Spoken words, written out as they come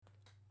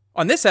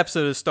On this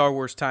episode of the Star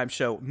Wars Time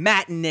Show,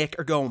 Matt and Nick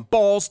are going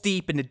balls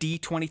deep into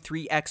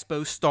D23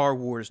 Expo Star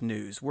Wars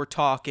news. We're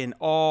talking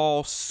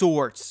all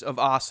sorts of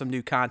awesome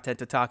new content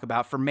to talk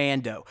about for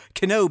Mando,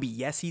 Kenobi,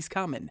 yes, he's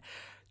coming,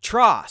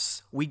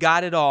 Tross, we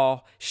got it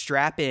all.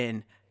 Strap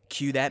in,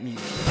 cue that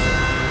music.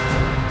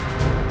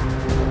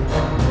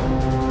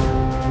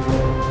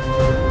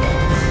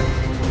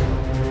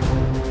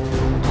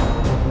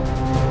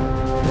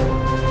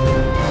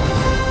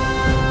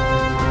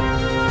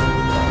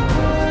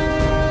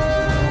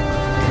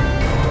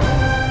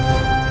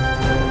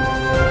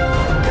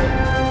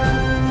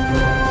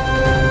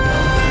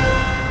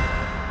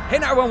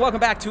 Hey everyone, welcome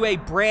back to a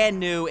brand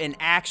new and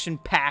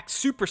action-packed,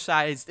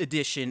 supersized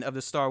edition of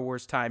the Star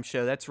Wars Time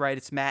Show. That's right,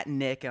 it's Matt and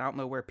Nick, and I don't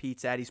know where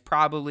Pete's at. He's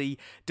probably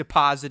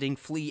depositing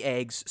flea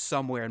eggs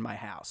somewhere in my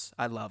house.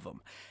 I love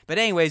them. But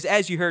anyways,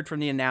 as you heard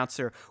from the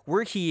announcer,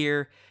 we're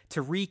here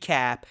to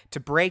recap, to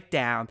break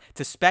down,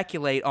 to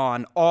speculate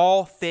on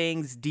all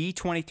things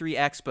D23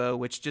 Expo,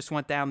 which just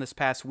went down this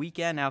past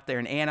weekend out there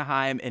in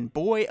Anaheim, and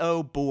boy,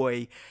 oh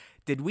boy,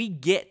 did we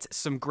get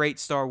some great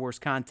Star Wars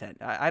content.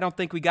 I don't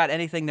think we got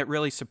anything that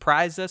really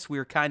surprised us. We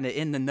were kind of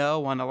in the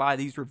know on a lot of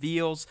these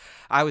reveals.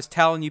 I was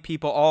telling you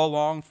people all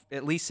along,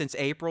 at least since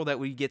April, that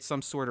we'd get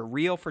some sort of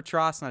reel for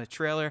Tross, not a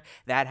trailer.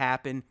 That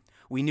happened.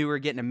 We knew we were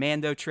getting a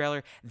Mando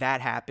trailer.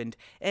 That happened.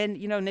 And,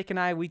 you know, Nick and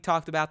I, we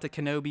talked about the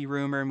Kenobi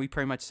rumor, and we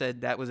pretty much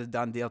said that was a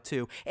done deal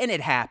too. And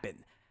it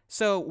happened.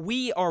 So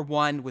we are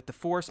one with the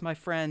Force, my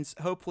friends.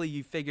 Hopefully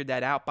you figured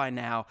that out by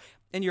now,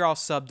 and you're all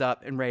subbed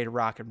up and ready to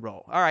rock and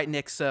roll. All right,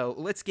 Nick, so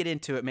let's get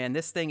into it, man.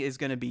 This thing is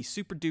going to be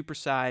super duper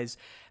size,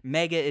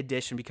 mega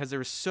edition, because there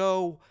was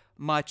so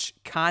much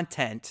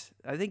content,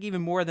 I think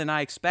even more than I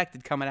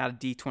expected coming out of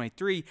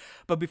D23.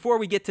 But before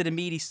we get to the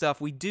meaty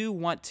stuff, we do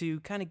want to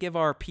kind of give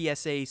our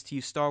PSAs to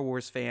you Star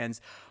Wars fans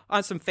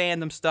on some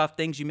fandom stuff,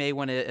 things you may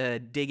want to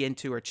dig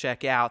into or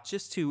check out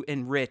just to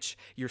enrich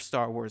your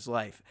Star Wars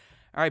life.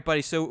 All right,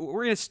 buddy, so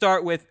we're going to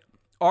start with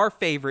our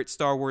favorite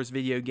Star Wars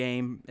video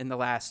game in the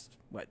last,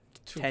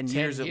 10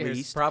 years at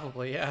least.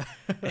 Probably, yeah.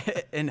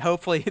 And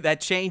hopefully that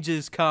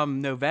changes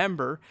come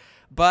November.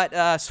 But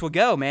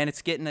Swago, man,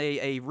 it's getting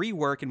a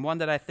rework, and one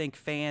that I think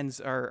fans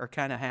are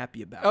kind of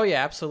happy about. Oh,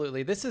 yeah,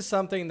 absolutely. This is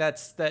something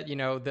that you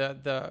know,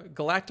 the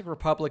Galactic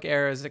Republic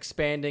era is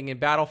expanding in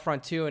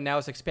Battlefront 2, and now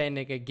it's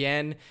expanding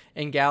again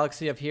in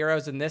Galaxy of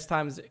Heroes, and this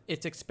time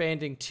it's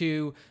expanding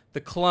to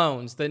the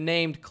clones, the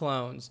named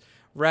clones,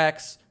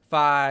 Rex,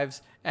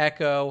 Fives,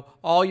 Echo,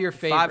 all your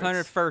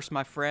favorites. 501st,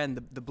 my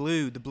friend, the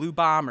blue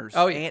bombers.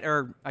 Oh, yeah.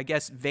 Or I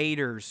guess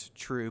Vader's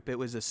troop. It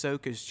was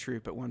Ahsoka's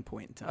troop at one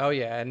point in time. Oh,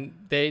 yeah, and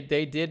they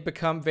did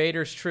become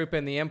Vader's troop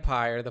in the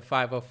Empire, the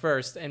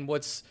 501st. And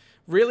what's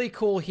really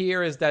cool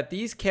here is that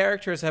these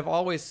characters have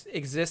always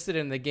existed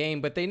in the game,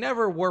 but they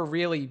never were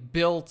really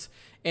built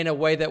in a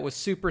way that was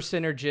super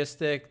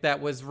synergistic,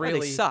 that was really...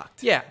 They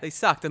sucked. Yeah. They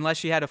sucked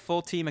unless you had a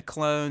full team of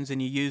clones and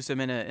you used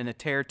them in a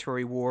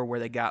territory war where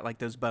they got like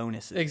those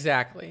bonuses.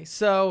 Exactly.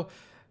 So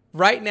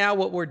right now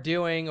what we're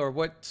doing, or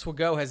what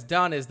Swago has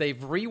done, is they've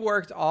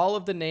reworked all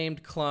of the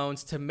named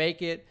clones to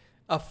make it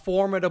a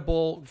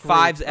formidable group.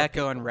 Fives,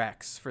 Echo, and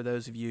Rex, for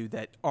those of you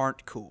that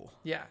aren't cool.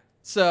 Yeah.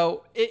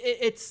 So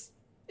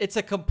it's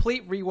a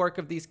complete rework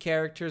of these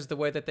characters, the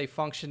way that they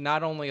function,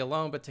 not only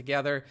alone, but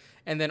together.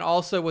 And then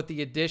also with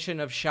the addition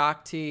of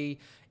Shaak Ti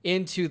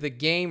into the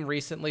game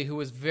recently, who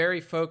was very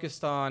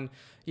focused on,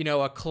 you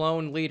know, a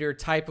clone leader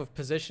type of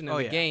position in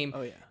the game.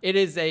 Oh, yeah. It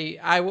is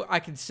I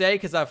can say,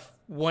 because I've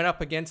went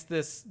up against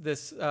this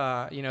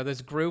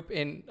group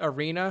in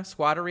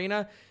Squad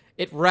Arena,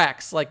 it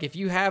wrecks. Like, if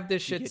you have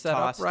this shit set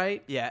up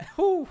right. Yeah.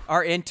 Whew.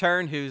 Our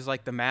intern, who's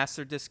like the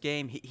master of this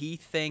game, he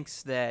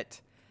thinks that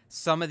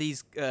some of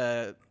these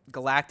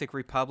Galactic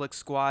Republic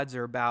squads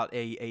are about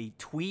a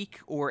tweak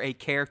or a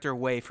character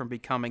away from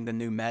becoming the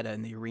new meta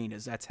in the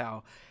arenas. That's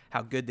how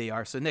good they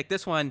are. So, Nick,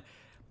 this one,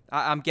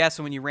 I'm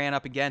guessing when you ran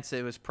up against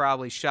it was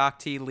probably Shaak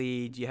Ti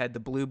lead. You had the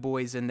Blue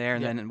Boys in there,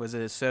 and then was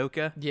it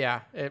Ahsoka?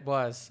 Yeah, it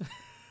was.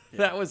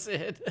 That was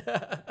it.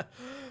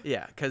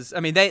 Yeah, because,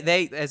 I mean,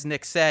 they, as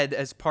Nick said,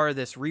 as part of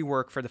this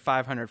rework for the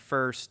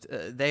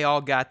 501st, they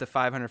all got the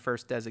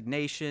 501st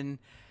designation.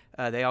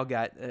 They all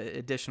got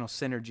additional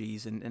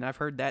synergies, and I've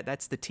heard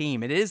that's the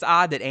team. It is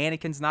odd that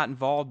Anakin's not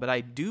involved, but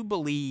I do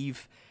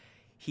believe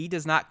he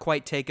does not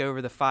quite take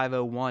over the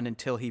 501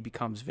 until he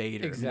becomes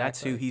Vader. Exactly. And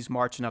that's who he's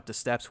marching up the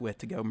steps with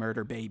to go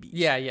murder babies.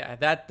 Yeah.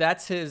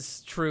 That's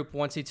his troop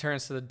once he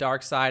turns to the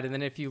dark side. And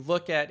then if you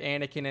look at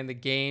Anakin in the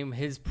game,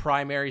 his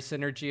primary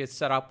synergy is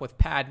set up with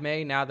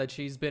Padme now that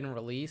she's been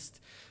released.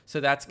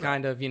 So that's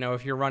kind of, you know,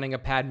 if you're running a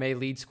Padme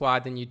lead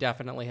squad, then you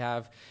definitely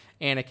have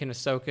Anakin,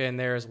 Ahsoka in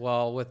there as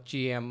well with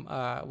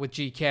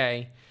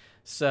GK,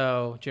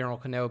 so General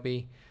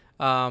Kenobi.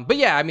 But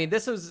yeah, I mean,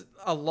 this was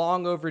a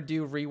long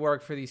overdue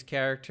rework for these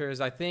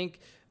characters. I think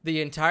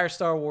the entire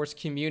Star Wars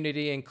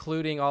community,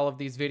 including all of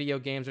these video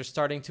games, are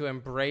starting to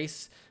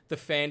embrace the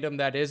fandom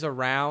that is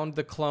around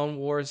the Clone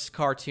Wars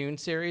cartoon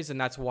series,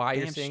 and that's why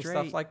you're seeing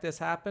stuff like this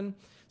happen.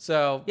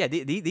 So Yeah,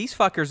 these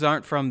fuckers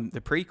aren't from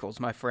the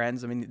prequels, my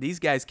friends. I mean, these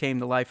guys came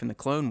to life in the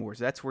Clone Wars.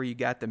 That's where you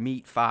got to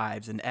meet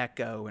Fives and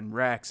Echo and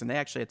Rex, and they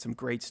actually had some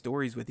great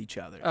stories with each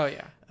other. oh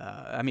yeah.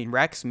 I mean,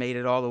 Rex made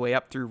it all the way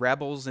up through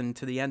Rebels and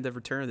to the end of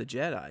Return of the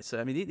Jedi. So,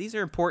 I mean, these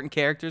are important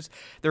characters.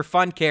 They're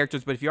fun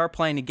characters, but if you are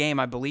playing the game,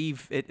 I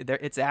believe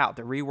it's out.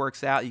 The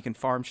rework's out. You can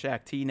farm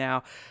Shaak Ti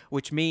now,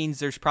 which means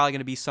there's probably going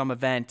to be some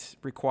event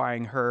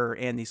requiring her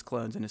and these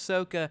clones in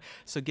Ahsoka.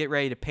 So get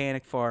ready to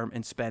panic farm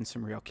and spend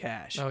some real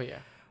cash. Oh yeah.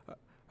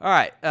 All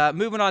right,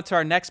 moving on to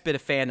our next bit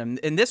of fandom.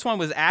 And this one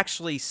was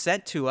actually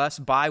sent to us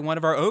by one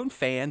of our own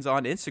fans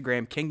on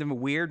Instagram, Kingdom of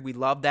Weird. We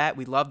love that.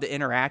 We love the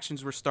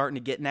interactions we're starting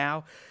to get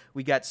now.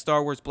 We got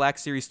Star Wars Black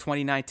Series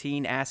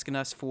 2019 asking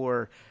us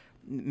for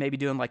maybe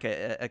doing like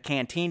a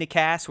Cantina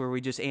cast where we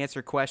just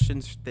answer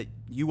questions that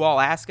you all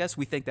ask us.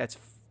 We think that's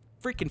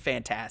freaking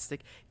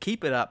fantastic.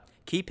 Keep it up.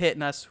 Keep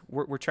hitting us.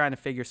 We're trying to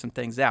figure some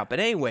things out. But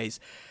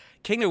anyways,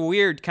 Kingdom of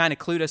Weird kind of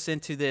clued us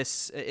into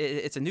this.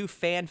 It's a new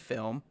fan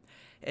film.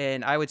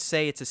 And I would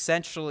say it's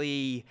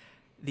essentially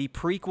the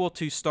prequel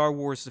to Star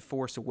Wars The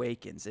Force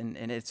Awakens. And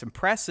it's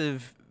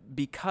impressive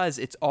because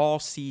it's all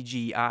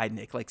CGI,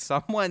 Nick. Like,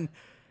 someone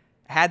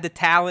had the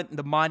talent,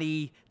 the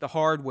money, the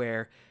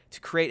hardware to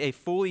create a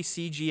fully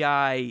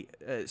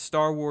CGI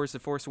Star Wars The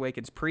Force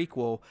Awakens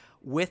prequel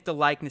with the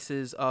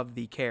likenesses of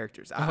the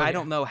characters. I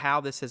don't know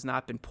how this has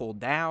not been pulled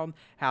down,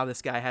 how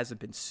this guy hasn't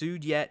been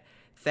sued yet.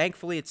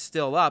 Thankfully, it's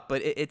still up,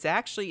 but it's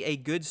actually a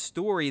good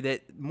story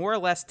that more or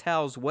less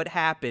tells what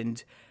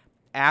happened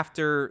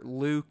after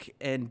Luke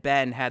and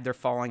Ben had their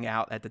falling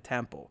out at the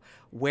temple.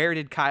 Where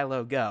did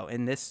Kylo go?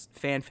 And this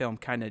fan film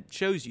kind of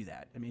shows you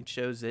that. I mean, it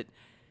shows that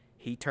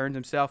he turned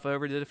himself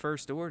over to the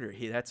First Order.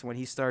 That's when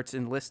he starts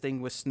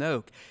enlisting with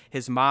Snoke.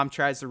 His mom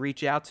tries to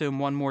reach out to him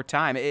one more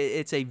time.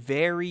 It's a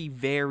very,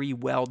 very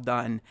well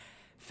done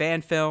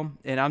fan film,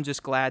 and I'm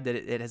just glad that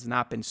it has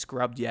not been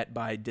scrubbed yet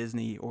by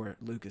Disney or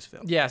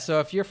Lucasfilm. Yeah, so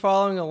if you're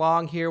following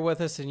along here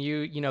with us and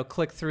you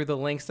click through the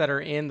links that are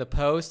in the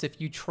post, if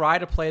you try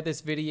to play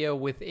this video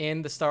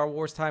within the Star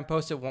Wars Time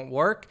post, it won't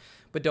work,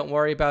 but don't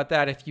worry about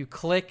that. If you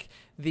click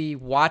the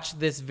watch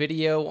this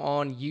video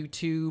on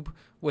YouTube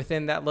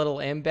within that little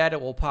embed,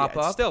 it will pop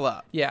up. It's still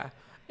up. Yeah.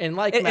 And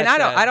like and Matt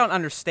I said, don't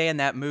understand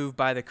that move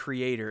by the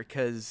creator,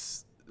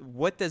 because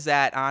what does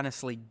that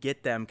honestly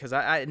get them? Because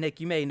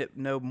Nick, you may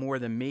know more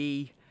than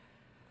me.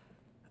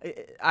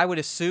 I would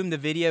assume the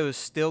video is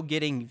still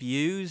getting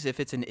views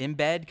if it's an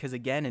embed, because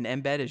again, an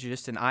embed is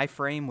just an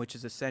iframe, which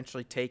is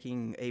essentially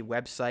taking a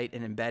website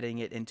and embedding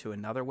it into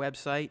another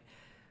website.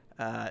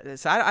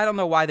 So I don't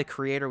know why the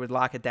creator would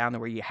lock it down to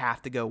where you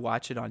have to go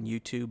watch it on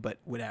YouTube, but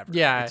whatever.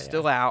 Yeah, it's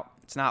still out.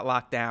 It's not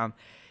locked down.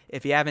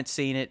 If you haven't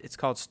seen it, it's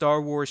called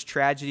Star Wars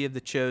Tragedy of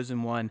the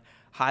Chosen One.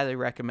 Highly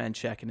recommend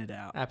checking it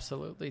out.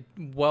 Absolutely.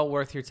 Well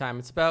worth your time.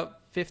 It's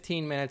about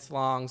 15 minutes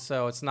long,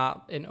 so it's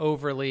not an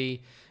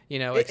overly,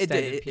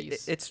 extended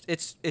piece.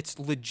 It's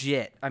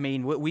legit. I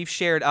mean, we've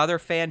shared other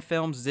fan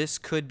films. This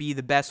could be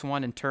the best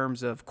one in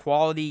terms of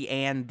quality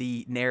and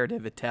the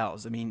narrative it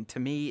tells. I mean, to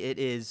me,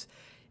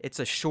 it's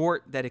a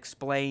short that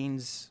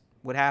explains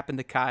what happened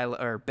to Kylo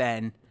or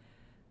Ben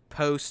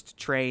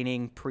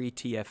post-training,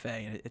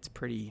 pre-TFA. It's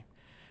pretty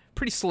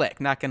slick,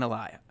 not going to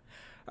lie.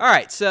 All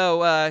right,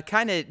 so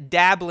kind of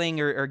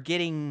dabbling or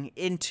getting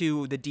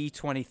into the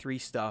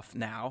D23 stuff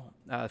now.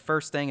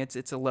 First thing,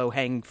 it's a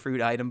low-hanging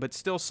fruit item, but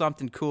still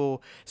something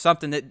cool,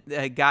 something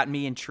that got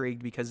me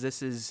intrigued,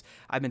 because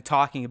I've been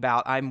talking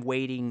about, I'm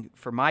waiting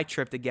for my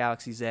trip to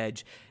Galaxy's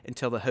Edge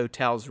until the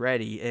hotel's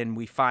ready, and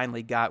we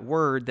finally got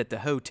word that the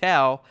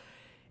hotel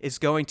is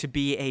going to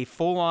be a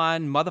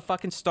full-on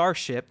motherfucking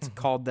starship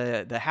called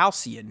the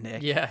Halcyon,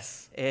 Nick.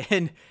 Yes.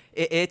 And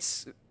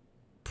it's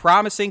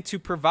promising to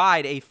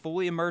provide a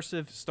fully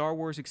immersive Star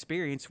Wars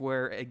experience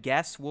where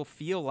guests will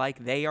feel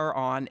like they are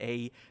on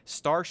a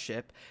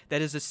starship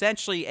that is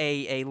essentially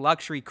a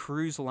luxury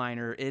cruise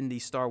liner in the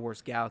Star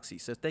Wars galaxy.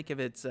 So think of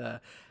it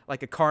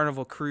like a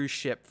Carnival cruise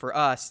ship for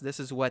us. This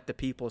is what the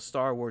people of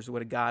Star Wars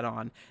would have got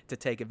on to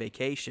take a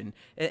vacation.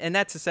 And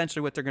that's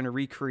essentially what they're going to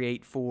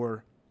recreate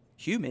for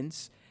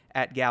humans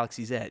at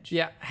Galaxy's Edge.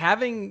 Yeah,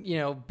 having,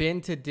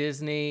 been to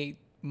Disney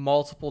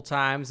multiple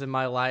times in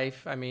my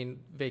life, I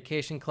mean,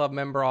 Vacation Club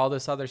member, all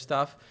this other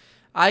stuff,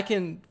 I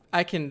can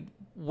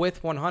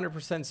with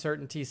 100%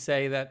 certainty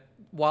say that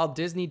while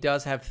Disney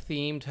does have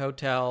themed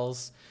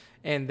hotels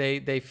and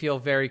they feel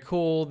very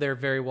cool, they're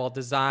very well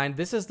designed,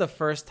 this is the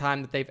first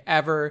time that they've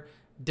ever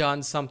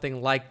done something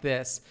like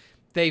this.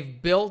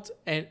 They've built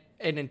an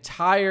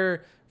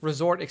entire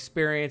resort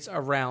experience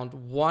around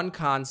one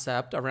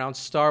concept, around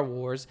Star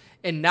Wars,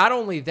 and not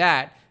only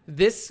that,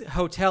 this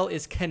hotel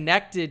is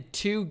connected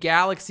to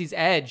Galaxy's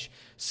Edge.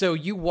 So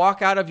you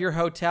walk out of your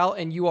hotel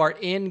and you are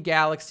in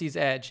Galaxy's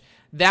Edge.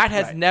 That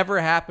has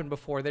never happened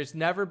before. There's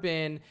never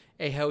been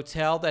a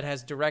hotel that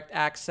has direct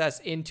access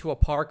into a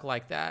park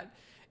like that.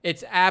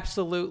 It's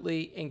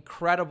absolutely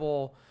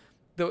incredible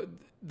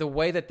the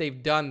way that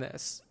they've done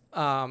this.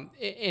 And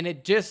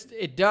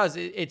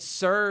it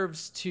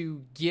serves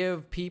to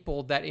give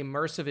people that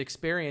immersive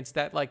experience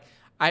that, like,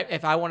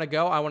 if I want to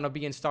go, I want to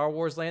be in Star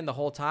Wars land the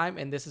whole time,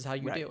 and this is how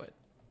you Right. do it.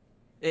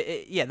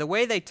 Yeah, the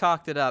way they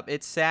talked it up,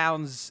 it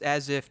sounds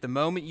as if the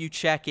moment you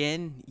check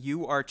in,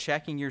 you are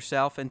checking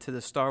yourself into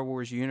the Star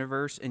Wars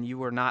universe, and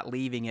you are not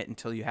leaving it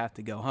until you have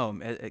to go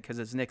home. Because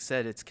as Nick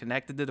said, it's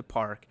connected to the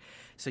park,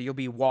 so you'll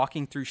be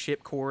walking through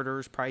ship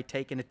corridors, probably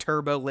taking a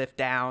turbo lift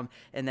down,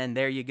 and then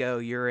there you go,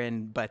 you're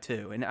in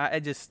Batuu.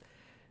 And it's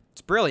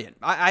brilliant.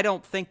 I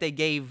don't think they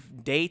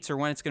gave dates or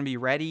when it's going to be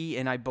ready,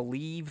 and I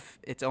believe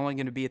it's only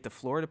going to be at the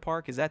Florida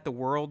park. Is that the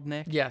World,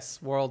 Nick?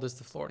 Yes, World is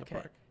the Florida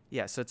park.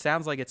 Yeah, so it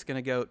sounds like it's going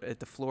to go at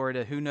the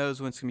Florida. Who knows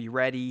when it's going to be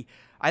ready?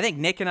 I think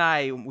Nick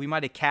and we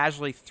might have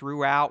casually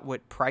threw out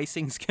what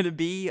pricing's going to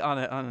be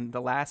on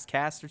the last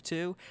cast or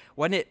two.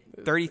 Wasn't it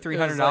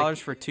 $3,300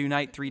 for 2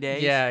 night, 3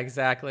 days? Yeah,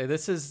 exactly.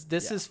 This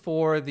is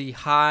for the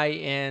high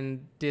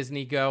end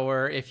Disney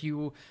goer.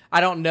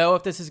 I don't know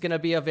if this is going to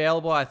be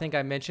available. I think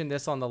I mentioned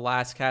this on the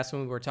last cast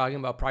when we were talking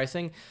about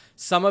pricing.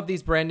 Some of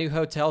these brand new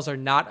hotels are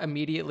not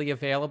immediately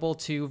available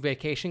to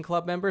Vacation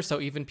Club members. So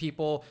even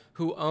people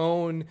who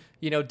own,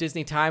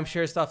 Disney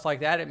timeshare, stuff like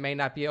that, it may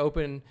not be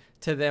open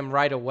to them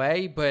right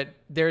away, but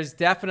there's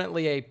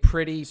definitely a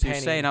pretty So penny.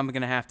 you're saying I'm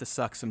going to have to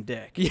suck some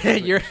dick. Yeah,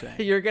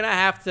 you're going to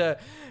have to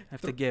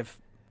give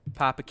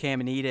Papa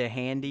Caminita a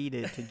handy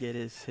to get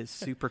his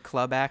super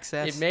club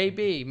access. It may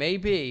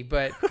be,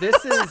 but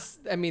this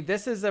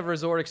is a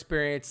resort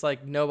experience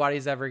like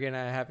nobody's ever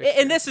gonna have.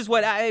 And this is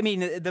what I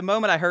mean. The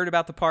moment I heard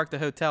about the park, the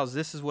hotels,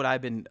 this is what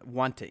I've been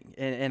wanting,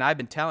 and I've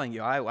been telling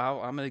you,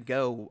 I'm gonna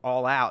go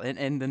all out,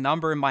 and the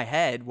number in my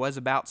head was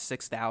about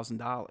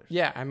 $6,000.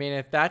 Yeah, I mean,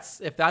 if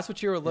that's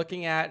what you were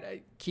looking at,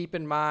 keep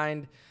in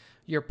mind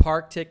your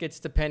park tickets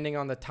depending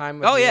on the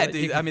time of year.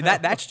 Dude. I mean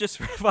that's just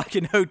for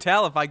fucking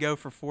hotel if I go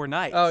for 4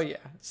 nights. Oh yeah.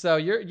 So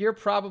you're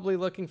probably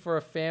looking for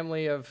a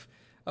family of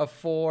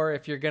 4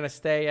 if you're gonna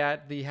stay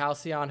at the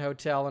Halcyon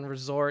Hotel and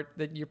Resort.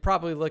 That you're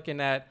probably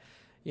looking at,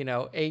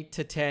 $8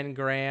 to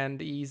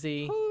 $10,000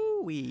 easy.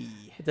 Ooh-wee.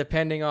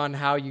 Depending on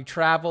how you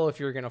travel, if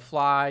you're gonna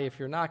fly, if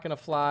you're not gonna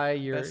fly,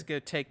 Let's go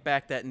take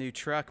back that new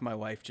truck my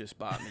wife just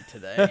bought me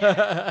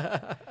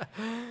today.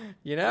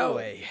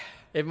 Boy.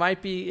 It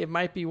might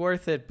be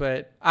worth it,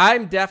 but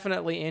I'm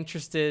definitely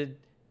interested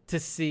to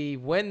see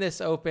when this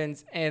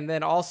opens, and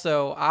then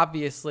also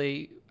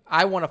obviously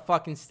I want to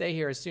fucking stay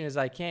here as soon as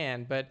I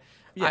can. But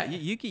yeah,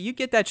 you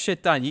get that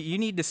shit done. You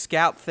need to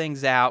scout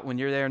things out when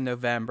you're there in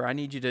November. I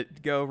need you to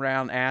go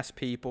around, ask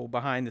people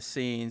behind the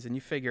scenes, and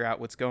you figure out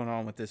what's going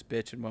on with this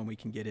bitch and when we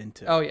can get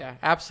into it. Oh yeah,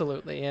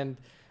 absolutely.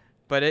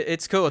 But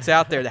it's cool. It's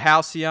out there. The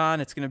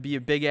Halcyon. It's going to be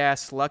a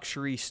big-ass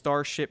luxury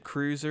starship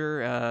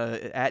cruiser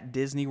at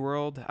Disney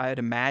World. I'd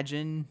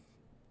imagine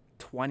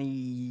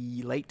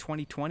late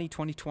 2020,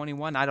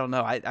 2021. I don't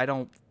know. I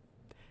don't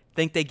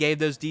think they gave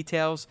those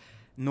details,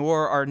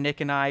 nor are Nick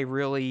and I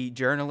really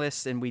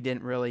journalists, and we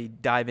didn't really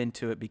dive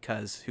into it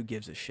because who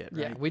gives a shit,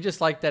 right? Yeah, we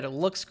just like that it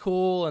looks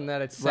cool and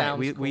that it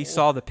sounds cool. We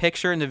saw the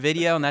picture and the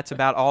video, and that's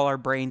about all our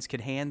brains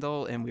could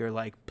handle, and we were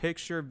like,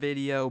 picture,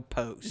 video,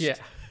 post. Yeah.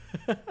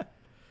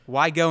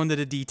 Why go into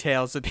the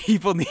details that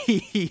people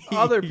need?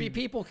 Other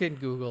people can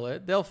Google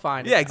it. They'll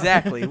find it. Yeah,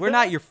 exactly. We're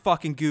not your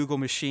fucking Google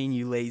machine,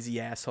 you lazy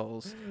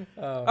assholes.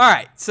 All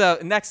right, so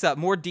next up,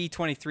 more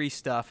D23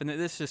 stuff. And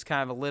this is just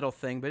kind of a little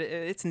thing, but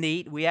it's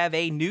neat. We have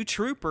a new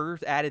trooper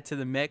added to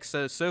the mix.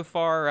 So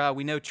far,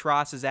 we know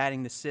Tross is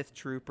adding the Sith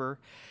trooper.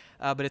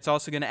 But it's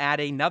also going to add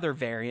another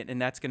variant,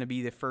 and that's going to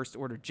be the First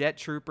Order Jet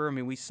Trooper. I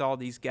mean, we saw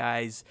these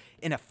guys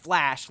in a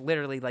flash,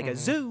 literally like a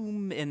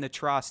zoom in the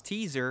Tross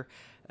teaser.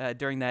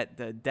 During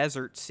the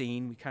desert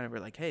scene, we kind of were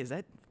like, hey, is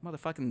that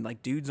motherfucking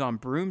like dudes on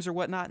brooms or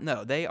whatnot?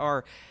 No, they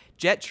are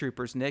jet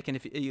troopers, Nick. And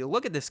if you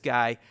look at this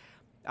guy,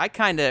 I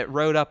kind of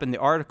wrote up in the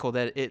article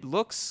that it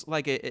looks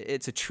like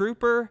it's a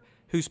trooper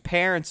whose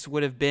parents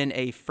would have been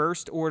a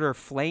First Order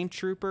flame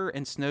trooper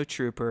and snow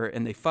trooper,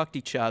 and they fucked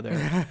each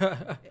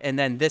other. And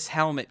then this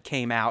helmet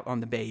came out on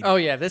the baby. Oh,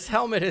 yeah, this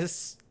helmet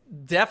is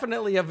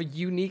definitely of a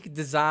unique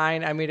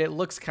design. I mean, it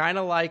looks kind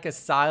of like a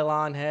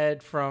Cylon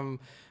head from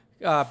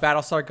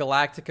Battlestar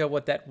Galactica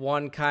with that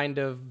one kind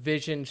of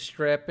vision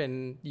strip,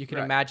 and you can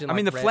imagine. I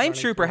mean, the Flame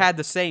Trooper had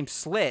the same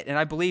slit, and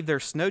I believe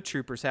their Snow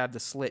Troopers have the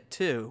slit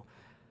too.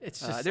 It's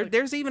just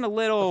there's even a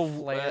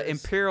little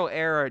Imperial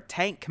era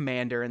tank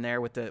commander in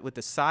there with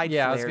the side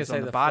flares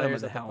on the bottom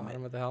of the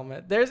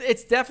helmet.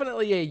 It's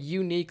definitely a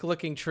unique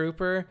looking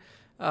trooper,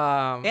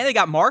 and they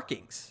got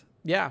markings.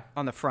 Yeah,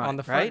 on the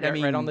front, right? I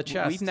mean, right on the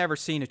chest. We've never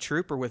seen a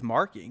trooper with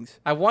markings.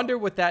 I wonder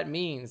what that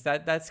means.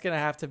 That's going to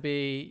have to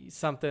be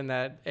something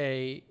that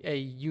a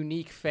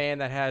unique fan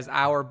that has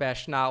our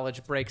best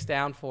knowledge breaks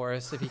down for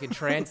us if he can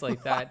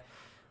translate that.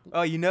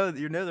 Oh,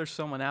 there's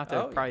someone out there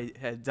Oh, that probably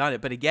had done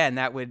it, but again,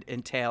 that would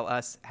entail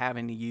us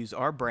having to use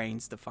our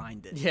brains to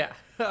find it. Yeah.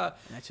 And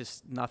that's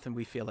just nothing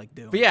we feel like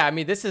doing. But yeah, I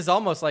mean, this is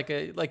almost like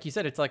like you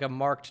said, it's like a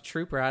marked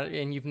trooper,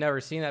 and you've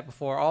never seen that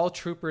before. All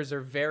troopers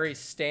are very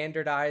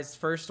standardized,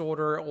 first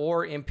order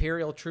or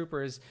imperial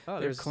troopers. Oh,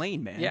 they're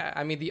clean, man. Yeah,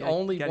 I mean, the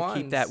only gotta ones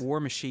keep that War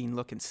Machine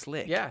looking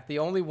slick. Yeah, the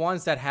only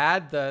ones that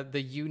had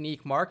the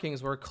unique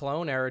markings were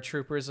clone era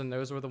troopers, and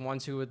those were the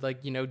ones who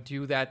would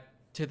do that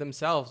to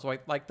themselves,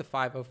 like the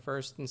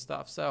 501st and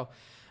stuff. So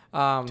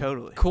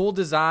Totally cool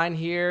design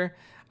here.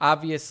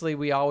 Obviously,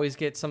 we always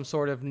get some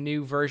sort of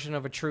new version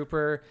of a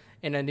trooper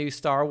in a new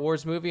Star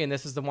Wars movie, and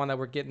this is the one that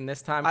we're getting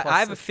this time. I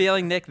have a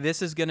feeling, Nick,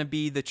 this is going to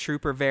be the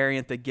trooper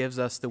variant that gives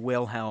us the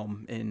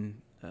Wilhelm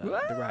in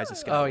The Rise of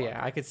Skywalker. Oh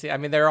yeah, I could see. I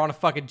mean, they're on a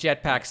fucking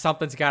jetpack.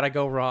 Something's got to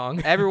go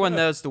wrong. Everyone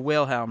knows the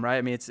Wilhelm, right?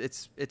 I mean,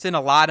 it's in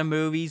a lot of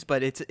movies,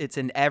 but it's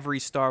in every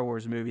Star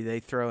Wars movie they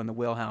throw in the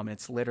Wilhelm.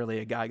 It's literally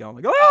a guy going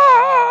like,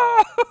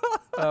 "Ah!"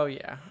 Oh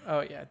yeah,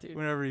 dude.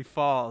 Whenever he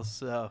falls.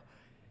 So,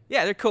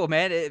 yeah, they're cool,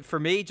 man. For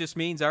me, it just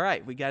means, all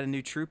right, we got a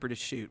new trooper to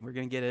shoot. We're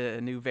going to get a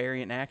new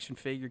variant action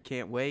figure.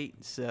 Can't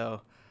wait.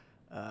 So,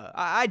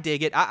 I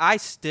dig it.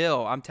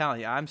 I'm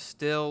telling you, I'm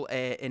still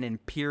an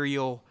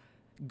Imperial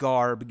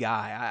garb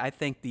guy. I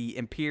think the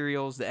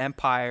Imperials, the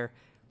Empire,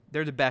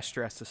 they're the best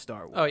dressed of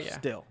Star Wars. Oh yeah,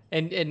 still.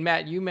 And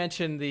Matt, you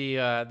mentioned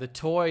the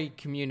toy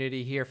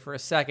community here for a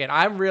second.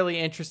 I'm really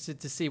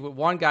interested to see what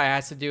one guy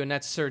has to do, and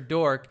that's Sir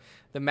Dork,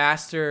 the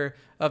master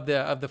of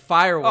the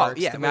fireworks.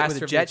 Oh yeah, the master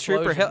with a of jet the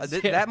trooper.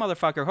 explosions. That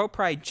motherfucker, he'll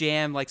probably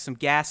jam like some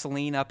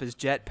gasoline up his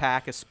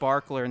jetpack, a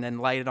sparkler, and then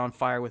light it on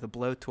fire with a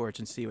blowtorch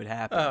and see what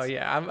happens. Oh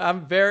yeah,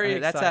 I'm very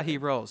excited. That's how he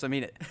rolls. I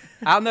mean,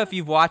 I don't know if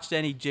you've watched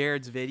any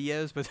Jared's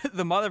videos, but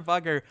the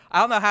motherfucker, I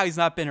don't know how he's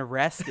not been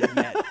arrested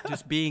yet,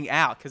 just being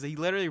out, because he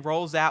literally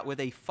rolls out with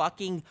a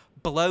fucking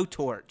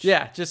blowtorch.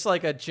 Yeah, just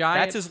like a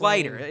giant. That's his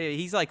flame. lighter.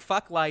 He's like,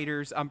 fuck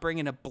lighters. I'm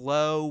bringing a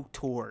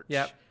blowtorch.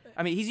 Yep.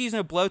 I mean, he's using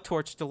a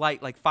blowtorch to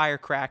light like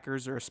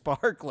firecrackers or a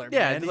sparkler.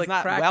 Yeah, man. He's like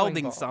not crackling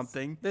welding balls.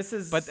 something.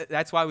 But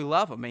that's why we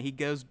love him. Man, he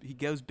goes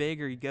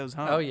big or he goes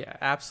home. Oh yeah,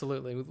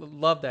 absolutely. We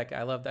love that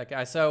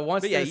guy. So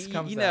once this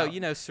comes out, you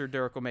know, Sir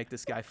Dirk will make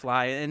this guy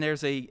fly, and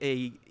there's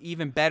a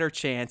even better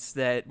chance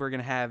that we're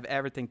gonna have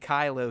everything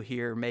Kylo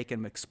here make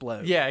him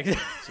explode. yeah,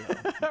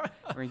 exactly. So,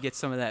 we're gonna get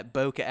some of that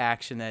bokeh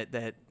action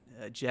that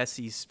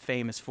Jesse's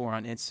famous for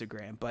on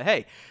Instagram. But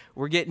hey,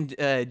 we're getting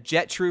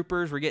jet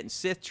troopers, we're getting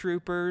Sith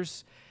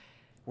troopers.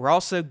 We're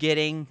also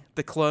getting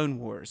the Clone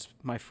Wars,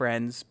 my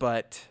friends,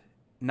 but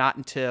not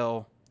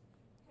until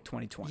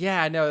 2020.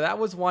 Yeah, no, that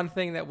was one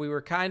thing that we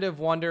were kind of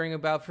wondering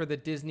about for the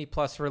Disney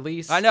Plus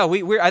release. I know.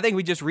 I think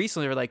we just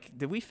recently were like,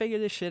 did we figure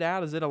this shit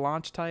out? Is it a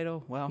launch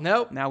title? Well,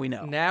 nope. Now we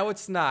know. Now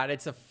it's not.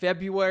 It's a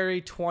February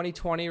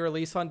 2020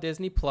 release on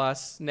Disney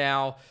Plus.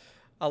 Now,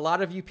 a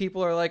lot of you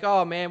people are like,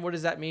 oh man, what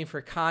does that mean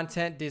for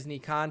content, Disney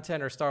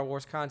content or Star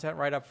Wars content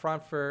right up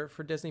front for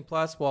Disney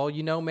Plus? Well,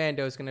 you know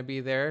Mando's going to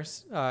be there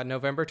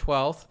November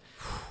 12th.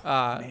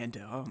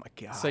 Mando, oh my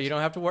God. So you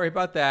don't have to worry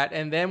about that.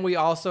 And then we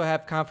also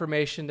have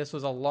confirmation, this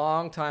was a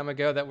long time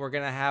ago, that we're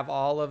going to have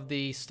all of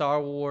the Star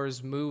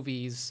Wars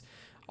movies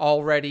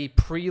already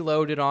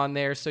preloaded on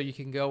there, so you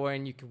can go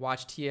in, you can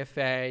watch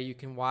TFA, you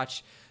can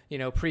watch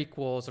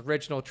prequels,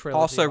 original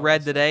trilogy. Also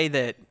read today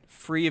that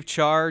free of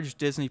charge,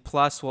 Disney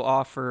Plus will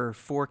offer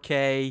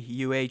 4K,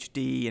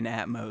 UHD, and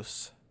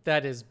Atmos.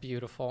 That is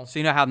beautiful. So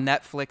you know how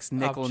Netflix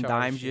nickel and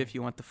charge dimes you if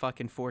you want the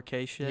fucking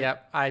 4K shit?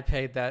 Yep, I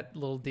paid that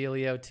little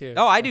dealio too.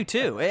 Oh, I do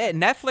too.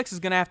 Netflix is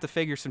going to have to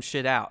figure some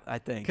shit out, I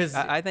think. 'Cause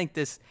I think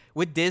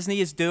what Disney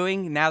is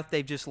doing, now that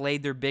they've just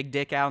laid their big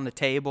dick out on the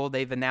table,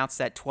 they've announced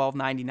that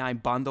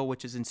 $12.99 bundle,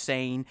 which is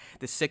insane.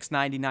 The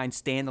 $6.99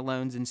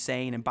 standalone's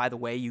insane. And by the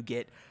way,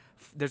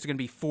 there's going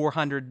to be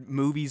 400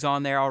 movies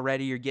on there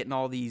already. You're getting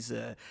all these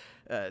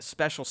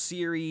special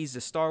series,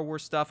 the Star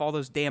Wars stuff, all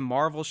those damn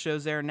Marvel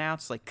shows they're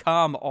announced. Like,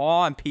 come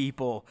on,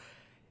 people.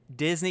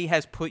 Disney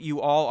has put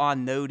you all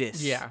on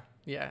notice. Yeah.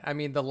 I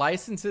mean, the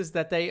licenses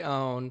that they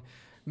own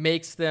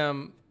makes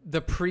them the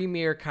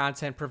premier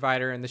content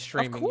provider in the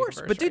streaming Of course,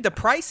 universe but dude, right the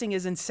now. pricing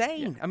is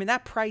insane. Yeah. I mean,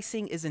 that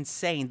pricing is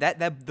insane.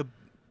 I'm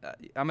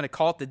going to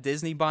call it the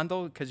Disney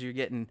bundle because you're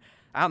getting.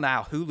 I don't know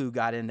how Hulu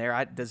got in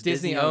there. Does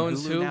Disney own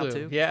owns Hulu now Hulu.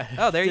 too? Yeah.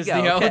 Oh, there Disney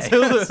you go. owns Okay.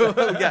 Hulu. So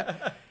we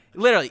got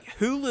literally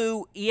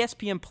Hulu,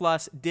 ESPN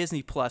Plus,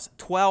 Disney Plus,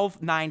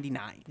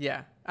 $12.99.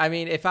 Yeah. I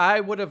mean, if I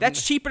would have...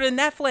 That's cheaper than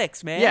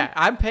Netflix, man. Yeah,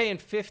 I'm paying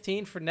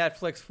 $15 for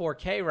Netflix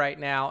 4K right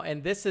now,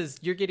 and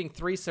you're getting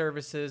 3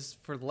 services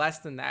for less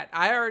than that.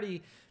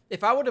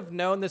 If I would have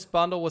known this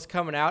bundle was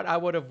coming out, I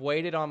would have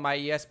waited on my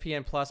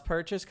ESPN Plus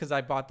purchase because I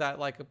bought that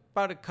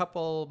about a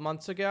couple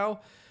months ago.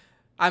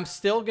 I'm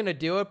still going to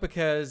do it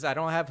because I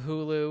don't have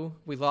Hulu.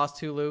 We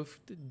lost Hulu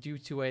due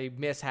to a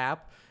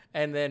mishap.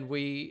 And then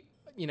we,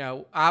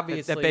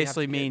 obviously... That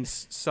basically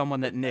means someone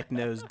that Nick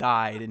knows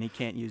died and he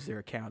can't use their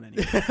account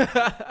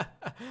anymore.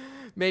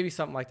 Maybe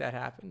something like that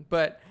happened.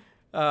 But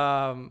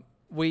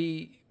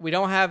we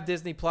don't have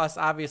Disney Plus,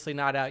 obviously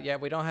not out yet.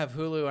 We don't have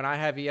Hulu, and I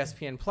have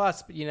ESPN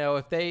Plus. But,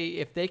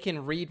 if they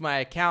can read my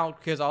account,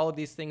 because all of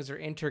these things are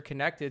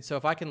interconnected. So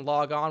if I can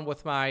log on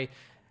with my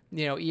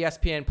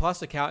ESPN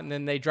Plus account, and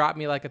then they drop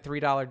me like a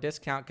 $3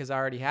 discount because I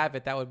already have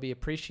it, that would be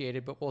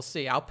appreciated. But we'll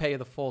see. I'll pay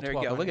the full. There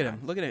you go. Look at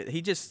him. Look at it.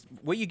 He just,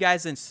 what you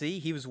guys didn't see,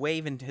 he was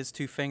waving his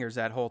 2 fingers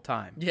that whole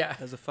time. Yeah.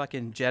 That was a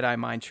fucking Jedi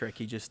mind trick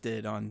he just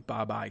did on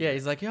Bob Iger. Yeah,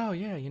 he's like, oh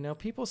yeah,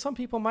 some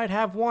people might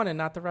have one and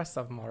not the rest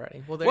of them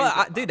already.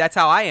 Well, Dude, that's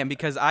how I am,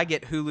 because I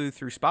get Hulu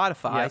through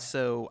Spotify,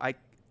 so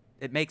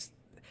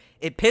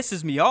it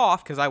pisses me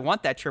off because I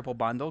want that triple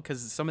bundle,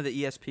 because some of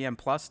the ESPN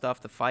Plus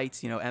stuff, the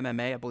fights,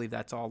 MMA, I believe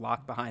that's all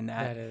locked behind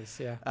that. That is,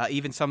 yeah.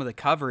 Even some of the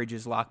coverage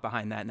is locked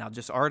behind that now,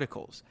 just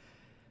articles.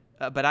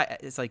 But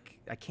it's like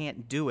I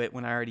can't do it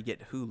when I already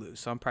get Hulu,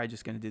 so I'm probably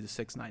just going to do the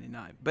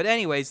 $6.99. But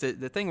anyways,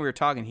 the thing we were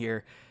talking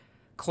here,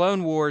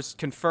 Clone Wars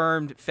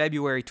confirmed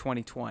February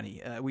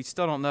 2020. We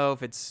still don't know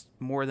if it's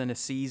more than a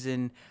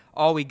season.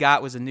 All we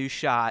got was a new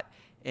shot,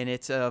 and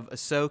it's of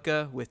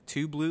Ahsoka with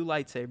 2 blue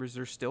lightsabers.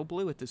 They're still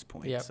blue at this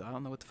point, so I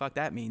don't know what the fuck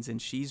that means.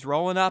 And she's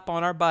rolling up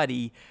on our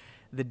buddy,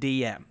 the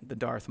DM, the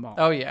Darth Maul.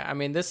 Oh, yeah. I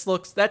mean, that's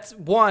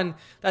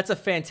a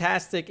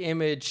fantastic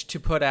image to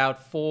put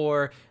out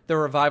for the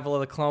revival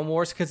of the Clone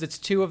Wars, because it's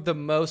 2 of the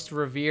most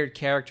revered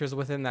characters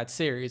within that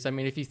series. I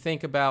mean, if you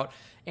think about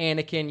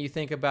Anakin, you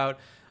think about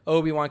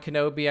Obi-Wan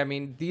Kenobi. I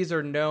mean, these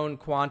are known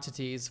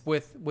quantities.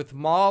 With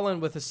Maul and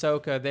with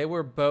Ahsoka, they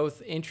were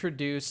both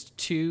introduced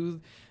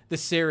to the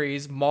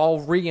series,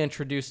 Maul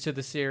reintroduced to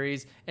the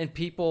series, and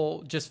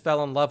people just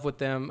fell in love with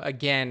them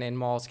again in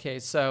Maul's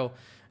case. So,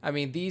 I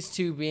mean, these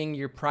 2 being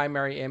your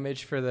primary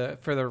image for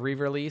the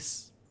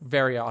re-release,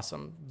 very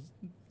awesome.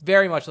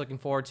 Very much looking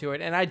forward to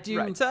it. And I do...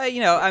 Right. So,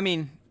 I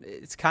mean,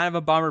 it's kind of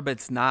a bummer, but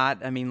it's not.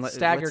 I mean,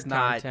 staggered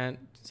content.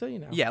 So,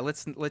 Yeah,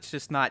 let's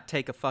just not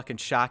take a fucking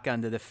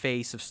shotgun to the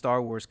face of Star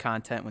Wars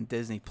content when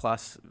Disney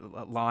Plus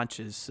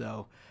launches.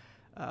 So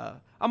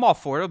I'm all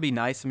for it. It'll be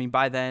nice. I mean,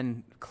 by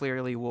then,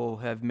 clearly we'll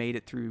have made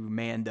it through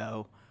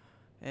Mando,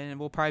 and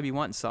we'll probably be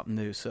wanting something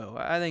new. So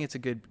I think it's a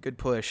good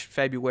push.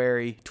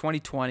 February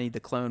 2020, The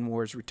Clone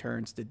Wars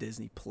returns to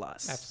Disney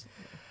Plus.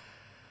 Absolutely.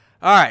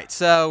 All right,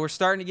 so we're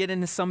starting to get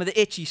into some of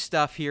the itchy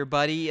stuff here,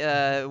 buddy.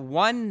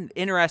 One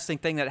interesting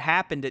thing that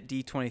happened at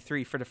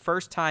D23, for the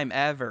first time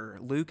ever,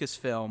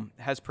 Lucasfilm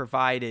has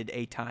provided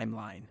a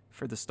timeline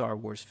for the Star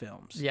Wars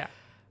films. Yeah.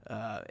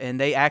 And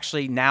they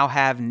actually now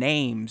have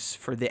names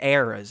for the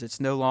eras. It's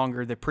no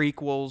longer the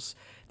prequels,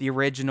 the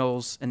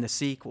originals, and the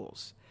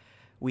sequels.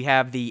 We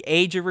have the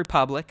Age of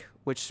Republic,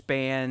 which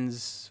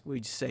spans,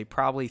 we'd say,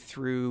 probably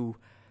through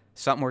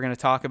something we're going to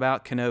talk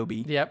about,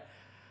 Kenobi. Yep.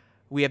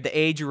 We have the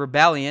Age of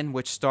Rebellion,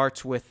 which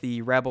starts with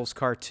the Rebels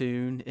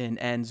cartoon and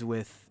ends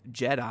with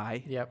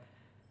Jedi. Yep.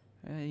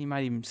 You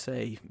might even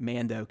say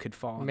Mando could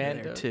fall in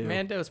there, too.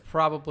 Mando's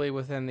probably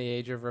within the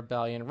Age of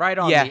Rebellion, right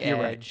on the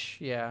edge.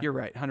 Right. Yeah, you're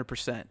right,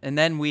 100%. And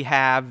then we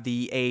have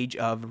the Age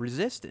of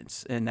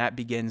Resistance, and that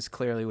begins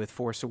clearly with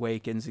Force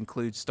Awakens,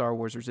 includes Star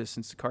Wars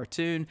Resistance, the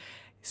cartoon,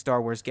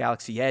 Star Wars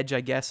Galaxy Edge, I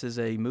guess, is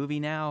a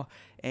movie now,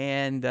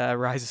 and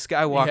Rise of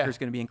Skywalker is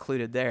going to be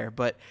included there.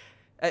 But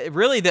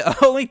really,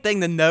 the only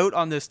thing to note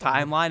on this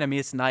timeline, I mean,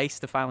 it's nice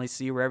to finally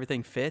see where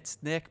everything fits,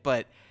 Nick,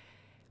 but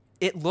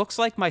it looks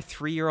like my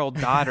 3-year-old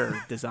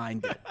daughter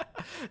designed it.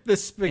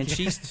 And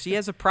she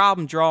has a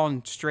problem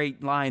drawing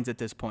straight lines at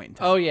this point in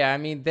time. Oh, yeah. I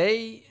mean,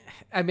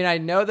 I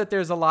know that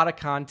there's a lot of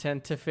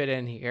content to fit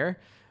in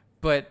here,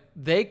 but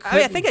they could.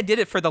 I think I did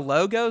it for the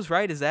logos,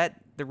 right? Is that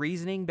the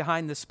reasoning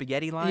behind the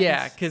spaghetti lines?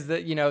 Yeah, because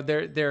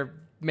they're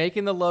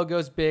making the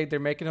logos big, they're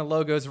making the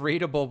logos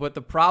readable, but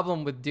the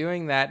problem with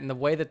doing that and the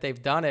way that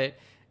they've done it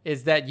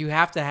is that you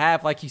have to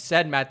have, like you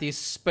said, Matt, these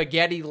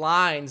spaghetti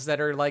lines that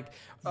are like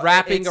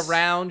wrapping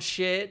around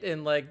shit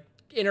and like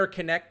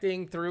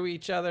interconnecting through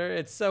each other.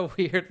 It's so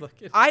weird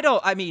looking. I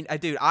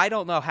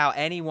don't know how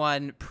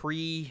anyone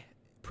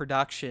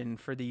pre-production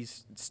for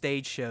these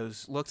stage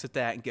shows looks at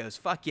that and goes,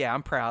 fuck yeah,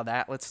 I'm proud of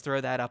that. Let's throw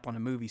that up on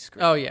a movie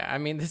screen. Oh, yeah. I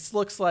mean, this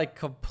looks like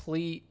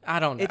complete, I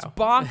don't know. It's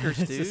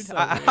bonkers, dude.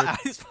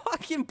 It's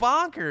fucking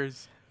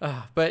bonkers.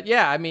 But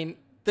yeah, I mean,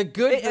 the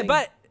good thing...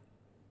 But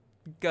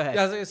go ahead.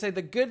 I was going to say,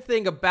 the good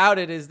thing about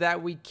it is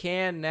that we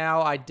can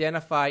now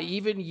identify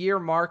even year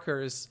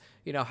markers,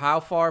 how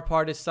far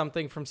apart is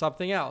something from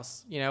something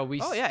else.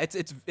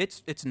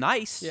 It's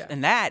nice. Yeah.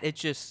 And that, it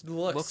just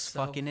looks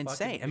so fucking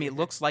insane. I mean, it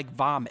looks like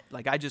vomit.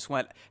 Like, I just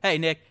went, hey,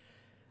 Nick,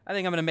 I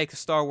think I'm going to make a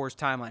Star Wars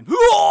timeline.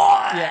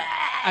 Yeah.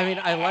 I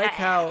mean, I like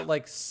how,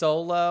 like,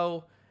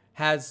 Solo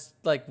has,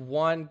 like,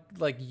 one,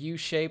 like, U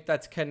shape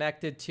that's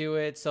connected to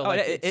it. So, like,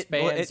 it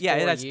spans 4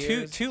 it has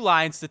years. two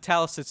lines to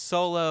tell us that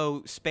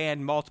Solo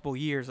spanned multiple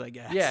years, I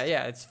guess.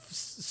 Yeah. It's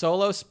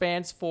Solo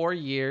spans 4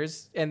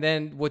 years. And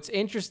then what's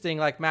interesting,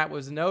 like Matt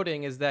was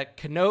noting, is that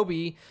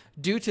Kenobi,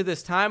 due to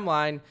this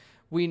timeline,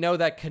 we know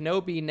that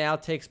Kenobi now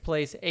takes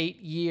place 8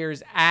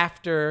 years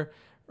after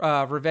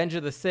Revenge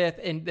of the Sith,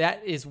 and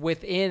that is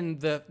within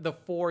the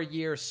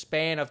 4-year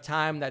span of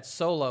time that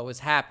Solo is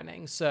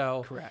happening.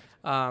 So Correct.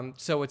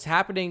 So it's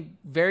happening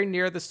very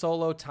near the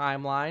Solo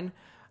timeline.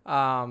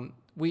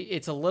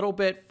 It's a little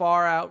bit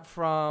far out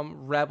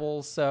from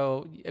Rebels.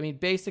 So, I mean,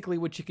 basically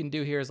what you can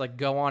do here is like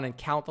go on and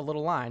count the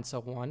little lines. So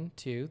 1,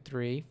 2,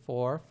 3,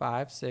 4,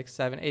 5, 6,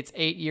 7. It's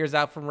 8 years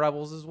out from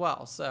Rebels as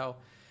well. So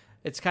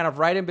it's kind of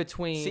right in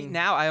between. See,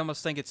 now I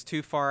almost think it's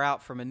too far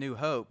out from A New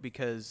Hope,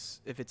 because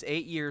if it's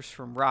 8 years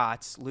from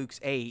ROTS, Luke's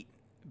 8,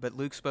 but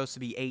Luke's supposed to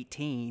be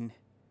 18.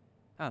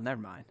 Oh,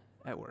 never mind.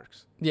 That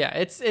works. Yeah,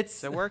 it's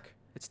Does that work?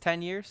 It's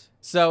 10 years?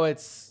 So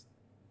it's,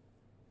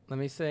 let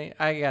me see.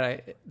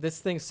 This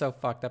thing's so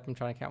fucked up. I'm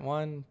trying to count.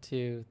 1,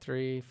 2,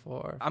 3,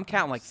 4. I'm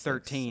counting like 6,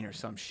 13 or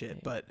some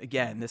shit. But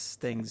again, this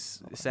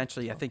thing's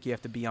essentially, I think you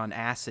have to be on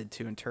acid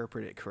to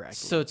interpret it correctly.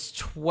 So it's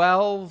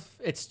 12.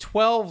 It's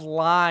 12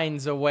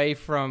 lines away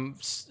from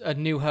A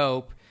New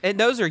Hope. And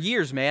those are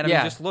years, man. I mean,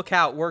 Yeah. just look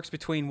how it works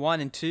between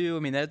 1 and 2. I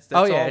mean, that's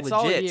Oh, yeah, all it's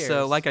all legit. years.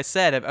 So, like I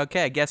said,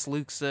 okay, I guess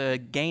Luke's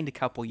gained a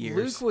couple years.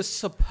 Luke was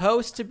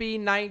supposed to be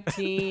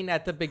 19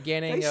 at the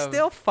beginning They of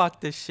still fucked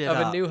this shit of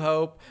up. A New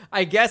Hope.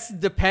 I guess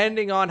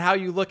depending on how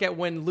you look at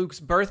when Luke's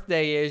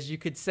birthday is, you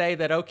could say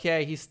that,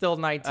 okay, he's still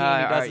 19. He all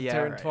right, doesn't yeah,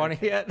 turn all right, 20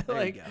 okay. yet. There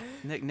Like,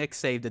 you go. Nick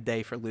saved the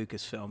day for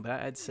Lucasfilm, but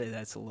I'd say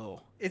that's a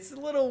little it's a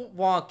little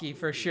wonky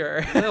for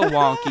sure.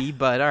 wonky,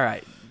 but all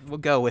right. We'll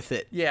go with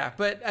it. Yeah,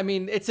 but I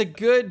mean, it's a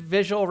good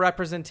visual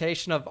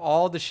representation of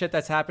all the shit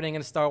that's happening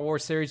in the Star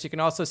Wars series. You can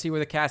also see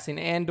where the Cassian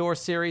Andor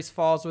series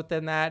falls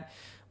within that,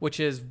 which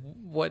is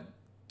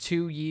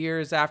 2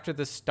 years after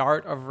the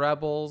start of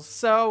Rebels.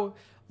 So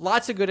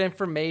lots of good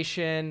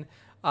information.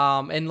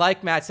 And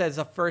like Matt said, it's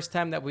the first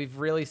time that we've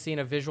really seen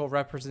a visual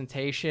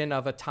representation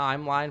of a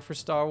timeline for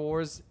Star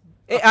Wars.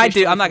 I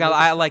do. I'm not gonna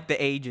lie. I like the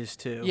ages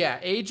too. Yeah,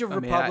 Age of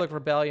Republic,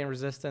 Rebellion,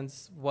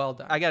 Resistance. Well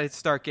done. I got to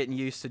start getting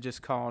used to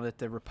just calling it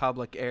the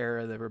Republic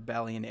era, the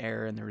Rebellion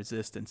era, and the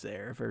Resistance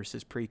era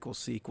versus prequel,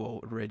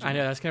 sequel, original. I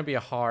know that's going to be a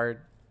hard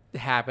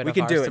habit. We of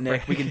can do ours it, to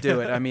Nick. break. We can do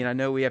it. I mean, I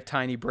know we have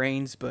tiny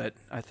brains, but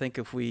I think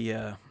if we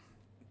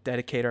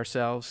dedicate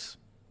ourselves,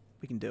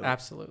 we can do it.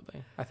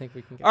 Absolutely. I think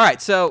we can get All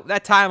right, so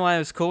that timeline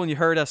was cool, and you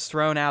heard us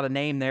throwing out a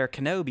name there,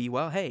 Kenobi.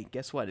 Well, hey,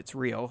 guess what? It's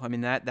real. I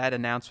mean, that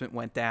announcement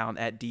went down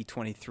at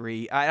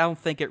D23. I don't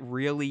think it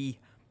really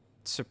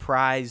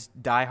surprised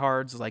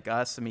diehards like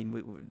us. I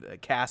mean, a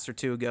cast or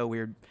two ago, we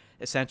were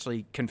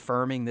essentially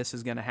confirming this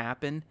is going to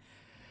happen.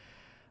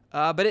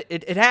 But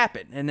it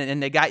happened,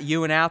 and they got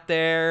Ewan out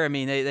there. I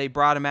mean, they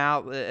brought him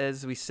out,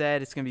 as we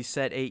said. It's going to be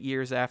set 8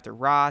 years after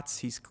ROTS.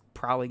 He's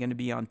probably going to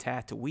be on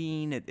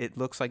Tatooine. It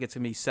looks like it's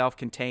going to be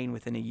self-contained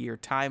within a year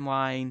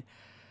timeline.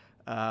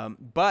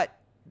 But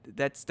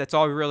that's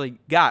all we really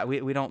got.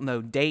 We don't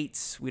know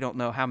dates. We don't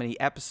know how many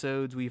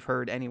episodes. We've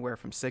heard anywhere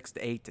from 6 to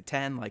 8 to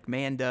 10, like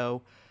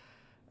Mando.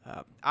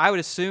 I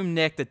would assume,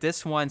 Nick, that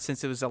this one,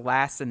 since it was the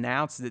last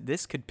announced, that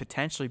this could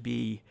potentially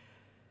be...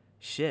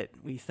 Shit,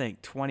 what do you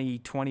think?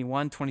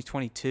 2021,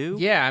 2022?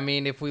 Yeah, I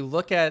mean, if we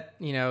look at,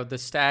 the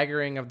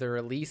staggering of the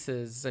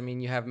releases, I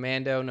mean, you have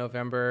Mando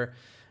November.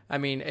 I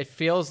mean, it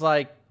feels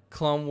like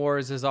Clone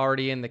Wars is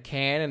already in the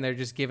can, and they're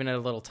just giving it a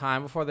little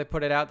time before they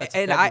put it out. That's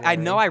and I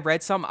know I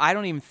read some. I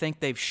don't even think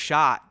they've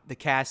shot the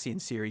Cassian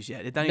series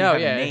yet. It doesn't even have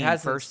a name. It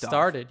hasn't first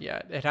started off.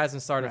 yet. It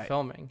hasn't started Right.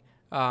 filming.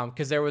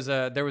 Because there was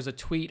a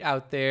tweet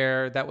out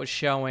there that was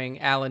showing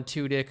Alan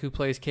Tudyk, who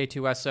plays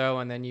K2SO,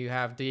 and then you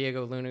have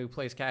Diego Luna, who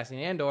plays Cassian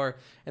Andor,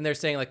 and they're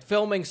saying like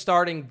filming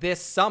starting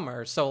this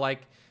summer, so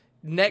like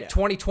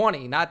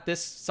 2020, not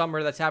this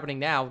summer that's happening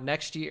now,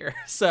 next year.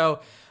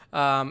 So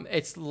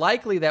it's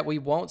likely that we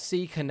won't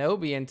see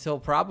Kenobi until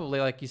probably,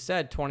 like you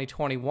said,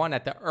 2021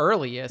 at the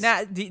earliest.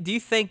 Now, do you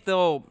think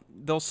they'll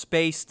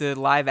space the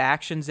live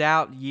actions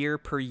out year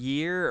per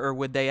year, or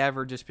would they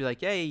ever just be like,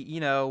 hey,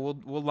 we'll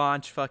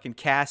launch fucking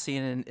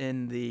Cassian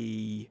in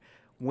the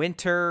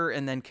winter,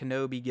 and then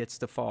Kenobi gets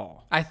the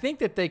fall? I think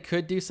that they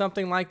could do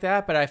something like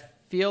that, but I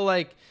feel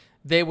like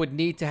they would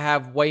need to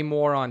have way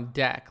more on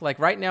deck. Like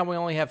right now we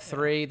only have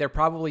 3. They're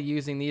probably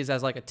using these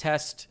as like a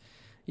test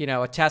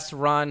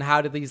run.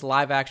 How do these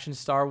live action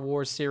Star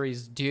Wars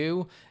series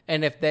do?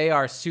 And if they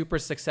are super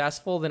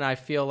successful, then I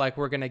feel like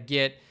we're going to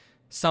get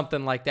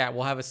something like that.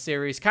 We'll have a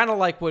series kind of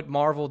like what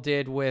Marvel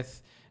did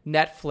with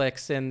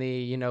Netflix and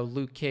the,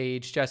 Luke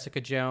Cage, Jessica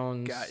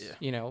Jones,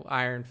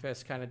 Iron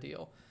Fist kind of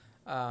deal.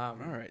 All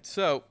right.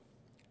 So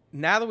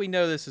now that we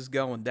know this is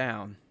going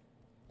down,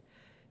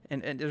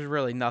 and there's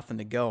really nothing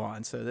to go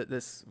on, so that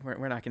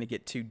we're not going to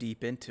get too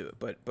deep into it.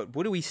 But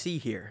what do we see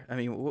here? I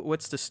mean,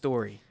 what's the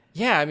story?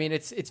 Yeah, I mean,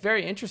 it's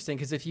very interesting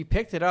because if you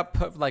picked it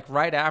up like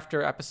right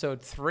after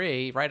episode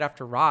 3, right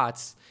after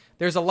ROTS,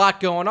 there's a lot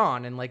going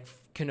on, and like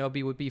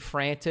Kenobi would be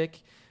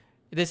frantic.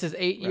 This is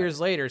 8 years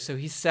later, so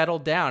he's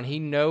settled down. He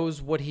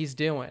knows what he's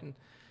doing.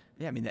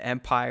 Yeah, I mean, the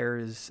Empire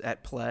is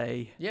at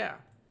play. Yeah.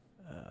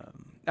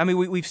 I mean,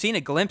 we've seen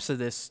a glimpse of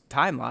this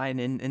timeline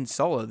in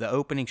Solo, the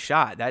opening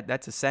shot.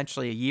 That's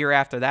essentially a year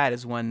after that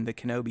is when the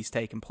Kenobi's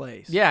taking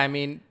place. Yeah, I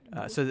mean...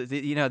 so,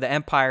 the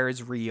Empire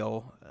is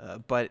real,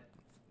 but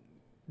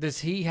Does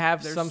he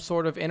have some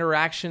sort of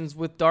interactions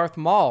with Darth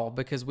Maul?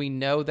 Because we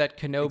know that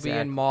Kenobi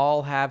and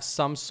Maul have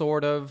some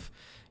sort of,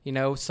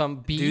 some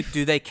beef.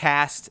 Do they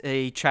cast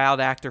a child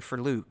actor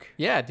for Luke?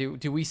 Yeah.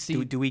 Do we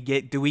see? Do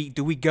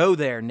we go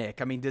there,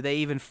 Nick? I mean, do they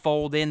even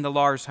fold in the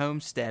Lars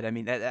Homestead? I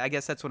mean, I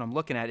guess that's what I'm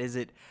looking at. Is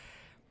it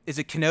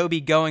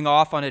Kenobi going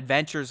off on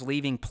adventures,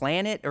 leaving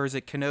planet, or is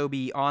it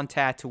Kenobi on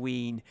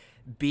Tatooine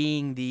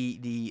being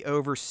the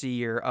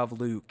overseer of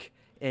Luke?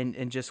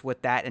 And just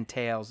what that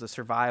entails, the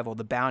survival,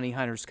 the bounty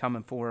hunters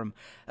coming for him,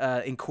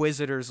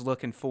 Inquisitors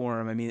looking for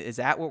him. I mean, is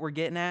that what we're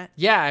getting at?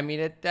 Yeah, I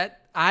mean,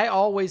 I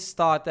always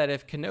thought that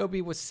if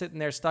Kenobi was sitting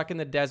there stuck in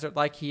the desert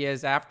like he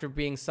is after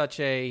being such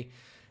a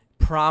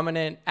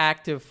prominent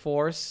active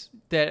force,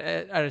 that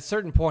at a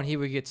certain point he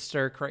would get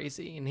stir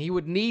crazy and he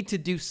would need to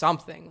do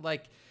something.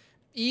 Like,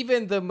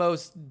 even the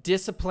most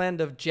disciplined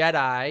of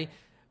Jedi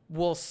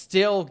will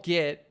still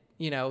get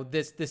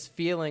this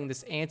feeling,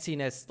 this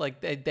antsiness, like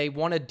they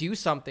want to do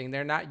something.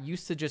 They're not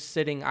used to just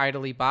sitting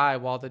idly by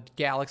while the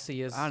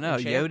galaxy is. I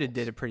don't know. Yoda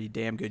did a pretty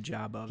damn good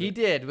job of it. He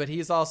did, but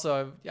he's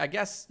also, I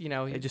guess,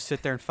 they just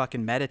sit there and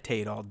fucking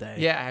meditate all day.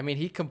 Yeah, I mean,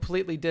 he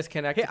completely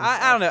disconnected.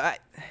 I don't know.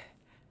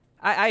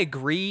 I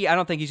agree. I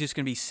don't think he's just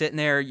going to be sitting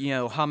there,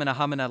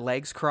 humming a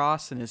legs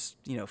crossed and his,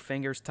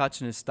 fingers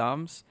touching his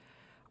thumbs.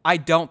 I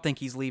don't think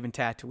he's leaving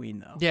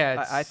Tatooine though.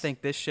 Yeah, I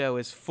think this show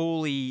is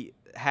fully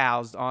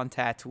housed on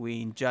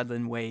Tatooine,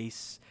 Judlin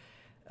Waste.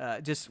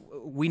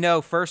 We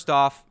know, first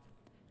off,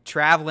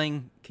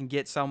 traveling can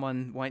get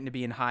someone wanting to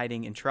be in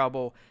hiding in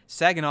trouble.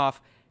 Second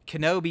off,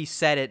 Kenobi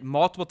said it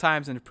multiple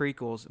times in the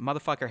prequels.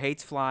 Motherfucker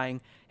hates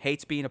flying,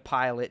 hates being a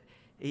pilot.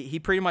 He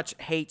pretty much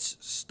hates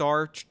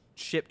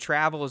starship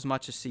travel as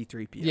much as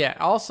C-3PO. Yeah,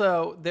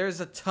 also, there's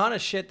a ton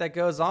of shit that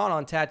goes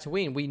on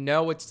Tatooine. We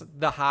know it's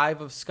the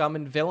hive of scum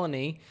and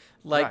villainy.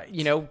 Like, right.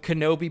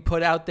 Kenobi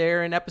put out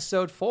there in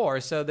episode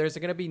 4. So there's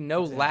going to be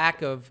no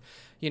lack of,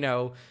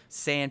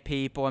 sand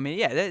people. I mean,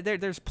 yeah,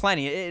 there's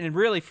plenty. And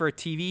really for a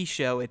TV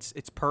show, it's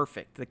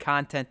perfect. The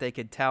content they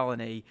could tell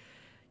in a,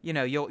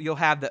 you'll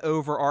have the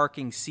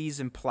overarching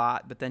season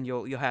plot, but then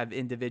you'll have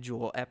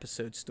individual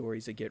episode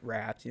stories that get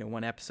wrapped.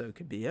 One episode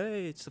could be,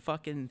 hey, it's the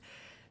fucking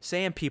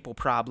sand people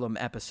problem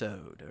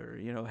episode, or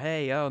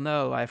hey, oh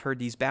no, I've heard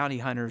these bounty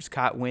hunters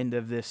caught wind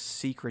of this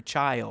secret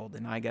child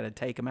and I got to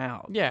take them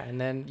out. Yeah, and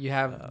then you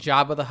have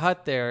Jabba the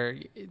Hutt there.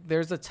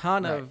 There's a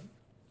ton of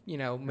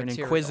material. An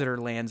Inquisitor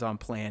lands on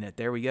planet.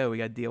 There we go. We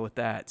got to deal with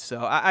that. So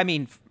I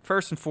mean,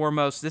 first and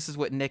foremost, this is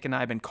what Nick and I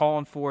have been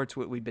calling for. It's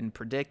what we've been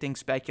predicting,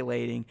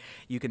 speculating.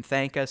 You can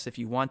thank us if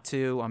you want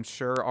to. I'm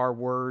sure our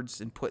words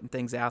and putting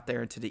things out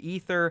there into the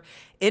ether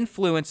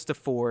influenced the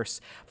Force,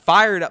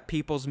 fired up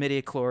people's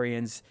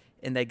midichlorians,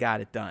 and they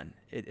got it done.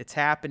 It's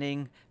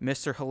happening.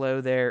 Mr.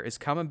 Hello there is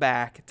coming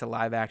back to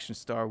live action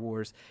Star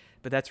Wars.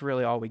 But that's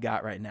really all we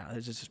got right now.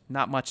 There's just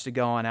not much to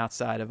go on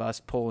outside of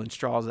us pulling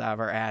straws out of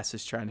our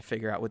asses trying to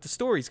figure out what the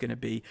story's going to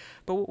be.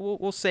 But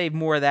we'll save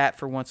more of that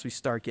for once we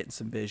start getting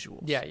some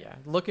visuals. Yeah.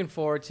 Looking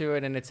forward to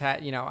it, and it's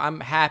I'm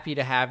happy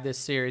to have this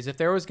series. If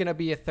there was going to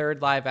be a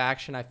third live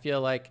action, I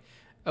feel like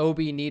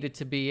Obi needed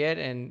to be it,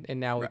 and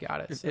now we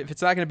got it. So. If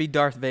it's not going to be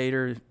Darth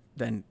Vader,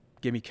 then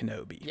give me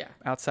Kenobi. Yeah.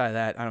 Outside of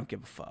that, I don't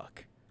give a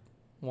fuck.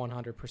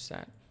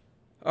 100%.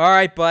 All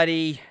right,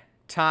 buddy.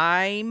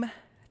 Time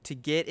to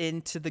get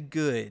into the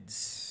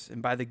goods.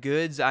 And by the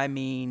goods, I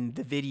mean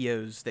the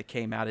videos that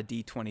came out of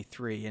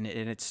D23. And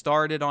it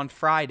started on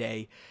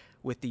Friday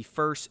with the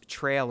first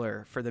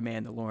trailer for The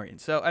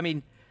Mandalorian. So, I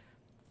mean,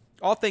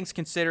 all things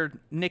considered,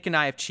 Nick and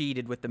I have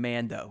cheated with the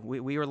Mando.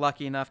 We were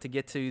lucky enough to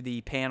get to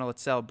the panel at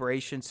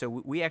Celebration, so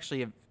we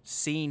actually have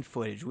seen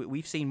footage.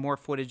 We've seen more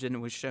footage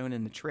than was shown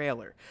in the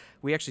trailer.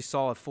 We actually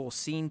saw a full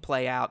scene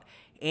play out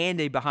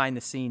and a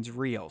behind-the-scenes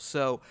reel.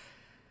 So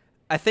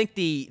I think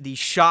the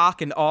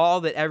shock and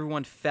awe that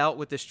everyone felt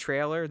with this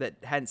trailer that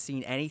hadn't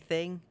seen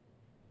anything,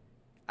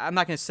 I'm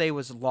not going to say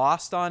was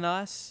lost on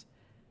us,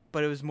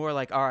 but it was more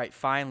like, all right,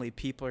 finally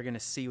people are going to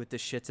see what this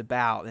shit's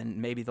about, and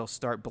maybe they'll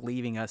start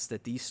believing us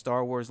that these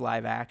Star Wars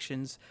live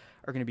actions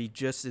are going to be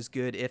just as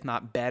good, if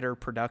not better,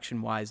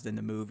 production-wise than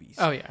the movies.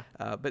 Oh, yeah.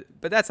 But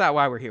that's not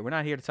why we're here. We're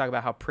not here to talk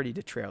about how pretty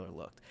the trailer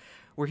looked.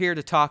 We're here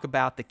to talk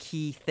about the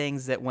key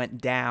things that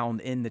went down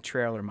in the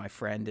trailer, my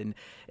friend.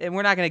 And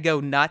we're not going to go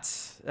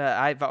nuts.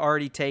 I've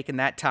already taken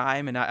that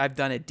time, and I've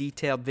done a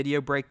detailed video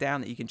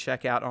breakdown that you can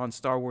check out on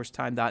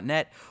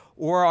StarWarsTime.net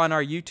or on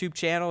our YouTube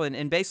channel.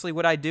 And basically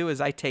what I do is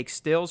I take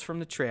stills from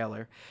the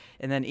trailer,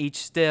 and then each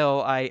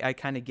still I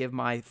kind of give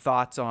my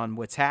thoughts on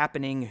what's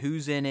happening,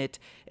 who's in it,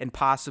 and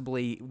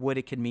possibly what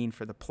it could mean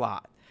for the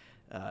plot.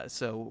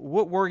 So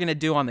what we're going to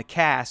do on the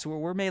cast,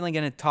 we're mainly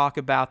going to talk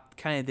about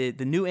kind of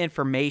the new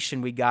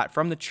information we got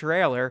from the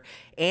trailer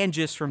and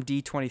just from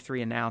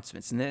D23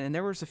 announcements. And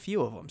there was a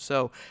few of them.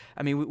 So,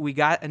 I mean, we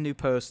got a new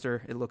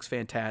poster. It looks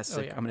fantastic.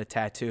 Oh, yeah. I'm going to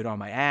tattoo it on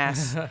my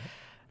ass.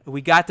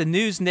 We got the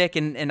news, Nick,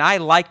 and I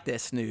like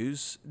this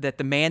news, that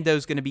the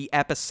Mando's going to be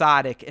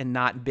episodic and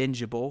not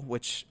bingeable,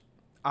 which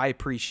I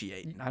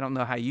appreciate. I don't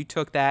know how you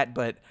took that,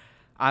 but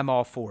I'm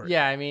all for it.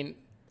 Yeah, I mean,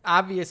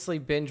 obviously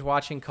binge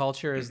watching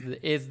culture is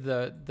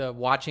the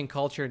watching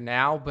culture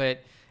now,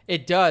 but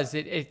it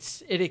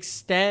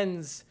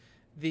extends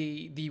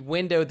the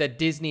window that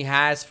Disney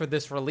has for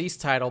this release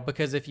title,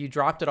 because if you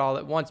dropped it all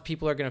at once,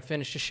 people are going to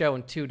finish the show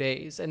in 2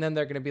 days, and then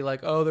they're going to be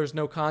like, oh, there's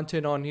no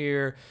content on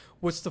here.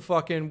 What's the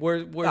fucking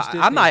where's Disney?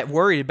 I'm not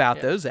worried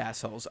about those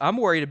assholes. I'm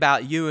worried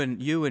about you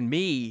and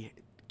me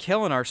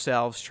killing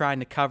ourselves trying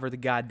to cover the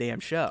goddamn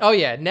show. Oh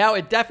yeah, now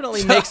it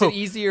definitely makes it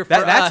easier for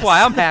us. That's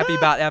why I'm happy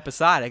about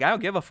episodic. I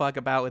don't give a fuck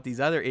about what these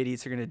other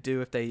idiots are going to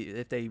do if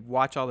they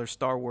watch all their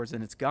Star Wars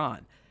and it's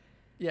gone.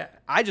 Yeah.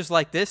 I just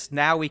like this.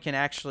 Now we can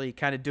actually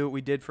kind of do what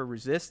we did for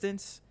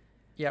Resistance.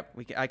 Yep.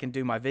 I can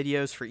do my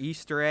videos for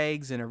Easter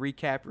eggs and a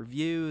recap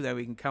review. Then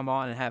we can come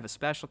on and have a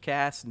special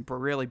cast and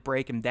really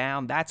break them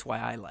down. That's why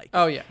I like it.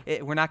 Oh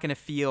yeah. We're not going to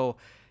feel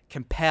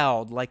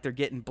compelled like they're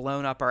getting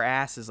blown up our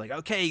asses. Like,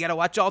 okay, you got to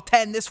watch all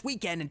 10 this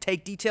weekend and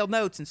take detailed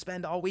notes and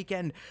spend all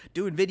weekend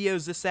doing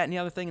videos, this, that, and the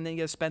other thing, and then you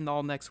got to spend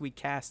all next week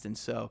casting.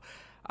 So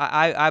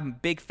I'm a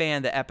big fan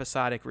of the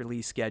episodic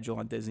release schedule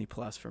on Disney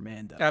Plus for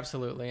Mando.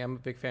 Absolutely, I'm a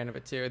big fan of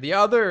it too. The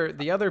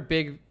other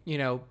big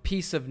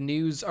piece of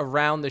news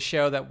around the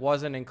show that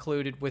wasn't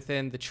included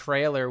within the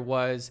trailer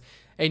was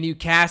a new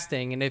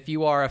casting. And if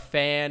you are a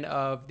fan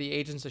of the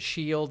Agents of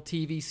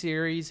S.H.I.E.L.D. TV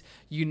series,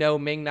 you know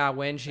Ming-Na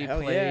Wen. She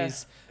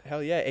plays.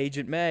 Hell yeah,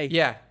 Agent May.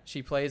 Yeah,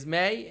 she plays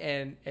May,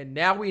 and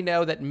now we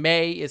know that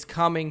May is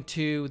coming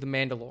to The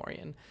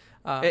Mandalorian.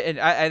 And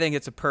I think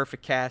it's a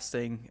perfect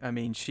casting. I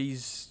mean,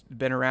 she's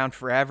been around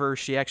forever.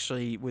 She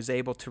actually was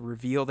able to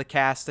reveal the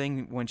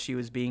casting when she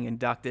was being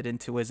inducted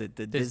into, was it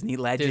the Disney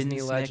Legends,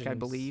 Nick, I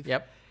believe?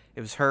 Yep.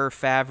 It was her,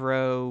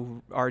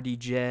 Favreau,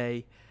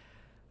 RDJ.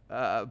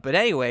 But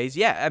anyways,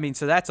 yeah, I mean,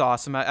 so that's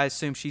awesome. I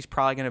assume she's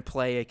probably going to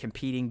play a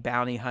competing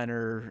bounty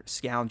hunter,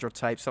 scoundrel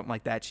type, something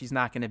like that. She's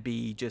not going to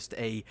be just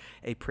a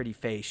pretty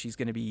face. She's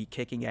going to be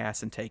kicking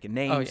ass and taking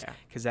names,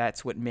 because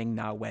that's what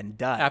Ming-Na Wen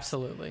does.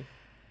 Absolutely.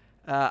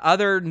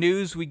 Other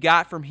news we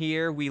got from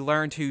here, we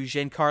learned who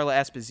Giancarlo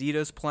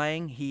Esposito's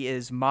playing. He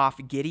is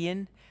Moff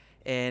Gideon,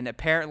 and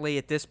apparently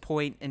at this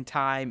point in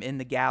time in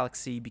the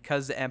galaxy,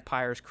 because the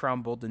Empire's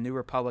crumbled, the New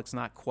Republic's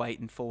not quite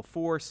in full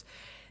force,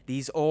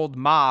 these old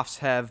Moffs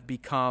have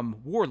become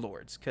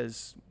warlords,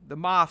 because the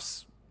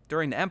Moffs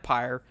during the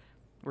Empire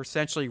were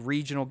essentially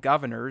regional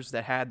governors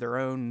that had their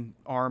own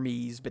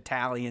armies,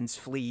 battalions,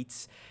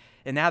 fleets,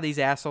 and now these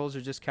assholes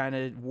are just kind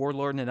of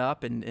warlording it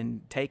up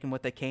and taking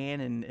what they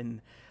can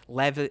and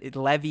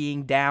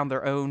levying down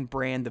their own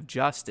brand of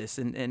justice.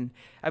 And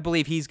I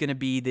believe he's going to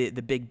be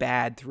the big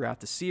bad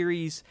throughout the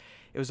series.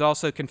 It was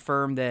also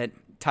confirmed that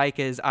Taika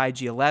is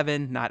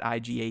IG-11, not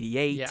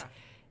IG-88. Yeah.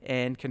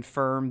 And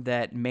confirmed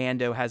that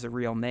Mando has a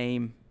real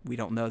name. We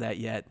don't know that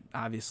yet.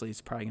 Obviously,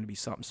 it's probably going to be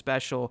something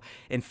special.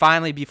 And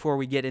finally, before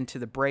we get into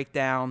the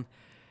breakdown,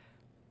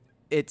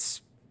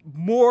 it's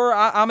more,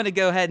 I'm going to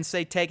go ahead and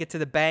say take it to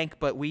the bank,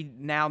 but we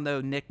now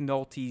know Nick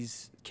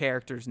Nolte's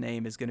character's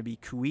name is going to be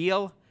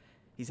Kuiil.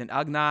 He's an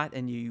Ugnaught,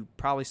 and you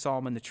probably saw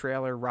him in the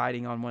trailer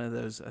riding on one of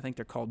those, I think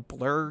they're called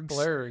blurgs.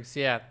 Blurgs,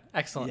 yeah.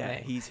 Excellent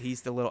name.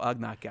 He's the little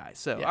Ugnaught guy.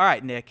 So, yeah. All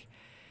right, Nick.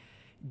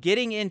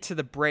 Getting into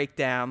the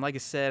breakdown, like I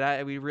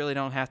said, we really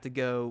don't have to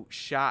go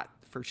shot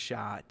for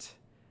shot.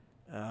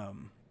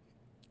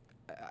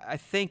 I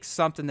think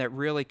something that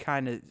really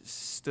kind of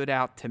stood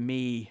out to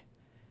me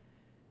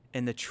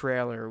in the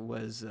trailer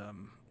was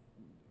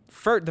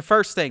the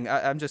first thing.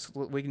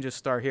 We can just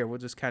start here. We'll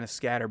just kind of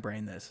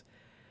scatterbrain this.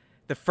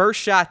 The first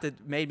shot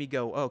that made me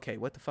go, okay,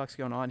 what the fuck's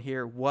going on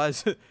here,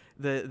 was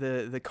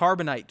the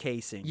carbonite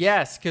casing.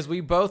 Yes, because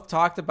we both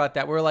talked about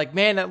that. We're like,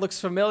 man, that looks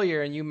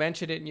familiar, and you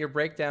mentioned it in your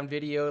breakdown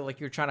video, like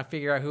you were trying to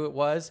figure out who it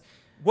was.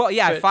 Well,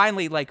 yeah, I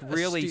finally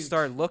really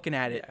started looking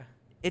at it. Yeah.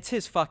 It's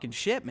his fucking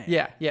shit, man.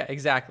 Yeah,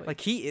 exactly. Like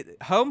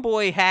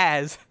Homeboy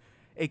has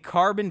a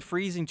carbon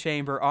freezing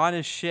chamber on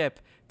his ship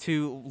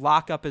to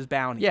lock up his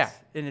bounties. Yeah,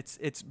 and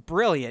it's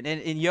brilliant,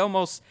 and you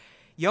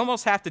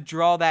almost have to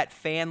draw that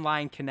fan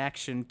line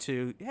connection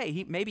to,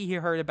 hey, maybe he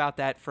heard about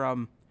that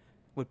from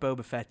what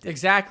Boba Fett did.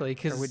 Exactly.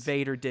 Or what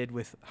Vader did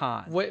with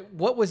Han.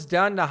 What was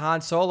done to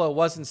Han Solo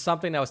wasn't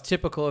something that was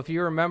typical. If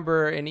you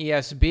remember in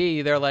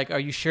ESB, they're like, are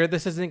you sure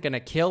this isn't going to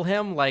kill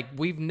him? Like,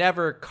 we've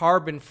never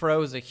carbon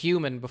froze a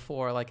human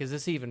before. Like, is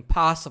this even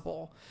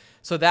possible?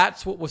 So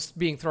that's what was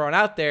being thrown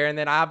out there. And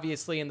then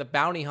obviously in the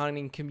bounty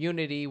hunting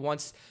community,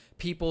 once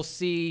people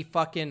see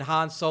fucking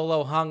Han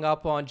Solo hung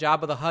up on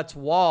Jabba the Hutt's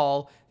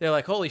wall, they're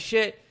like, holy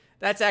shit,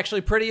 that's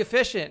actually pretty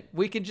efficient.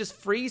 We can just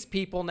freeze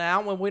people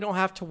now when we don't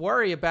have to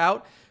worry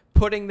about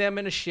putting them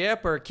in a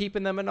ship or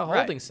keeping them in a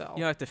holding cell.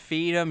 You don't have to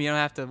feed them. You don't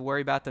have to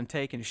worry about them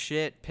taking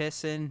shit,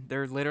 pissing.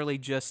 They're literally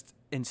just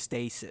in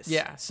stasis.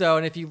 Yeah. So,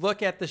 and if you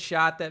look at the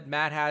shot that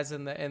Matt has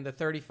in the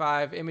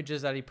 35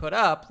 images that he put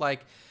up,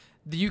 like,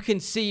 You can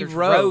see There's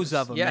rows. rows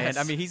of them, Yes.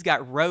 man. I mean, he's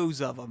got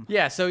rows of them.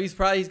 Yeah, so he's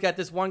got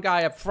this one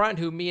guy up front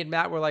who me and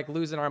Matt were like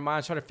losing our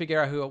minds trying to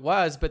figure out who it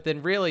was, but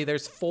then really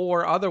there's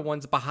 4 other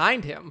ones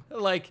behind him.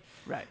 Like,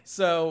 Right.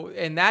 So,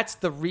 and that's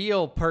the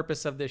real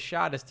purpose of this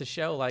shot, is to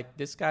show like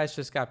this guy's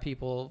just got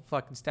people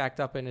fucking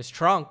stacked up in his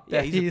trunk.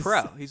 Yeah, he's a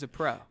pro. He's a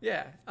pro.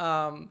 Yeah.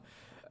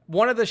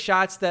 One of the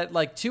shots that,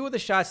 like, 2 of the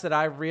shots that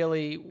I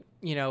really,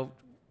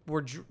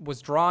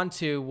 was drawn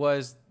to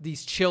was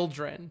these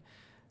children.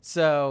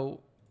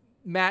 So,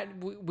 Matt,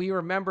 we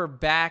remember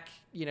back,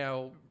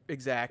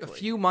 Exactly. a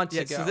few months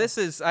ago. So this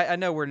is, I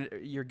know where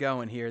you're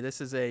going here.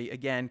 This is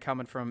again,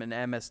 coming from an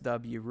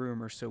MSW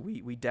rumor, so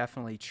we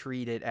definitely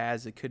treat it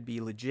as it could be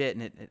legit,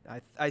 and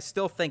I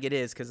still think it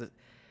is, because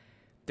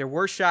there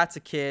were shots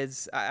of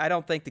kids. I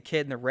don't think the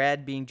kid in the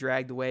red being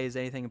dragged away is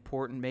anything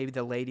important. Maybe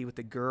the lady with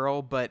the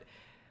girl, but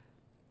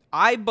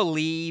I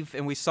believe,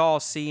 and we saw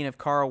a scene of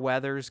Carl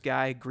Weathers'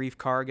 guy, Grief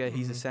Karga.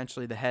 He's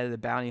essentially the head of the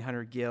Bounty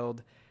Hunter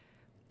Guild.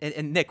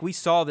 And Nick, we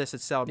saw this at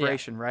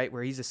Celebration, right,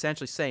 where he's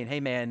essentially saying, hey,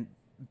 man,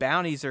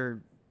 bounties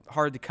are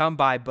hard to come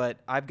by,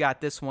 but I've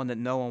got this one that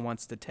no one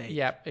wants to take.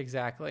 Yep,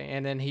 exactly.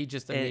 And then he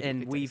just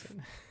and we've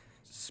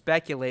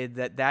speculated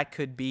that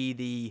could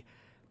be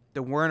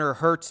the Werner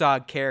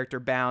Herzog character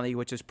bounty,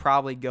 which is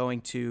probably going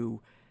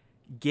to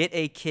get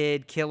a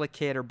kid, kill a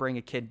kid, or bring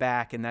a kid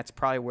back, and that's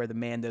probably where the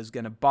Mando's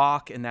going to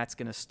balk, and that's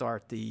going to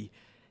start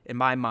in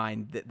my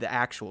mind, the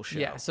actual show.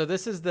 Yeah, so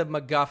this is the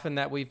MacGuffin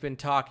that we've been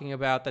talking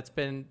about, that's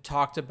been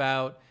talked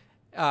about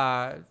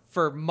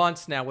for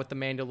months now with The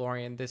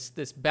Mandalorian.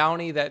 This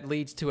bounty that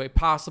leads to a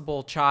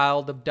possible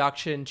child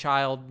abduction,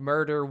 child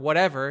murder,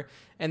 whatever,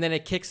 and then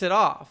it kicks it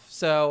off.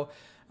 So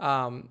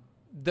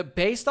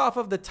based off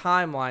of the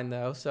timeline,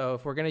 though, so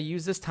if we're going to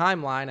use this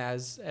timeline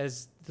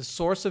as the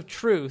source of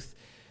truth,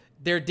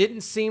 there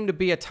didn't seem to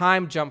be a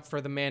time jump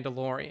for The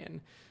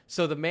Mandalorian.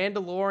 So The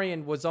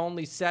Mandalorian was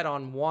only set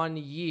on 1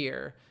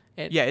 year.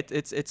 And yeah,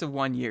 it's a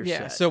 1 year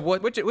set. So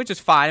which is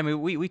fine. I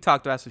mean, we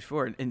talked about this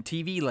before in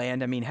TV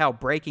land. I mean, hell,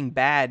 Breaking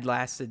Bad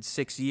lasted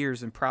 6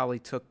 years and probably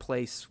took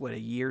place a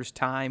year's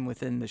time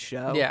within the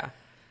show. Yeah.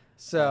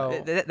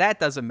 So that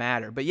doesn't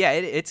matter. But yeah,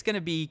 it's going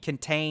to be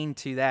contained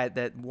to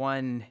that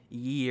 1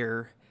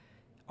 year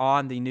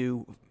on the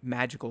new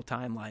magical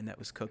timeline that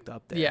was cooked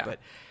up there. Yeah. But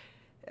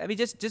I mean,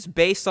 just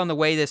based on the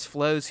way this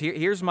flows,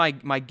 here's my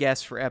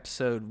guess for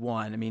episode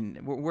 1. I mean,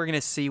 we're going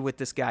to see what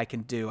this guy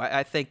can do.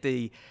 I think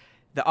the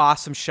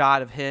awesome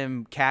shot of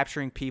him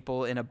capturing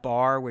people in a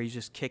bar where he's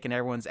just kicking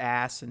everyone's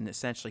ass and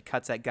essentially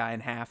cuts that guy in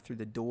half through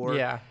the door.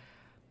 Yeah.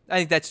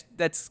 I think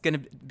that's going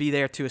to be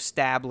there to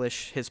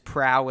establish his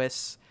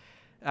prowess.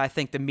 I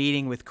think the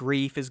meeting with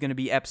Grief is going to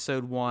be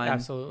episode 1.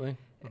 Absolutely.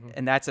 Mm-hmm.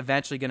 And that's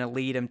eventually going to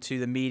lead him to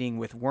the meeting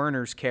with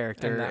Werner's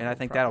character, and I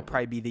think that'll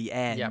probably be the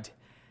end. Yep.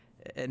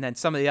 And then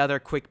some of the other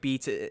quick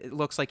beats, it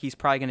looks like he's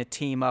probably going to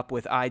team up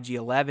with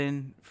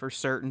IG-11 for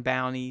certain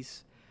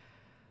bounties.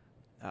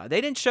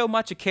 They didn't show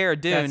much of Cara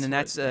Dune,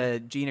 that's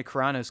Gina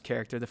Carano's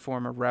character, the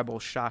former Rebel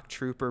shock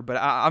trooper. But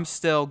I'm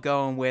still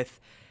going with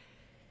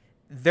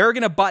they're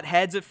going to butt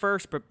heads at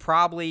first, but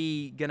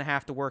probably going to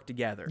have to work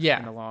together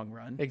in the long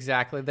run.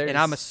 Exactly. And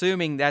I'm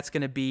assuming that's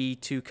going to be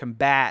to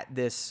combat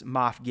this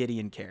Moff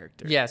Gideon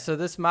character. Yeah, so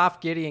this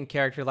Moff Gideon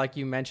character, like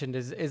you mentioned,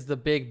 is the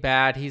big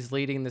bad. He's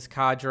leading this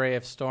cadre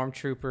of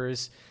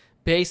stormtroopers,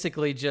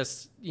 basically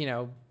just,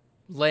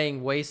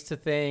 laying waste to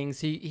things.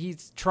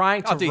 He's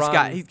trying to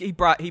run. He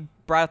brought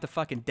out the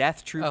fucking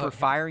Death Trooper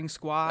firing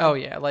squad. Oh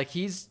yeah, like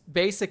he's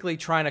basically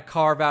trying to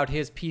carve out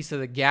his piece of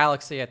the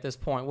galaxy at this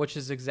point, which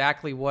is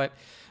exactly what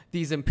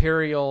these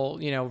Imperial,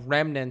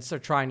 remnants are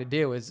trying to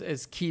do,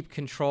 is keep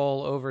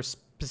control over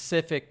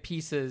specific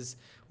pieces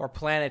or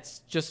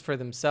planets just for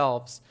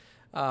themselves.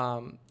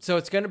 So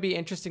it's going to be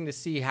interesting to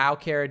see how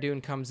Cara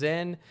Dune comes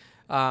in.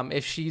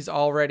 If she's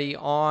already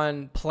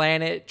on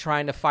planet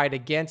trying to fight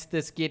against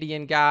this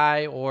Gideon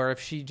guy, or if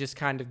she just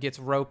kind of gets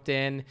roped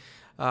in,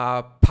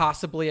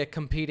 possibly a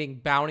competing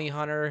bounty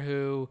hunter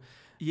who...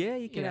 Yeah,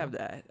 you can have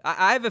that.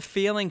 I have a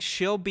feeling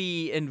she'll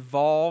be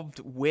involved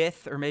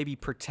with or maybe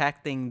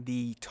protecting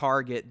the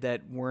target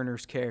that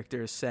Werner's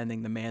character is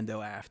sending the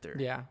Mando after.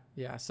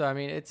 Yeah. So, I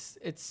mean,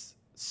 it's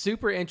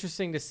super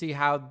interesting to see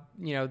how,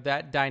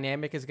 that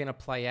dynamic is going to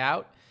play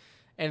out.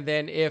 And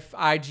then if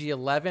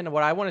IG-11,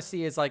 what I want to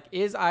see is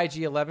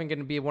IG-11 going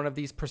to be one of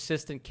these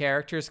persistent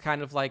characters,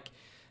 kind of like,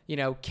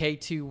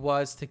 K2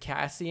 was to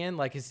Cassian?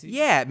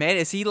 Yeah, man.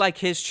 Is he like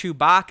his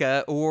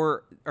Chewbacca,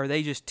 or are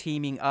they just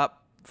teaming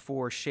up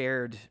for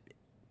shared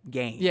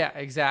gain? Yeah,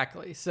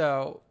 exactly.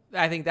 So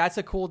I think that's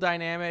a cool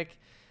dynamic.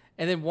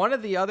 And then one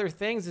of the other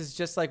things is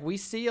just we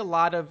see a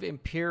lot of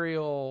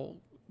Imperial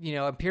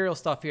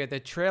stuff here. The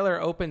trailer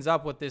opens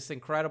up with this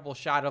incredible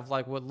shot of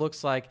what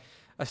looks like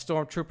a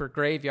stormtrooper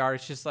graveyard.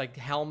 It's just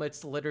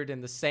helmets littered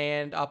in the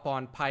sand up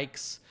on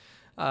pikes.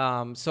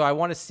 So I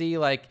want to see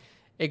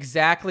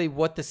exactly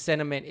what the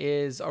sentiment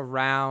is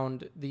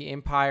around the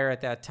Empire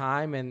at that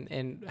time,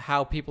 and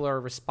how people are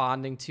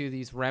responding to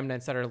these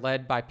remnants that are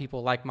led by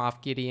people like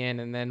Moff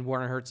Gideon, and then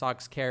Werner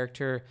Herzog's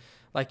character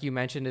like you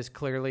mentioned, is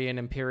clearly an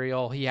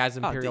Imperial. He has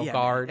Imperial yeah,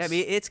 guards. man. I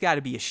mean, it's got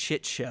to be a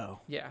shit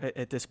show. Yeah.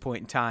 At this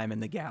point in time in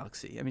the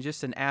galaxy, I mean,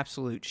 just an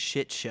absolute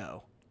shit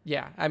show.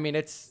 Yeah, I mean,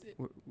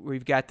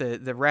 We've got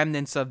the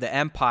remnants of the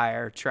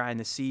Empire trying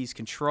to seize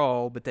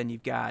control, but then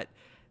you've got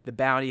the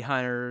bounty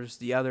hunters,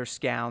 the other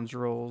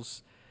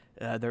scoundrels,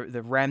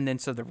 the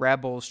remnants of the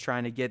rebels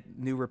trying to get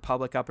New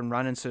Republic up and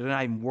running, so they're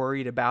not even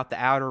worried about the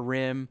Outer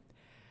Rim.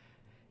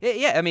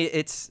 Yeah, I mean,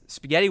 it's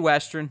spaghetti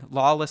western,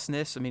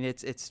 lawlessness. I mean,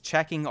 it's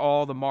checking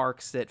all the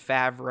marks that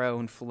Favreau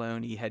and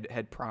Filoni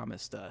had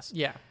promised us.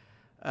 Yeah.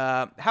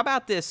 How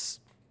about this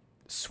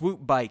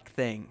swoop bike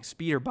thing,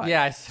 speeder bike?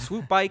 Yeah.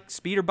 Swoop bike,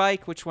 speeder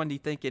bike, which one do you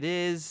think it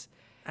is?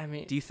 I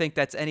mean, do you think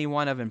that's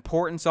anyone of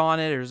importance on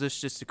it, or is this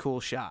just a cool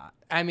shot?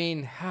 I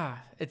mean,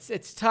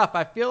 it's tough.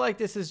 I feel like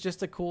this is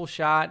just a cool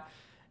shot.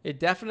 It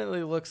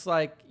definitely looks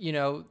like,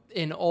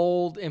 an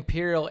old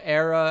Imperial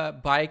era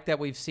bike that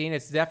we've seen.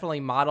 It's definitely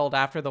modeled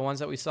after the ones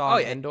that we saw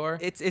in Endor.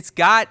 It's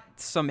got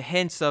some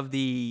hints of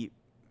the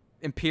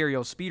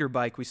Imperial speeder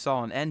bike we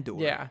saw in Endor.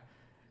 Yeah.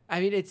 I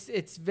mean,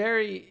 it's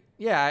very,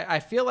 I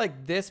feel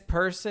like this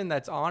person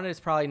that's on it is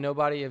probably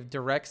nobody of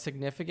direct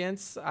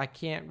significance. I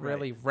can't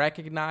really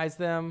recognize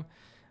them.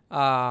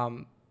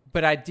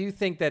 But I do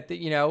think that,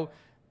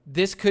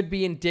 this could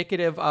be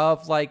indicative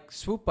of like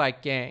swoop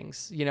bike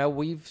gangs.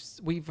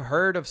 We've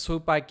heard of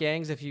swoop bike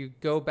gangs. If you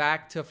go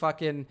back to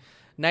fucking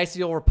Knights of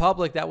the Old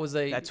Republic, that was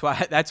That's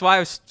why I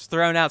was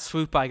throwing out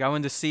swoop bike. I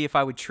wanted to see if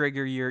I would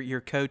trigger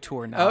your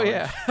KOTOR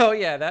knowledge. Oh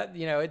yeah. That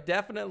it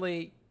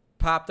definitely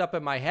popped up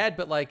in my head.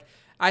 But like,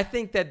 I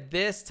think that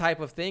this type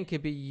of thing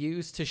could be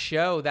used to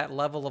show that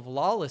level of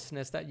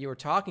lawlessness that you were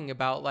talking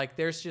about. Like,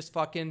 there's just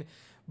fucking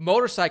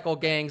motorcycle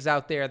gangs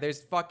out there.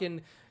 There's fucking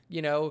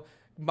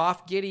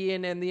Moff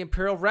Gideon and the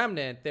Imperial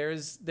Remnant.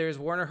 There's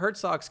Werner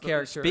Herzog's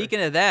character.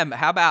 Speaking of them,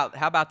 how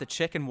about the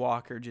chicken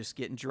walker just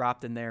getting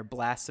dropped in there,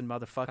 blasting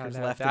motherfuckers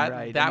left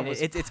and right?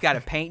 It's got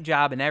a paint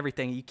job and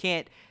everything.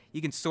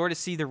 You can sort of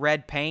see the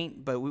red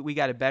paint, but we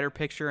got a better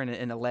picture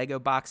in a Lego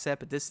box set.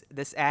 But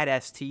this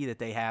AT-ST that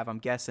they have, I'm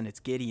guessing it's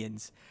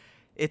Gideon's.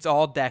 It's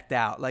all decked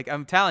out. Like,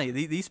 I'm telling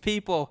you, these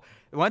people,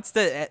 once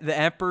the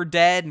Emperor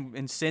dead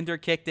and Cinder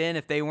kicked in,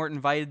 if they weren't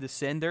invited to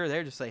Cinder,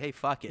 they're just like, hey,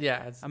 fuck it.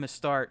 Yeah, I'm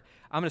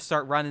gonna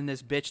start running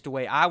this bitch the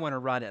way I want to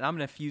run it, and I'm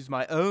gonna fuse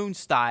my own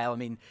style. I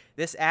mean,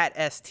 this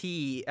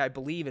AT-ST, I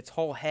believe its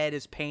whole head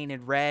is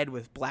painted red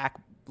with black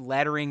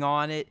lettering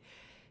on it,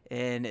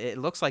 and it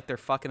looks like they're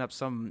fucking up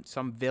some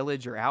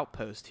village or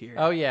outpost here.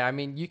 Oh yeah, I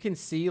mean, you can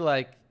see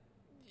like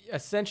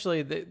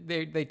essentially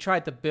they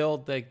tried to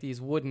build like these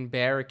wooden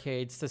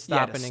barricades to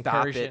stop an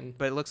incursion,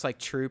 but it looks like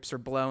troops are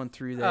blowing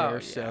through there.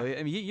 So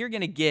I mean, you're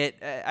gonna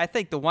get. I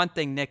think the one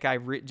thing, Nick, I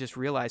just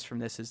realized from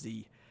this is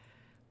the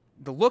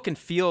look and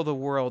feel of the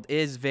world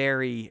is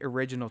very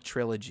original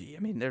trilogy.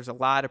 I mean, there's a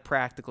lot of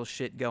practical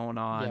shit going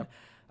on,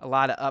 a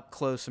lot of up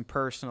close and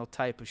personal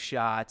type of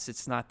shots.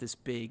 It's not this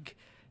big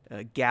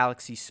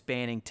galaxy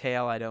spanning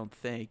tale, I don't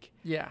think.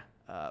 Yeah.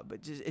 But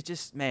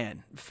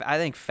man, I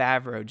think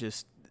Favreau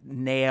just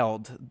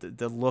nailed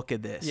the look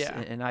of this. Yeah.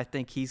 And I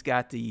think he's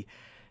got the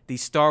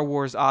Star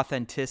Wars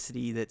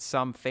authenticity that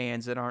some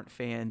fans that aren't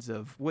fans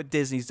of what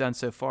Disney's done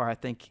so far, I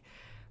think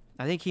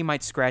he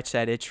might scratch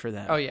that itch for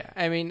them. Oh yeah,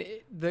 I mean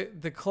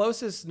the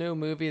closest new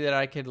movie that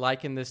I could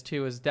liken this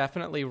to is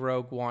definitely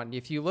Rogue One.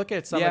 If you look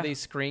at some of these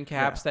screen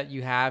caps that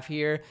you have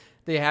here,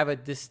 they have a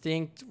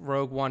distinct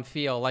Rogue One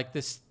feel. Like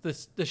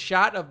the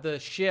shot of the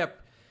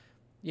ship,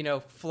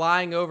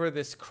 flying over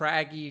this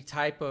craggy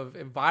type of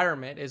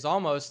environment is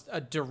almost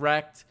a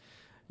direct,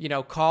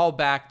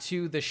 callback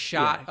to the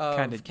shot of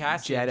kind of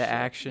Cassian Jedha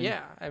action.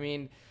 Yeah, I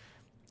mean.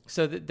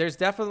 So there's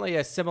definitely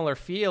a similar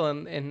feel,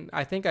 and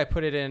I think I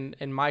put it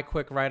in my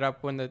quick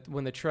write-up when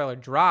the trailer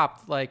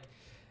dropped. Like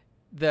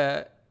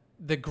the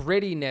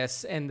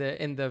grittiness and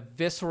the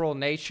visceral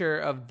nature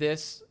of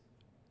this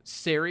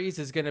series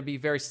is going to be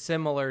very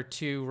similar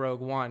to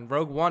Rogue One.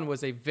 Rogue One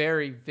was a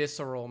very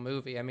visceral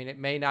movie. I mean, it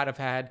may not have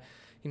had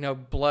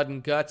blood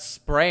and guts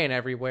spraying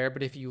everywhere,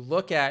 but if you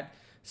look at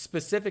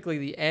specifically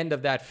the end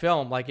of that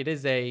film, like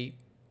it's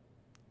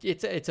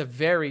a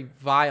very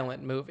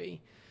violent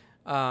movie.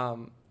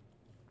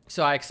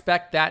 So I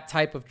expect that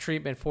type of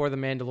treatment for the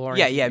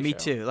Mandalorian. Yeah, me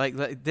too.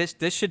 Like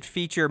this should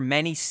feature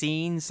many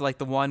scenes like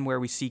the one where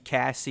we see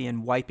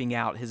Cassian wiping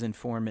out his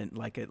informant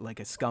like a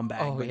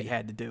scumbag, but he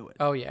had to do it.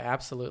 Oh yeah,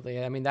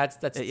 absolutely. I mean that's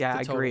yeah,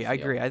 I agree.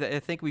 I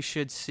think we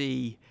should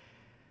see.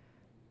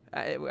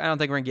 I don't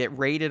think we're gonna get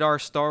rated R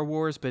Star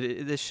Wars, but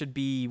this should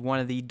be one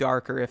of the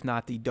darker, if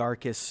not the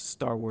darkest,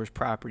 Star Wars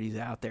properties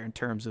out there in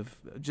terms of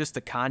just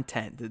the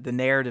content. The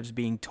narratives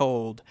being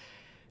told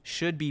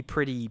should be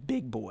pretty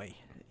big boy.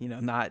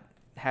 Not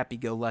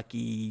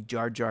happy-go-lucky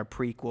Jar Jar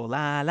prequel,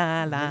 la,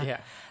 la, la,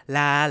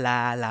 la,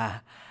 la, la,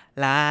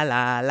 La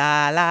la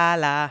la la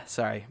la.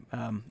 Sorry,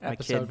 my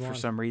Episode kid for 1.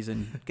 some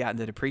reason got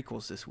into the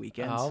prequels this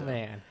weekend. Oh so,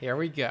 man, here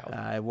we go.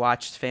 I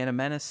watched Phantom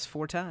Menace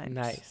 4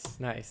 times.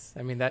 Nice.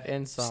 I mean, that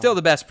end song. Still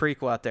the best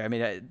prequel out there. I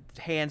mean,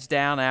 hands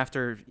down.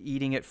 After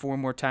eating it 4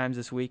 more times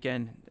this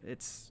weekend,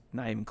 it's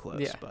not even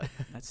close. Yeah. But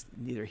that's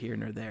neither here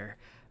nor there.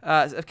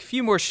 A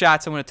few more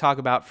shots I want to talk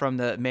about from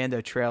the Mando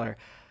trailer.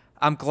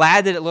 I'm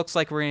glad that it looks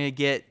like we're going to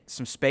get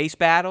some space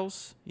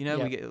battles. You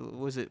know,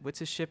 Yep. what's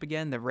his ship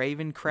again? The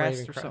Raven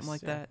Crest or something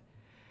like yeah.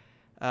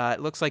 that.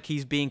 It looks like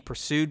he's being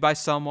pursued by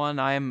someone.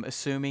 I am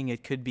assuming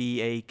it could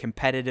be a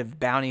competitive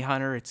bounty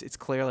hunter. It's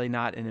clearly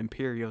not an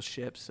Imperial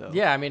ship. So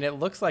Yeah, I mean, it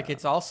looks like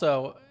it's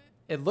also.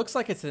 It looks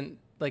like it's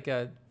like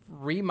a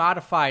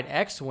remodified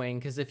X-wing,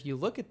 because if you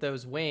look at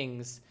those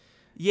wings,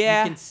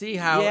 yeah, you can see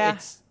how yeah.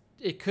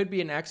 it could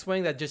be an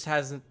X-wing that just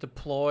hasn't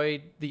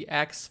deployed the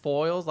X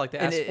foils, like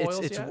the And S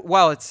foils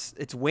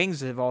yet. its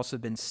wings have also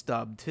been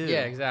stubbed too.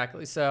 Yeah,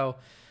 exactly. So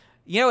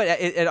You know,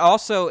 it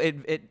also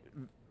it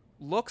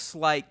looks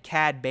like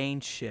Cad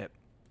Bane's ship.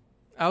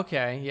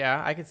 okay,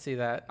 yeah, I can see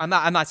that. I'm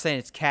not saying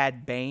it's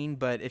Cad Bane,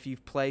 but if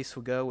you've played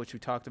Swago, which we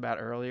talked about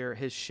earlier,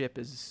 his ship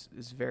is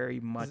very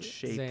much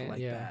shaped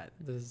like that.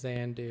 The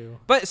Xandu.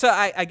 But so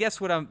I guess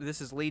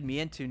this is leading me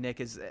into, Nick,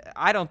 is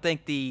I don't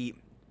think the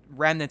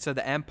remnants of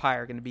the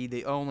Empire are going to be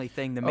the only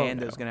thing the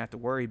Mando's going to have to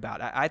worry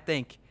about. I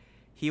think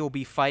he will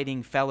be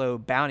fighting fellow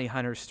bounty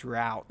hunters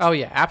throughout. Oh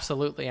yeah,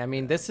 absolutely. I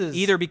mean, this is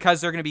Either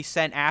because they're going to be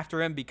sent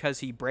after him because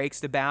he breaks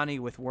the bounty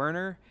with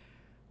Werner,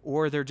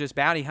 or they're just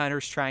bounty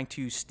hunters trying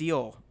to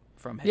steal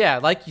from him. Yeah,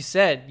 like you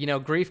said,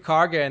 Grief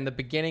Karga in the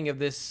beginning of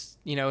this,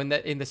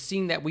 in the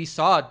scene that we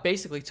saw, it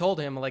basically told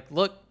him, like,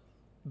 look,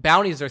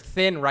 bounties are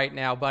thin right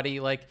now,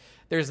 buddy. Like,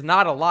 there's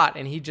not a lot,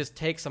 and he just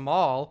takes them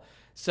all.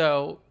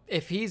 So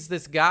if he's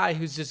this guy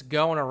who's just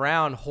going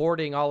around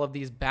hoarding all of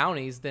these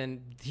bounties,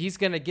 then he's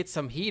gonna get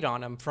some heat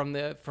on him from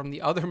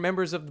the other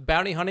members of the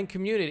bounty hunting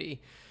community.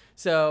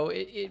 So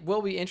it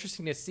will be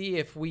interesting to see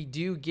if we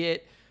do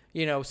get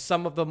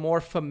some of the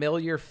more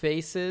familiar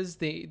faces,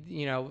 the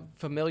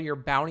familiar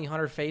bounty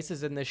hunter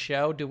faces in this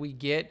show. Do we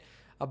get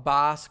a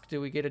Bosk? Do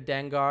we get a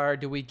Dengar?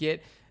 Do we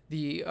get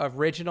the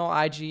original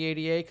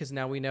IG-88? Because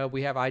now we know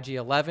we have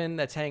IG-11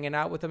 that's hanging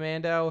out with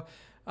Mando.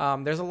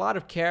 There's a lot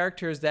of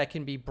characters that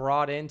can be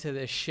brought into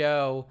this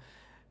show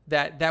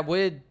that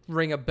would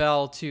ring a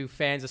bell to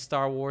fans of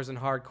Star Wars and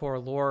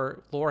hardcore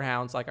lore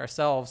hounds like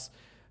ourselves.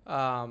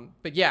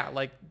 But yeah,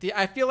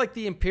 I feel like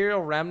the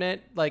Imperial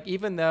Remnant, like,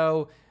 even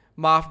though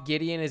Moff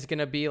Gideon is going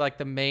to be like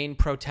the main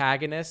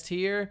protagonist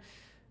here,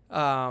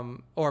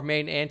 or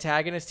main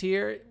antagonist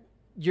here,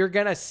 you're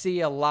going to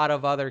see a lot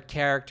of other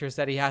characters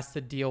that he has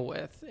to deal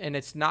with. And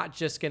it's not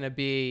just going to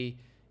be,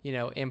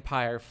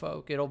 Empire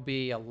folk. It'll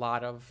be a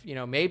lot of,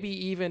 maybe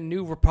even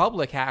New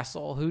Republic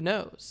hassle. Who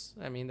knows?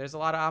 I mean, there's a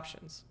lot of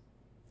options.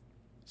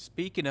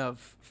 Speaking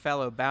of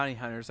fellow bounty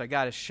hunters, I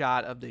got a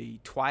shot of the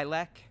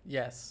Twi'lek.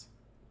 Yes.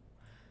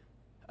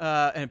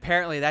 And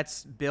apparently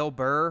that's Bill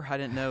Burr. I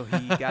didn't know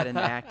he got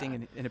into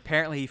acting. And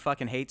apparently he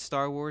fucking hates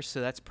Star Wars, so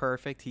that's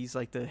perfect. He's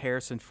like the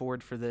Harrison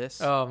Ford for this.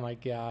 Oh, my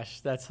gosh.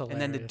 That's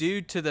hilarious. And then the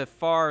dude to the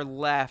far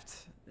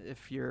left,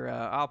 if you're,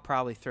 I'll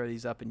probably throw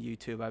these up in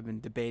YouTube. I've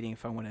been debating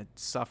if I want to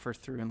suffer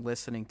through and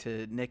listening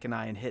to Nick and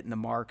I and hitting the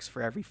marks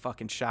for every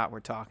fucking shot we're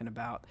talking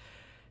about.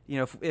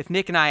 If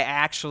Nick and I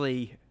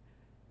actually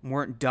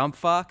weren't dumb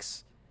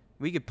fucks,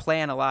 we could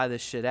plan a lot of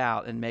this shit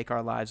out and make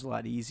our lives a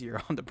lot easier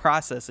on the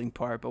processing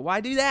part. But why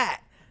do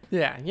that?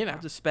 Yeah, I'll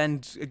just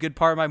spend a good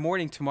part of my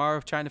morning tomorrow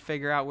trying to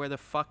figure out where the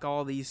fuck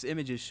all these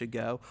images should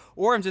go.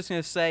 Or I'm just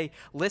going to say,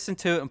 listen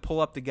to it and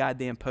pull up the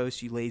goddamn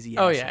post, you lazy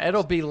Oh, assholes. yeah,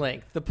 it'll be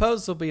linked. The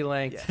post will be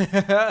linked.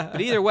 Yeah. But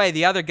either way,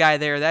 the other guy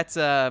there, that's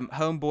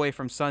homeboy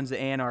from Sons of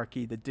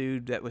Anarchy, the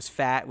dude that was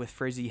fat with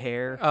frizzy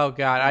hair. Oh,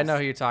 God, I know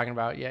who you're talking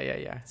about. Yeah.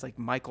 It's like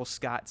Michael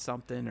Scott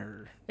something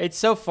or... It's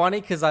so funny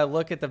because I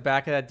look at the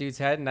back of that dude's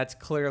head, and that's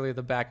clearly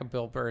the back of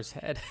Bill Burr's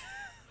head.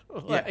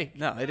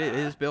 No, it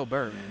is Bill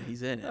Burr, man.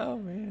 He's in it. Oh,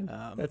 man.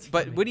 That's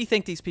but funny. what do you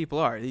think these people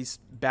are? These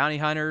bounty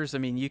hunters? I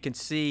mean, you can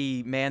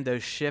see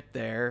Mando's ship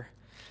there.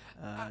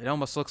 It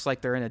almost looks like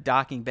they're in a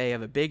docking bay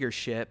of a bigger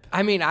ship.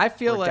 I mean, I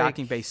feel or like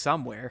docking bay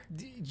somewhere.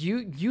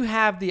 You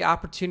have the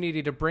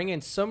opportunity to bring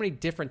in so many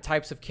different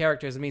types of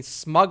characters. I mean,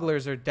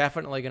 smugglers are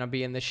definitely going to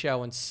be in the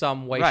show in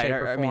some way, shape,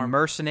 or form. I mean,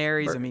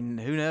 mercenaries. I mean,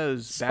 who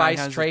knows?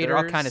 Spice traders. They're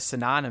all kind of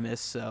synonymous.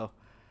 So.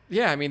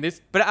 Yeah, I mean this.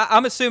 But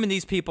I'm assuming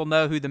these people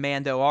know who the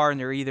Mando are, and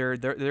they're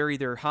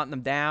either hunting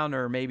them down,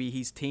 or maybe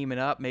he's teaming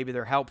up. Maybe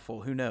they're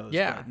helpful. Who knows?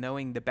 Yeah. But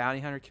knowing the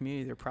bounty hunter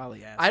community, they're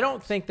probably assholes. I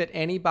don't think that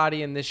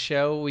anybody in this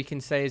show we can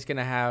say is going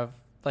to have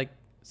like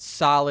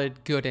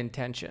solid good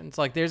intentions.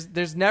 Like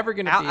there's never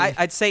going to be.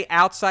 I'd say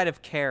outside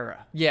of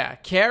Kara. Yeah,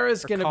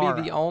 Kara's going to be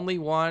Kara. the only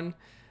one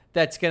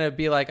that's going to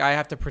be like, I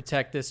have to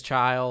protect this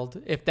child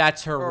if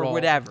that's her or role.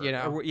 whatever,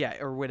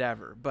 Or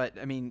whatever. But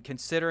I mean,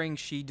 considering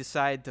she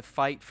decided to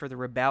fight for the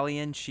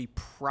rebellion, she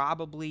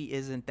probably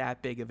isn't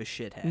that big of a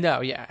shithead.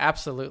 No, yeah,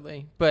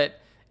 absolutely.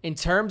 But in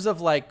terms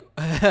of like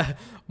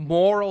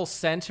moral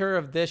center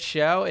of this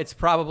show, it's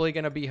probably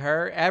going to be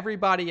her.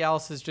 Everybody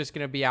else is just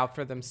going to be out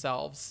for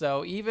themselves.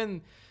 So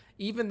even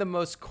the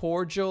most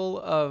cordial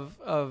of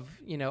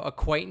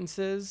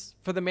acquaintances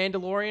for the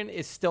Mandalorian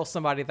is still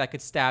somebody that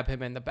could stab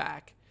him in the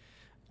back.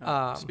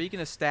 Speaking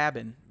of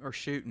stabbing or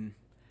shooting,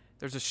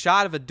 there's a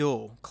shot of a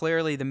duel.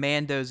 Clearly, the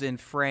Mando's in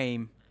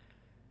frame.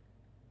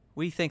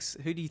 Who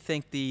do you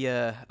think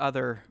the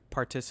other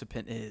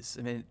participant is?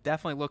 I mean, it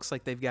definitely looks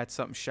like they've got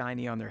something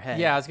shiny on their head.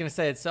 Yeah, I was gonna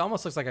say it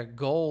almost looks like a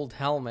gold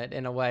helmet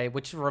in a way,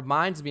 which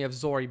reminds me of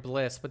Zori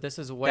Bliss. But this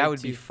is way that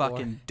would too be far.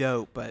 fucking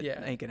dope, but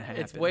ain't gonna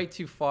happen. It's way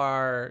too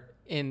far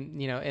in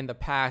the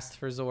past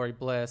for Zori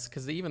Bliss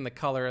because even the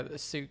color of the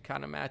suit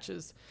kind of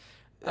matches.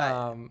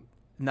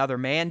 Another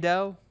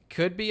Mando.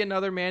 Could be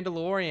another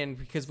Mandalorian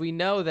because we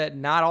know that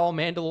not all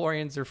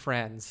Mandalorians are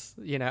friends.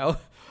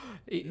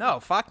 No,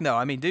 fuck no.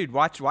 I mean, dude,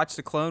 watch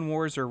the Clone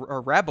Wars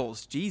or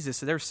Rebels. Jesus,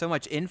 there's so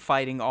much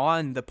infighting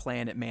on the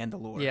planet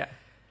Mandalore. Yeah.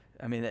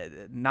 I mean,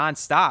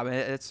 nonstop.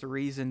 That's the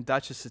reason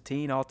Duchess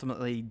Satine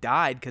ultimately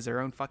died, because her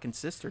own fucking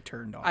sister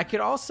turned on her. I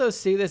could also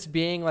see this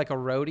being like a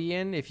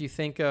Rodian if you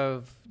think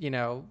of,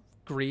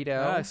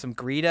 Greedo. Some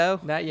Greedo.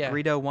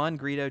 Greedo 1,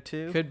 Greedo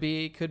 2. Could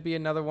be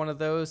another one of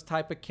those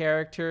type of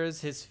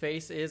characters. His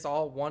face is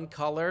all one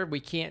color.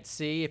 We can't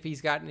see if he's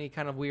got any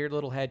kind of weird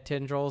little head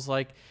tendrils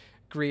like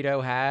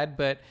Greedo had,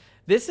 but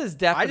this is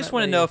definitely... I just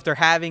want to know if they're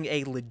having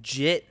a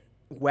legit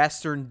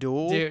Western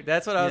duel. Dude,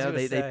 that's what I was going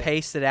to say. They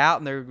paced it out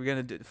and they're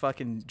going to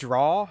fucking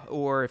draw,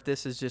 or if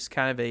this is just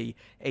kind of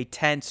a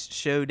tense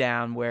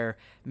showdown where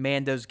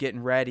Mando's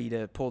getting ready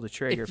to pull the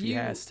trigger if he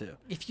has to.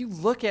 If you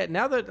look at...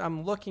 Now that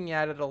I'm looking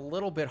at it a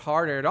little bit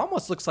harder, it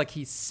almost looks like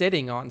he's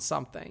sitting on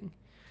something.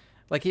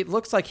 Like, it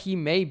looks like he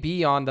may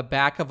be on the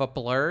back of a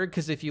blurg,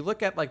 because if you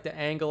look at, like, the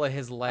angle of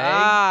his leg...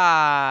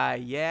 Ah,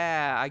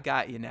 yeah, I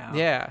got you now.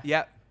 Yeah.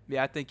 Yep.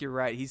 Yeah, I think you're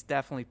right. He's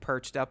definitely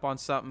perched up on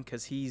something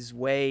because he's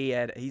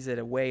at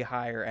a way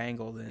higher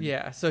angle than...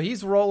 Yeah, so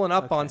he's rolling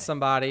up on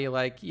somebody,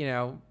 like,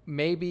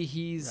 maybe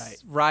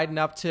he's riding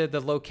up to the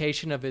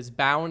location of his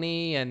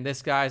bounty, and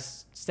this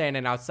guy's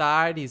standing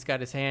outside. He's got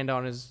his hand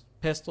on his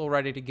pistol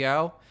ready to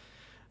go.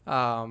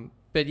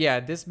 But yeah,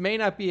 this may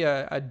not be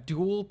a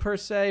duel per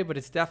se, but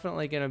it's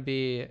definitely going to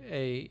be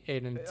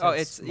an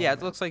intense moment.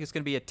 It looks like it's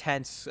going to be a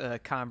tense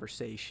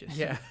conversation.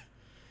 Yeah.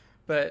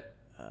 But...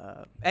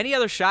 any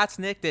other shots,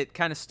 Nick, that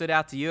kind of stood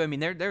out to you? I mean,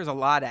 there's a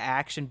lot of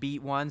action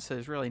beat ones, so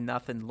there's really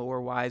nothing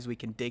lore-wise we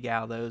can dig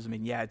out of those. I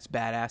mean, yeah, it's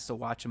badass to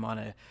watch him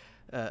on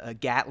a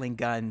Gatling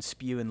gun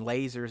spewing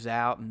lasers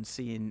out and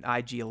seeing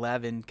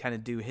IG-11 kind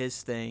of do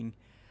his thing.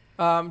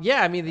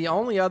 I mean, the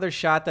only other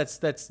shot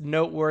that's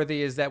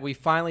noteworthy is that we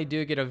finally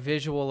do get a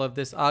visual of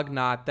this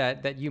Ugnaught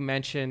that you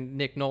mentioned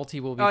Nick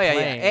Nolte will be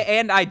playing. Yeah.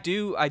 And I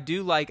do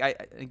like,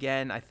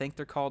 I think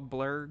they're called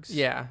blurgs.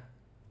 Yeah.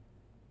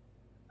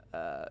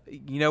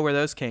 You know where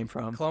those came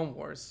from? Clone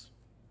Wars.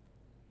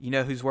 You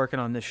know who's working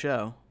on this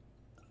show?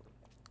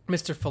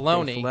 Mr.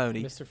 Filoni.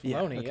 Mr.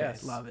 Filoni, okay.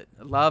 Yes. Love it.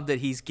 Love that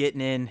he's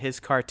getting in his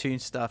cartoon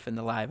stuff in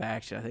the live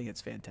action. I think it's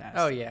fantastic.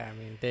 Oh, yeah. I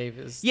mean, Dave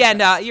is... Yeah,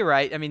 no, you're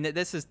right. I mean,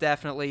 this is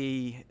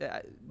definitely...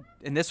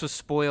 and this was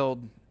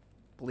spoiled,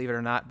 believe it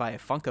or not, by a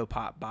Funko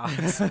Pop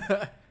box.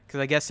 Because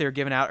I guess they were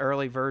giving out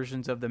early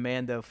versions of the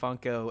Mando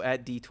Funko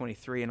at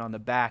D23, and on the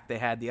back they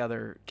had the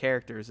other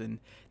characters, and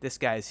this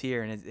guy's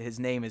here, and his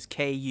name is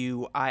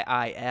Kuiil,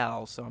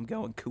 so I'm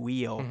going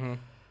Kuiil. Mm-hmm.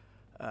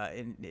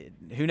 And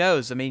who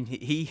knows? I mean,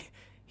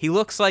 he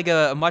looks like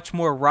a much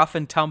more rough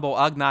and tumble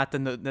Ugnaught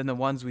than the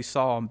ones we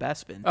saw on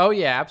Bespin. Oh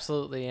yeah,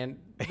 absolutely, and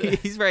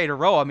he's ready to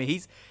roll. I mean,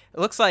 it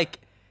looks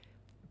like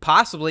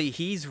possibly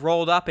he's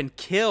rolled up and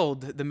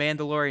killed the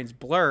Mandalorian's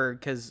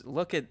blurg, because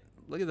look at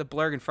the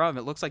blurg in front of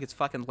him. It looks like it's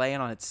fucking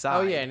laying on its side.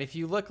 Oh, yeah, and if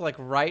you look, like,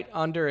 right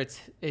under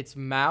its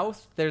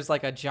mouth, there's,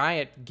 like, a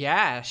giant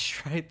gash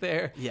right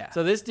there. Yeah.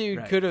 So this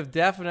dude could have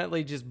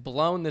definitely just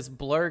blown this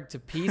blurg to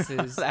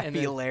pieces. That'd be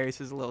hilarious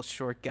as a little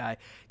short guy.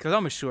 Because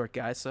I'm a short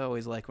guy, so I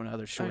always like when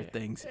other short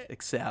things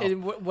excel.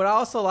 And what I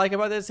also like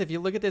about this, if you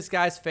look at this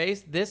guy's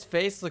face, this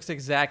face looks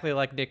exactly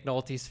like Nick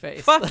Nolte's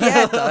face. Fuck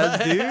yeah, it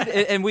does, dude.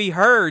 And we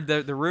heard,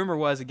 the rumor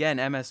was, again,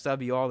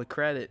 MSW, all the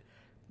credit,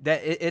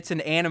 that it's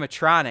an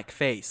animatronic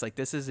face. Like,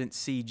 this isn't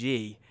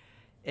CG.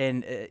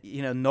 And,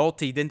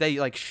 Nolte, didn't they,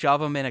 like, shove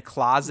him in a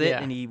closet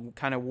and he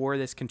kind of wore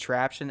this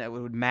contraption that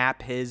would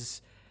map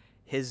his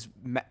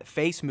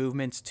face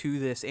movements to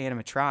this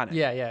animatronic?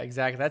 Yeah,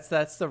 exactly.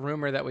 That's the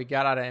rumor that we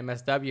got out of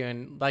MSW.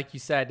 And like you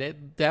said,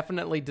 it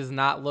definitely does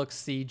not look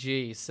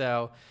CG.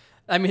 So,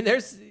 I mean,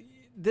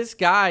 this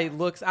guy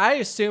looks... I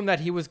assume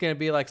that he was going to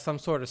be like some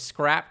sort of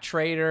scrap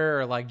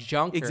trader or like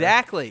junker.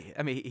 Exactly.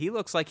 I mean, he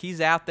looks like he's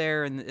out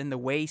there in the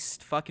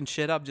waste fucking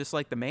shit up just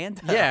like the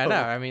Mando. Yeah, no.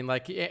 I mean,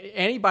 like,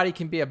 anybody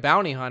can be a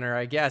bounty hunter,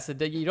 I guess.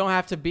 You don't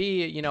have to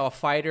be, a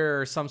fighter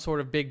or some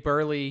sort of big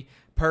burly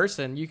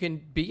person. You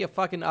can be a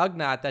fucking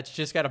Ugnaught that's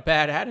just got a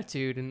bad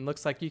attitude and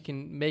looks like you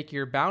can make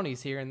your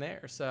bounties here and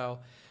there. So...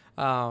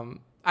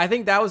 I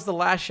think that was the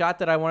last shot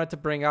that I wanted to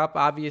bring up.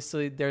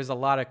 Obviously, there's a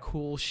lot of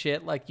cool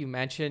shit, like you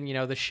mentioned. You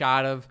know, the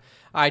shot of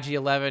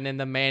IG-11 and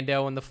the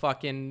Mando in the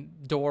fucking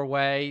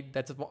doorway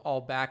that's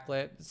all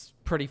backlit. It's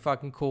pretty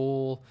fucking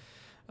cool.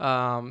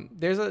 And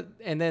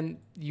then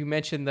you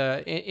mentioned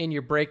in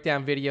your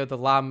breakdown video, the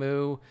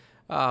Lamu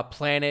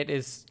planet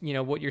is, you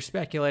know, what you're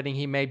speculating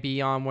he may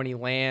be on when he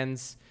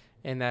lands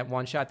in that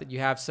one shot that you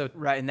have. So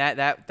right, and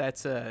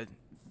that's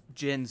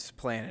Jin's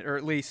planet, or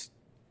at least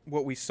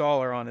what we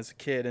saw her on as a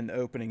kid in the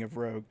opening of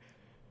Rogue.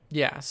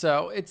 Yeah,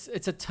 so it's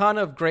a ton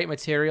of great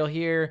material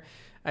here.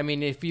 I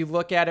mean, if you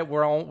look at it,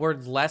 we're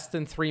less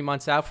than 3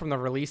 months out from the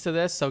release of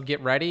this, so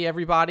get ready,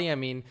 everybody. I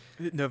mean,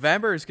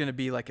 November is going to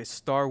be like a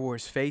Star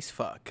Wars face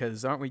fuck,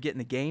 because aren't we getting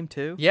the game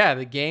too? Yeah,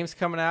 the game's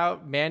coming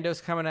out,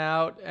 Mando's coming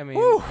out. I mean,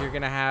 you're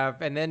going to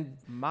have, and then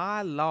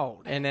my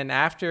lord, and then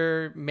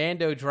after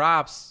Mando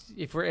drops,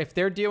 if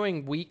they're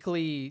doing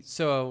weekly,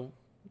 so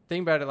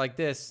think about it like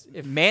this: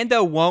 if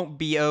Mando won't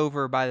be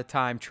over by the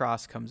time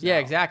TROS comes out. Yeah,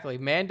 exactly.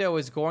 Mando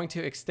is going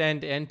to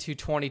extend into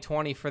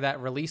 2020 for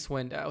that release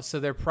window. So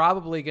they're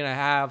probably going to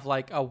have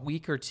like a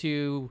week or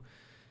two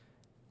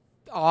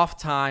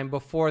off time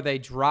before they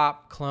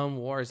drop Clone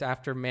Wars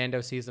after Mando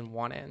season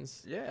 1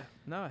 ends. Yeah.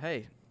 No,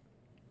 hey.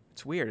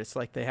 It's weird. It's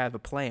like they have a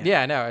plan.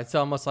 Yeah, no, it's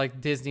almost like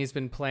Disney's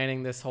been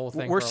planning this whole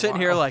thing. We're sitting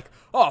here like,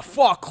 oh,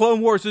 fuck, Clone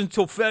Wars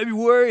until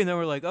February. And then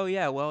we're like, oh,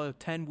 yeah, well,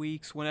 10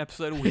 weeks, one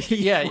episode a week.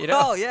 Yeah, you know.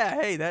 Oh, yeah,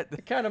 hey,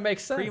 that kind of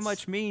makes sense. Pretty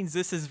much means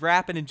this is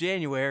wrapping in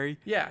January.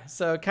 Yeah,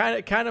 so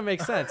kind of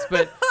makes sense.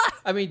 But,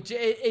 I mean,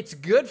 it's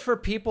good for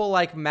people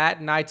like Matt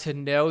and I to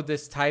know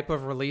this type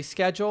of release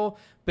schedule,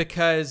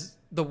 because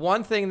the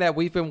one thing that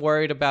we've been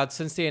worried about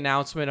since the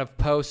announcement of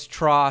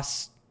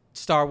post-TROS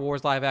Star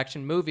Wars live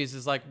action movies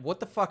is like, what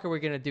the fuck are we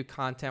going to do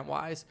content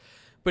wise?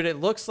 But it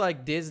looks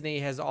like Disney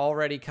has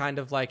already kind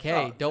of like,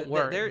 hey, don't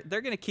worry. They're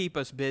going to keep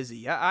us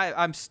busy.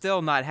 I'm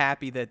still not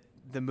happy that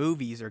the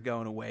movies are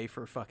going away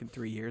for fucking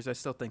 3 years. I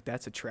still think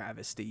that's a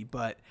travesty.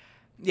 But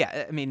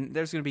yeah, I mean,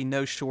 there's going to be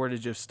no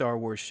shortage of Star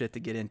Wars shit to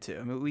get into.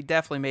 I mean, we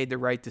definitely made the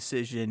right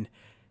decision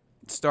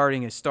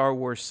starting a Star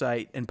Wars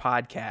site and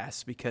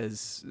podcast,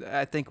 because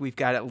I think we've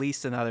got at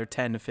least another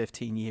 10 to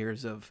 15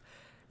 years of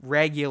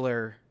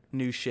regular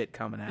new shit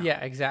coming out.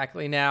 Yeah,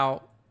 exactly.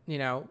 Now, you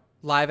know,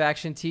 live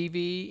action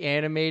TV,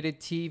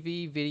 animated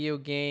TV, video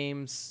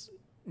games,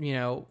 you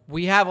know,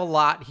 we have a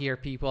lot here,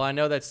 people. I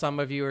know that some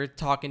of you are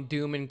talking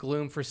doom and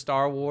gloom for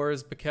Star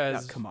Wars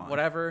because come on.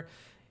 Whatever.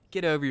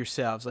 Get over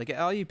yourselves. Like,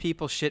 all you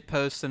people shit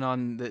posting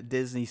on the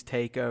Disney's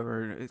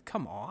takeover,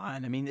 come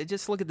on. I mean,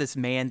 just look at this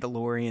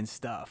Mandalorian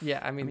stuff. Yeah,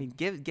 I mean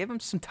give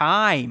them some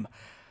time.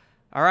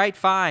 All right,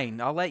 fine.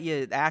 I'll let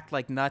you act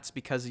like nuts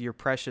because of your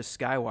precious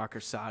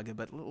Skywalker saga,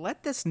 but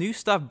let this new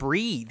stuff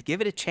breathe.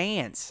 Give it a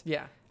chance.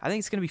 Yeah. I think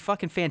it's going to be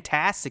fucking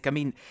fantastic. I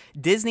mean,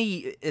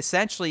 Disney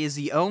essentially is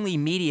the only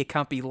media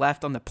company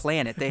left on the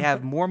planet. They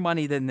have more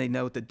money than they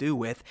know what to do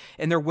with,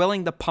 and they're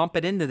willing to pump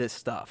it into this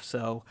stuff.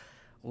 So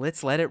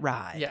let's let it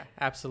ride. Yeah,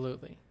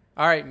 absolutely.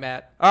 All right,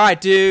 Matt. All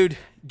right, dude.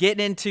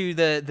 Getting into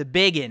the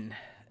biggin'.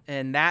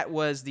 And that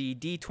was the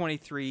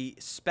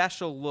D23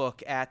 special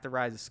look at The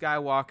Rise of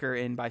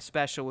Skywalker. And by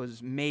special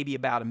was maybe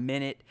about a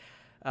minute.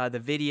 The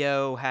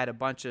video had a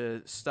bunch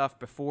of stuff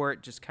before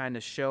it, just kind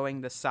of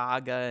showing the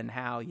saga and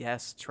how,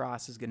 yes,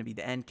 TROS is going to be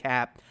the end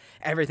cap.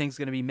 Everything's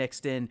going to be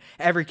mixed in.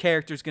 Every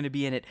character's going to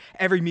be in it.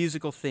 Every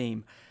musical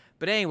theme.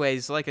 But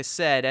anyways, like I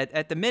said,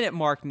 at the minute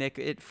mark, Nick,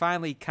 it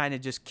finally kind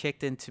of just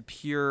kicked into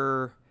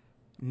pure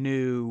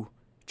new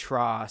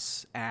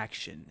TROS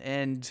action.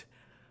 And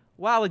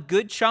while a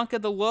good chunk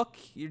of the look,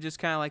 you're just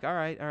kind of like, all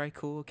right,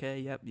 cool, okay,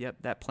 yep,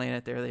 that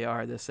planet, there they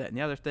are, this, that, and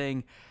the other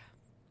thing.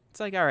 It's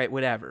like, all right,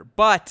 whatever.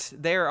 But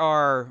there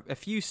are a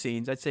few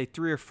scenes, I'd say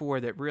 3 or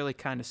 4, that really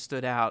kind of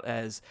stood out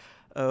as,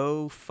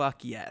 oh,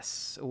 fuck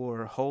yes,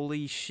 or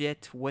holy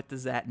shit, what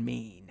does that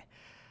mean?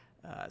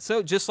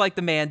 So just like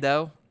the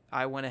Mando,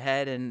 I went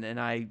ahead and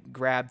I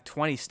grabbed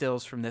 20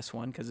 stills from this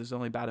one because there's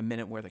only about a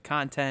minute worth of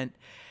content,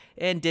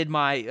 and did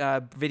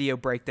my video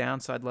breakdown.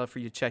 So I'd love for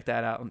you to check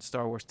that out on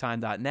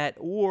StarWarsTime.net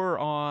or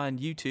on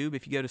YouTube.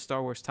 If you go to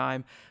Star Wars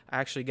Time, I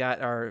actually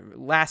got our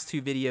last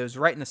 2 videos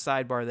right in the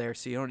sidebar there,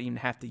 so you don't even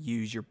have to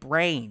use your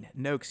brain.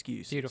 No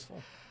excuses.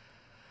 Beautiful.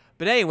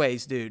 But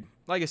anyways, dude,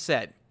 like I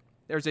said,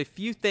 there's a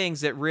few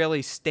things that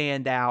really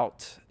stand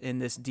out in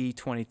this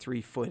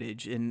D23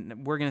 footage,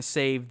 and we're going to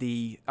save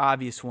the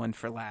obvious one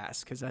for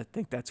last because I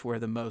think that's where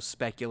the most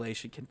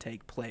speculation can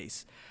take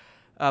place.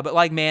 But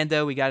like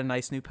Mando, we got a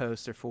nice new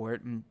poster for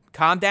it. And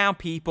calm down,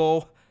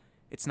 people.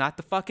 It's not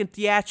the fucking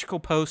theatrical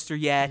poster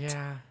yet.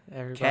 Yeah,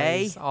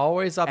 everybody's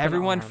always up in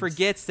Everyone arms.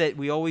 forgets that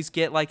we always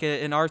get like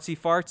an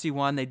artsy-fartsy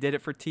one. They did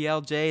it for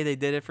TLJ. They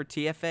did it for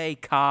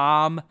TFA.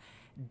 Calm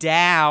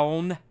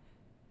down.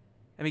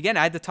 I mean, again,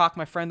 I had to talk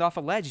my friend off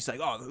a ledge. He's like,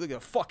 oh, look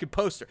at the fucking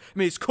poster. I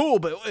mean, it's cool,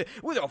 but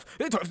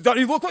it doesn't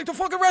even look like the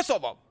fucking rest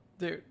of them.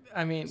 Dude,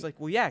 I mean, It's like,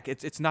 well, yeah,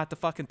 it's not the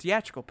fucking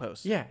theatrical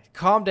poster. yeah,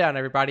 calm down,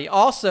 everybody.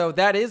 Also,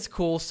 that is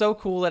cool. So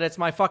cool that it's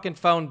my fucking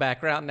phone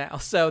background now.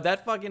 So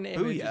that fucking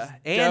image is Booyah.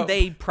 And dope.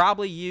 they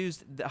probably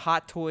used the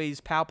Hot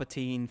Toys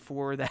Palpatine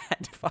for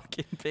that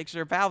fucking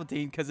picture of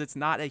Palpatine because it's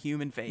not a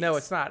human face. No,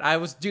 it's not.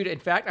 Dude, in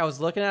fact, I was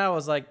looking at it. I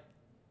was like,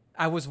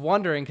 I was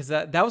wondering because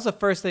that was the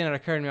first thing that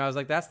occurred to me. I was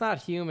like, that's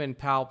not human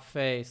Palp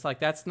face. Like,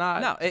 that's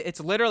not. No, it's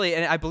literally,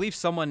 and I believe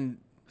someone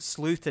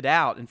sleuthed it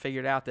out and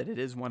figured out that it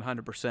is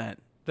 100%.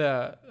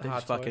 The They Hot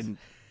just Toys. fucking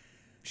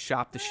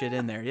shop the shit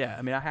in there. Yeah,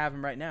 I mean, I have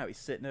him right now. He's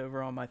sitting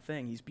over on my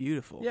thing. He's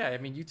beautiful. Yeah, I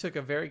mean, you took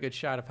a very good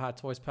shot of Hot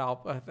Toys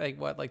Palp. I think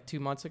like 2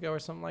 months ago or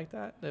something like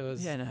that. It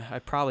was. Yeah, no, I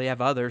probably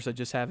have others. I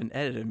just haven't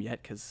edited them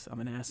yet because I'm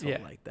an asshole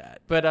Yeah. like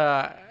that. But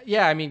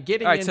yeah, I mean,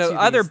 getting All right, into so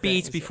other these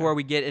beats things, before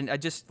we get in,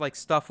 just like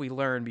stuff we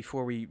learned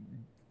before we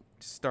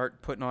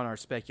start putting on our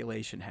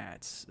speculation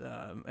hats.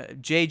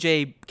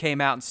 JJ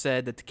came out and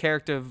said that the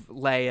character of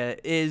Leia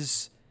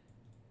is,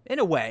 in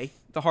a way,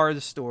 the heart of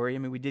the story. I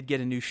mean, we did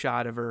get a new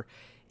shot of her.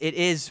 It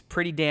is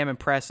pretty damn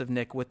impressive,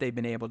 Nick, what they've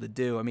been able to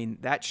do. I mean,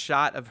 that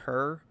shot of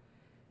her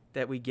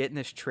that we get in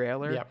this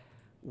trailer Yep.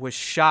 was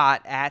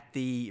shot at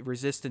the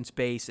Resistance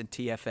base in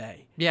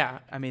TFA. Yeah,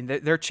 I mean,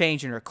 they're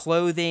changing her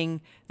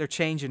clothing. They're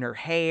changing her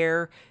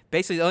hair.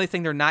 Basically, the only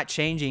thing they're not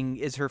changing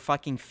is her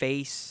fucking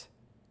face.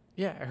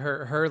 yeah,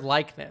 her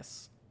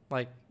likeness.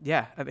 Like,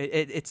 Yeah, I mean,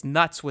 it's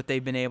nuts what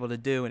they've been able to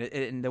do.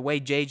 And the way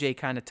JJ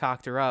kind of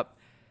talked her up,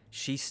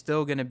 she's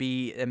still going to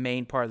be a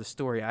main part of the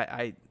story.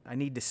 I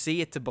need to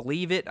see it to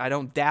believe it. I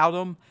don't doubt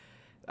him.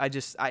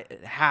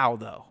 How,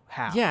 though?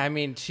 How? yeah, I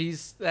mean,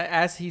 she's,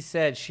 as he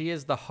said, she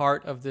is the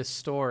heart of this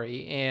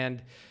story.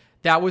 And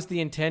that was the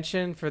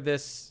intention for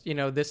this,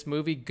 this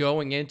movie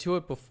going into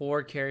it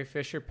before Carrie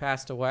Fisher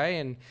passed away.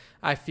 And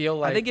I feel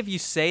like. I think if you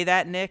say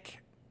that, Nick,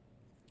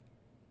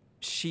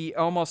 she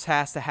almost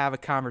has to have a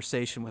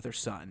conversation with her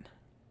son.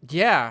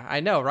 Yeah, I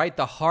know, right?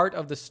 The heart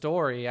of the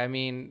story. I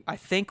mean, I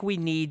think we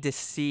need to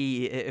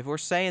see, if we're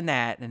saying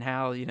that and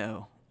how,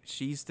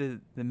 she's the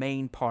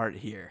main part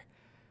here,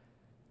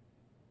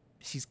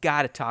 she's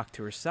got to talk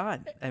to her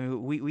son. I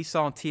mean, we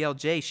saw in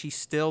TLJ, she's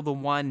still the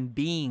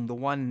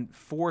one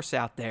force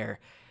out there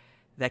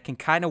that can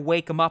kind of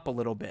wake him up a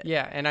little bit.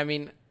 yeah, and I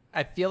mean,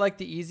 I feel like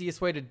the easiest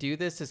way to do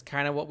this is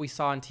kind of what we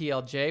saw in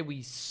TLJ.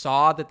 We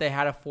saw that they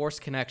had a force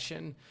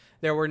connection.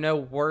 There were no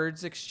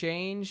words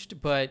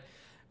exchanged, but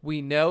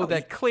we know He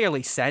that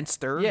clearly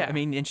sensed her. Yeah. I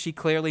mean, and she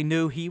clearly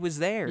knew he was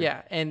there.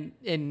 yeah, and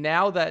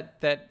now that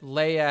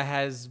Leia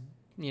has,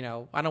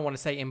 I don't want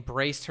to say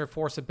embraced her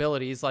force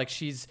abilities, like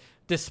she's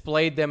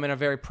displayed them in a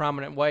very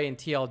prominent way in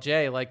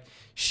TLJ, like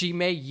she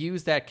may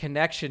use that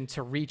connection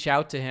to reach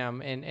out to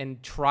him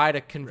and try to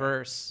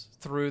converse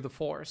through the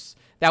force.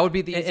 That would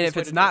be the easiest And if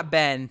way it's to not do it.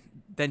 Ben,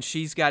 then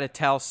she's got to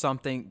tell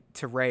something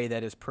to Rey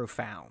that is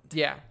profound.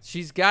 Yeah,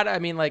 she's got, I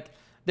mean, like,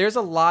 there's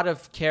a lot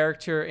of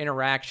character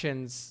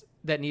interactions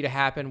that need to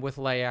happen with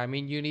Leia. I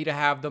mean, you need to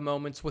have the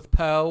moments with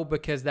Poe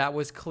because that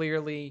was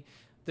clearly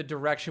the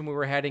direction we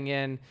were heading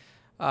in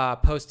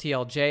post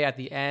TLJ at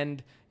the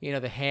end. The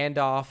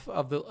handoff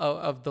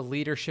of the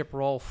leadership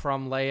role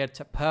from Leia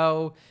to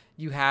Poe.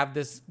 You have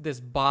this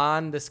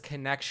bond, this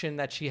connection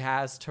that she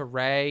has to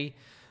Rey.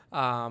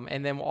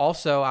 And then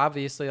also,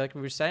 obviously, like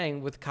we were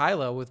saying, with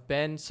Kylo, with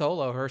Ben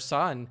Solo, her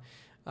son,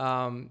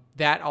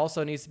 that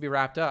also needs to be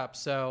wrapped up.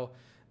 So,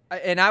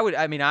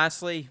 I mean,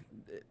 honestly,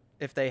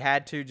 if they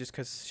had to, just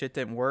because shit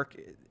didn't work,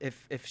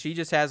 if she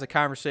just has a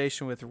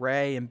conversation with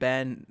Rey and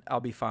Ben, I'll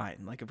be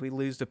fine. Like, if we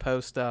lose the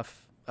Poe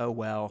stuff, oh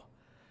well.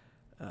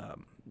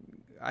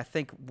 I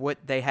think what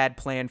they had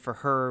planned for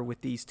her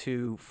with these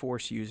two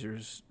Force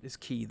users is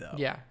key, though.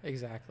 yeah,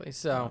 exactly.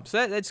 So,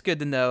 That's good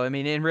to know. I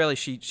mean, and really,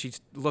 she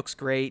looks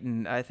great,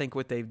 and I think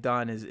what they've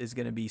done is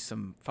going to be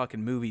some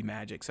fucking movie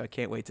magic. So I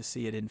can't wait to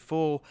see it in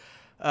full.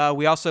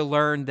 We also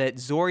learned that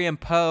Zori and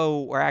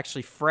Poe were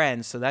actually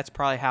friends, so that's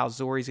probably how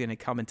Zori's going to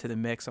come into the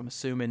mix. I'm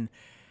assuming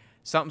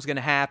something's going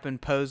to happen.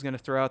 Poe's going to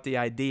throw out the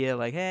idea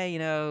like, hey,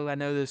 I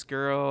know this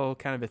girl,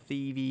 kind of a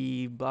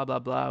thievy, blah, blah,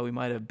 blah. We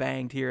might have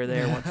banged here or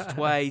there once or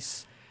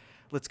twice.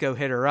 Let's go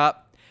hit her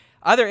up.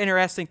 Other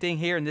interesting thing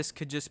here, and this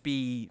could just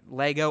be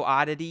Lego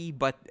oddity,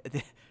 but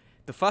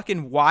the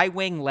fucking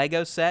Y-Wing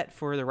Lego set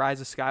for The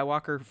Rise of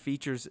Skywalker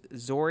features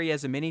Zori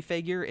as a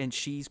minifigure, and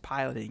she's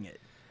piloting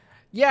it.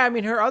 yeah, I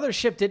mean, her other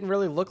ship didn't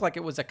really look like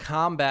it was a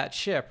combat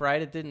ship, right?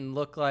 It didn't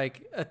look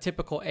like a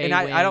typical A-Wing. And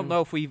I don't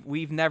know if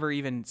we've never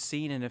even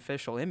seen an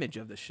official image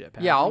of the ship.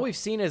 have Yeah, we? all we've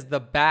seen is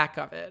the back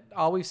of it.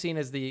 All we've seen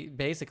is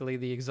basically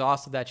the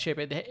exhaust of that ship.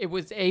 It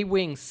was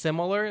A-Wing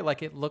similar,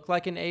 like it looked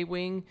like an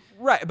A-Wing.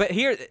 Right, but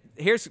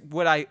here's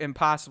what I am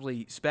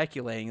possibly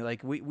speculating.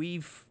 Like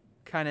we've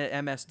kind of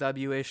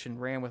MSW-ish and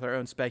ran with our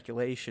own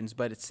speculations,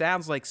 but it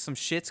sounds like some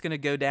shit's gonna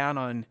go down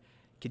on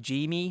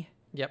Kijimi.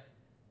 Yep,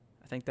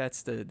 I think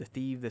that's the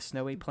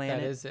snowy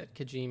planet. that is it.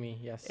 Kijimi,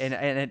 yes.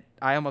 And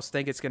I almost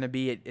think it's gonna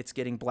be it's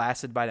getting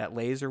blasted by that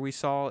laser we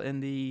saw in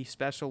the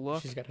special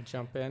look. She's got to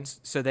jump in.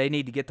 So they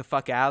need to get the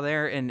fuck out of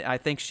there, and I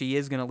think she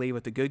is going to leave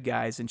with the good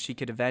guys, and she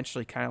could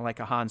eventually kind of like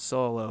a Han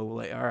Solo,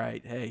 like, all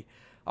right, hey,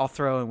 I'll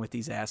throw in with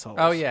these assholes.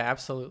 Oh yeah,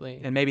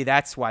 absolutely. And maybe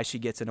that's why she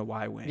gets in a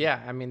Y-wing.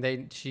 Yeah, I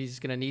mean, she's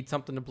gonna need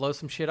something to blow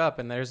some shit up,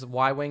 and there's a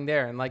Y-wing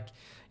there, and like,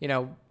 you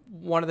know,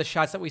 one of the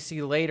shots that we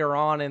see later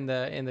on in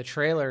the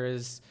trailer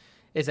is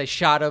a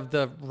shot of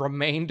the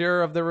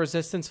remainder of the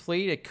Resistance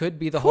fleet. It could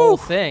be the whole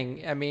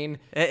thing. I mean,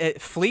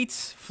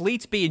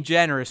 fleet's being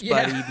generous,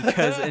 buddy,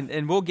 because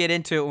and we'll get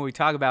into it when we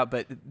talk about,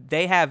 but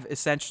they have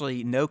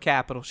essentially no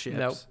capital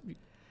ships,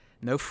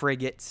 no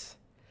frigates.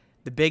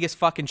 The biggest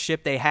fucking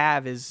ship they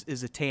have is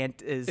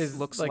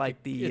looks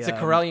like the it's a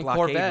Corellian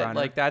Corvette. Runner.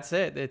 Like that's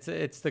it.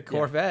 It's the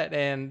Corvette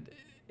and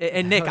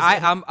Nick,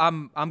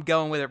 I'm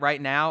going with it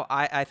right now.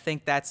 I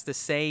think that's the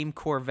same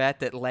Corvette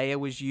that Leia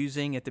was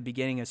using at the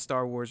beginning of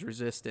Star Wars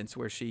Resistance,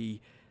 where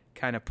she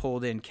kind of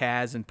pulled in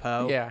Kaz and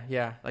Poe.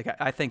 Yeah. Like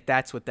I think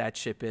that's what that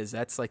ship is.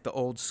 That's like the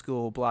old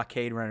school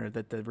blockade runner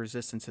that the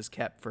Resistance has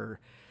kept for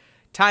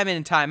time in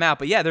and time out.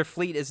 But yeah, their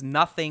fleet is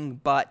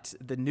nothing but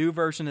the new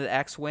version of the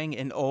X-Wing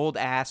and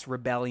old-ass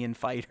Rebellion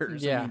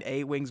fighters. Yeah. I mean,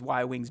 A-Wings,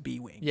 Y-Wings,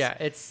 B-Wings. Yeah,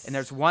 and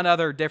there's one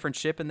other different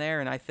ship in there,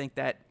 and I think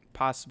that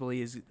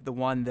possibly is the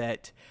one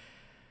that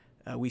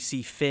we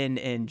see Finn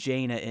and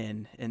Jaina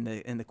in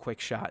the quick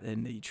shot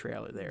in the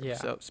trailer there. Yeah.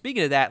 So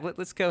speaking of that,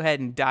 let's go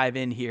ahead and dive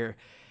in here.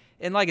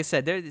 And like I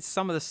said, there's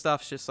some of the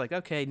stuff's just like,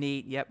 okay,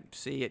 neat, yep,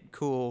 see it,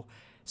 cool.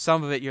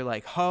 Some of it you're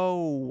like,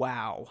 oh,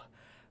 wow.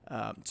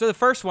 So the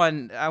first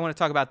one, I want to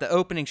talk about the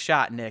opening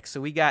shot, Nick.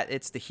 So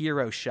it's the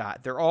hero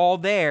shot. They're all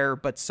there,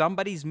 but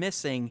somebody's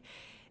missing,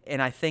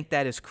 and I think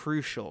that is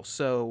crucial.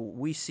 So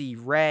we see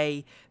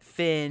Rey,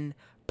 Finn,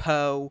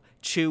 Poe,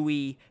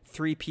 Chewie,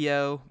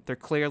 3PO. They're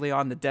clearly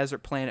on the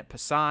desert planet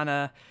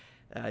Pisana.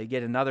 You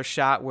get another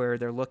shot where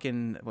they're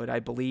looking what I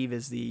believe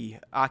is the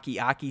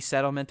Aki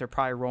settlement they're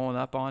probably rolling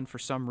up on for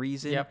some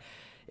reason. Yep.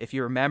 If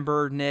you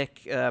remember,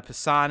 Nick,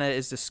 Pisana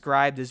is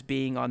described as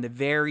being on the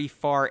very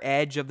far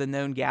edge of the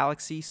known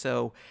galaxy.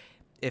 So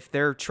if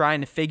they're trying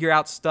to figure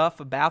out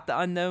stuff about the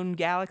unknown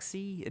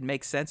galaxy, it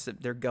makes sense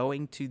that they're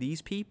going to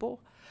these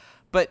people.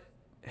 But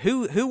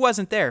who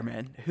wasn't there,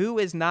 man? Who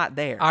is not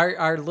there?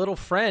 Our little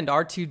friend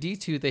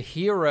R2-D2, the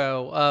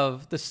hero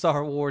of the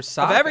Star Wars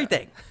saga. Of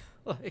everything.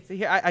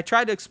 See, I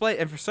tried to explain,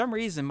 and for some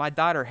reason, my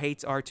daughter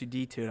hates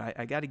R2-D2, and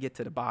I got to get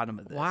to the bottom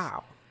of this.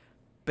 Wow.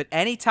 But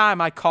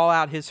anytime I call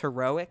out his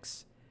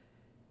heroics,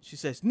 she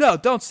says, no,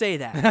 don't say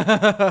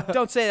that.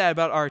 Don't say that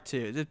about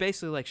R2. It's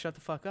basically like, shut the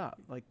fuck up.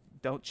 Like,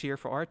 don't cheer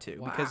for R2.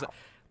 Wow. Because,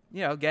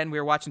 again, we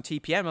were watching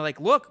TPM. I'm like,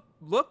 look,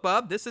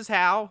 bub, this is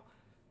how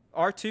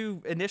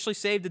R2 initially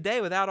saved the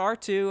day. Without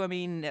R2, I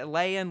mean,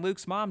 Leia and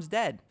Luke's mom's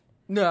dead.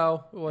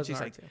 No, it wasn't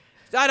She's R2. like,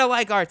 I don't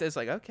like R2. It's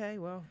like, okay,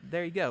 well,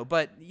 there you go.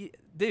 But,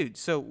 dude,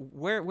 so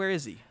where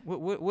is he?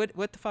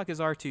 What the fuck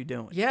is R2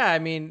 doing? Yeah, I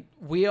mean,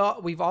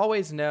 we've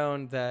always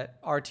known that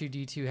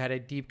R2-D2 had a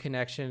deep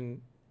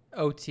connection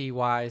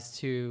OT-wise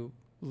to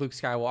Luke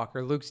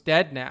Skywalker. Luke's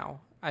dead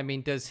now. I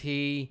mean,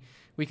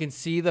 we can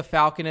see the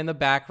Falcon in the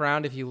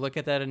background. If you look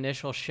at that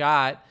initial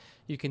shot,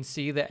 you can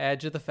see the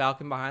edge of the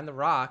Falcon behind the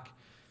rock.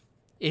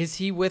 Is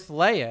he with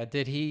Leia?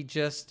 Did he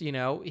just,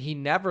 he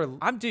never...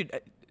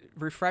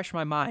 refresh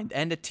my mind.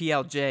 End of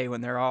TLJ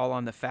when they're all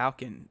on the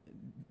Falcon.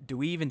 Do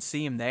we even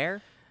see him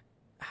there?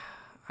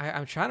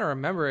 I'm trying to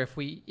remember if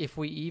we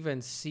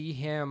even see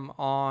him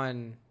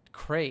on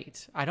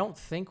Crate. I don't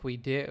think we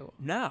do.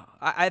 No.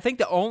 I think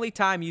the only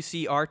time you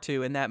see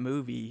R2 in that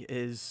movie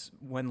is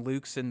when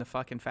Luke's in the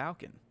fucking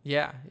Falcon.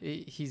 Yeah,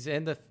 he's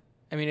in the...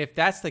 I mean, if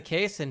that's the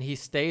case and he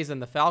stays in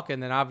the Falcon,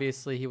 then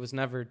obviously he was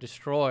never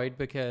destroyed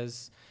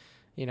because,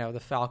 the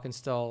Falcon's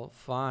still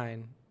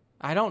flying.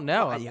 I don't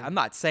know. I'm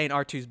not saying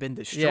R2's been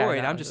destroyed.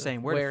 Yeah, no, I'm just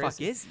saying, where the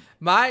fuck is he?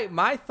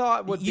 My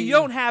thought would be... You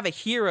don't have a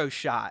hero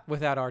shot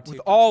without R2.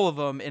 With all of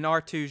them, and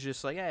R2's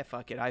just like,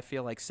 fuck it. I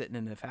feel like sitting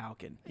in the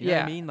Falcon. You know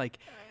what I mean? Like,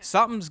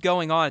 something's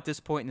going on at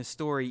this point in the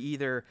story.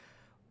 Either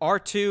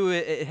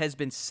R2 has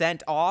been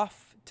sent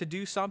off to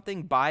do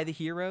something by the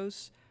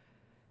heroes,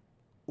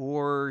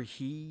 or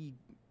he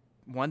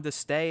wanted to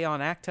stay on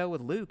Acto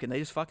with Luke, and they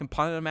just fucking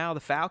punted him out of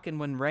the Falcon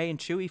when Rey and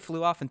Chewie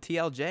flew off in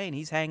TLJ, and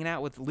he's hanging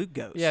out with Luke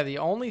Ghost. Yeah, the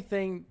only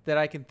thing that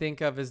I can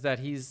think of is that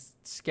he's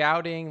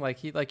scouting,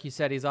 like you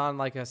said, he's on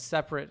like a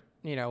separate,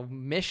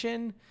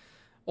 mission,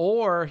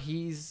 or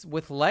he's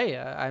with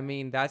Leia. I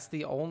mean, that's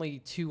the only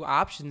two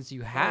options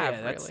you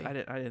have, really.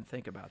 I didn't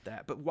think about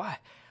that. But why?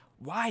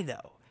 Why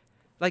though?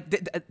 Like,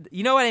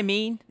 you know what I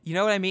mean?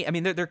 I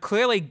mean, they're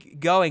clearly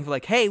going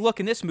like, hey,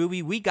 look, in this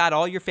movie, we got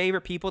all your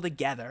favorite people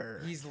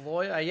together. He's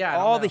loyal. Yeah.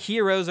 All the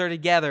heroes are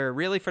together,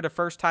 really, for the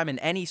first time in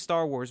any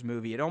Star Wars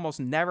movie. It almost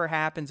never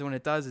happens. When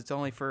it does, it's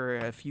only for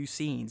a few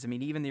scenes. I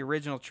mean, even the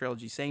original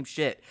trilogy, same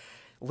shit.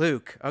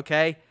 Luke,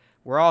 okay,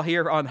 we're all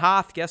here on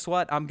Hoth. Guess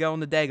what? I'm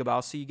going to Dagobah.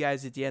 I'll see you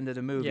guys at the end of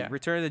the movie. Yeah.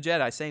 Return of the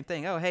Jedi, same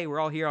thing. Oh, hey, we're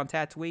all here on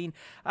Tatooine.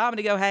 I'm going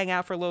to go hang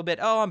out for a little bit.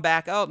 Oh, I'm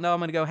back. Oh, no, I'm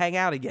going to go hang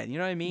out again. You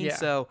know what I mean? Yeah.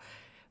 So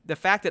the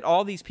fact that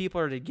all these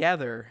people are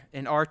together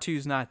and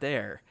R2's not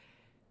there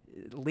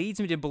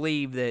leads me to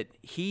believe that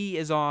he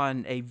is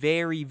on a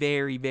very,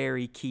 very,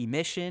 very key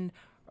mission,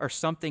 or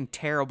something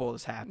terrible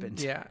has happened.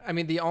 Yeah. I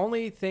mean, the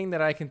only thing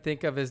that I can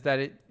think of is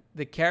that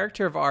the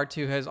character of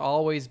R2 has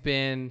always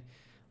been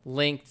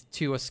linked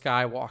to a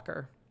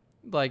Skywalker.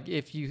 Like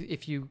if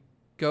you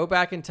go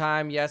back in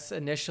time, yes,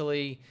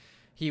 initially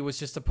he was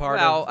just a part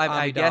of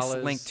I guess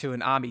Amidala's- linked to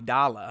an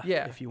Amidala.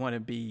 Yeah. If you want to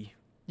be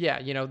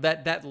Yeah,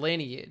 that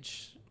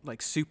lineage.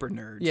 like super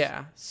nerds.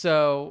 Yeah.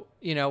 So,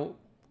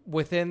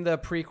 within the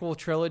prequel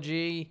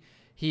trilogy,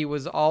 he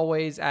was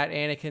always at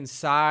Anakin's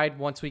side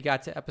once we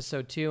got to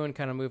episode 2 and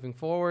kind of moving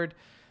forward.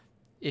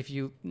 If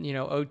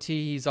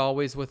OT, he's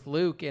always with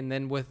Luke, and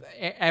then with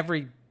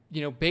every,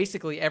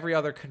 basically every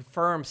other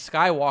confirmed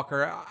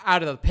Skywalker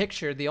out of the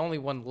picture, the only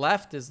one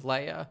left is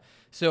Leia.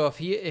 So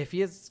if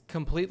his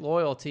complete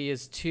loyalty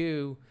is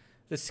to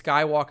the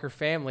Skywalker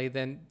family,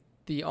 then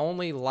the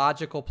only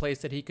logical place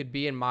that he could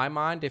be in my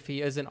mind, if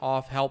he isn't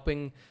off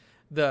helping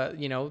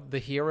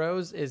the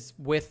heroes, is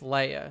with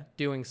Leia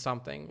doing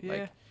something.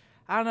 Yeah.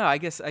 I don't know. I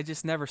guess I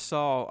just never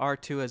saw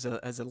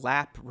R2 as a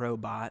lap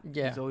robot.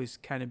 Yeah. He's always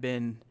kind of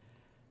been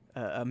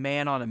a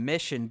man on a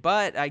mission.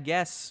 But I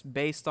guess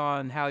based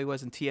on how he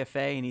was in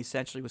TFA and he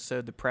essentially was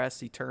so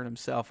depressed he turned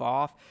himself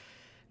off,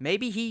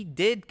 maybe he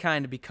did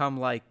kind of become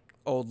like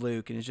old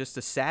Luke and is just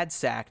a sad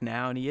sack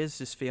now, and he is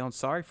just feeling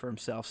sorry for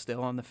himself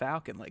still on the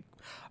Falcon. Like,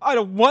 I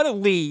don't want to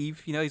leave.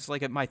 He's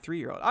like my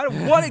 3-year-old. I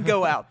don't want to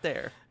go out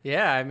there.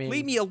 Yeah, I mean,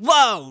 leave me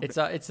alone. It's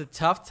a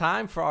tough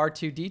time for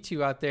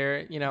R2D2 out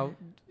there,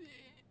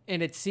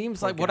 and it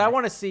seems like Poor what guy. I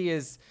want to see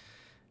is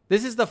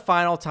this is the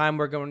final time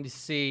we're going to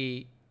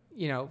see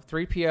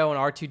 3PO and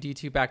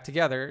R2D2 back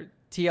together.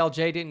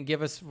 TLJ didn't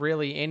give us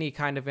really any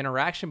kind of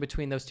interaction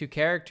between those two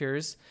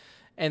characters.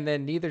 And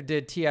then neither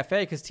did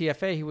TFA, because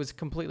TFA, he was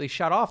completely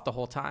shut off the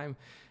whole time.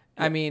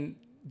 Yep. I mean,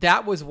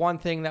 that was one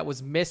thing that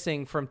was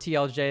missing from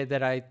TLJ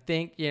that I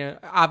think,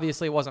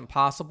 obviously it wasn't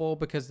possible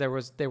because they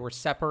were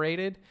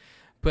separated.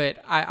 But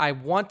I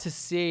want to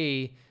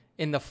see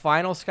in the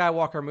final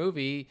Skywalker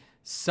movie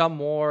some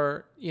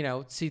more,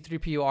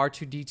 C-3PO,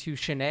 R2-D2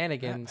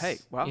 shenanigans. Hey,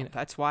 well,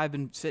 that's why I've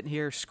been sitting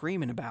here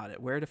screaming about it.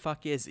 Where the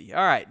fuck is he?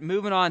 All right,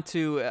 moving on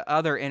to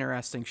other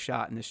interesting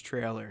shot in this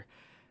trailer.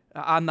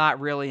 I'm not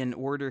really in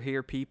order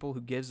here, people. Who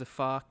gives a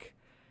fuck?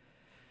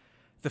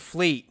 The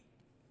fleet.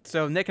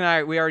 So Nick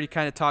and we already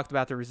kind of talked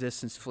about the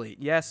Resistance fleet.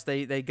 Yes,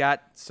 they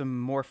got some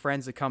more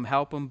friends to come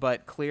help them,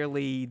 but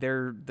clearly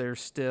they're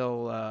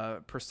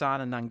still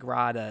persona non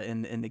grata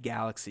in the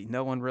galaxy.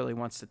 No one really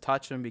wants to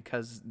touch them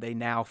because they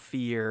now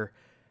fear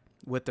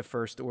what the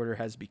First Order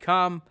has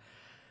become.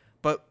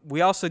 But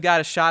we also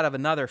got a shot of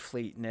another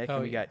fleet, Nick,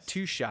 and we got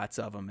 2 shots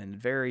of them, and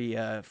very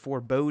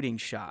foreboding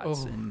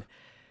shots. Oh. And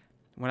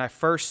when I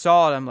first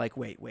saw it, I'm like,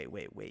 wait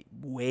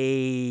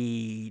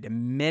a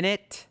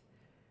minute.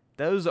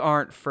 Those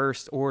aren't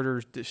First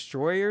Order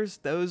destroyers.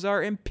 Those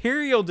are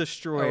Imperial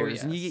destroyers. Oh,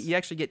 yes. And you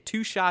actually get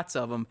 2 shots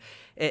of them,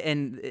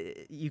 and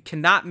you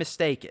cannot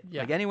mistake it.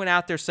 Yeah. Like anyone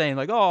out there saying,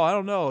 like, oh, I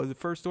don't know, the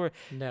First Order.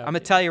 No, I'm going to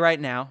tell you right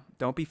now,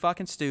 don't be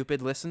fucking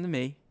stupid. Listen to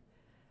me.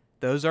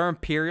 Those are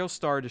Imperial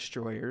Star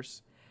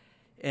Destroyers.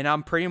 And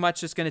I'm pretty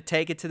much just going to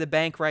take it to the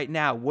bank right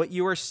now. What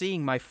you are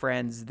seeing, my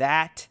friends,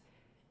 that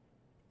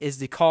is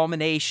the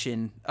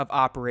culmination of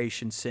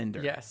Operation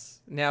Cinder.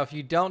 Yes. Now, if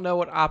you don't know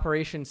what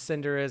Operation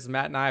Cinder is,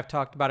 Matt and I have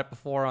talked about it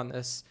before on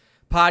this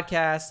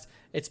podcast.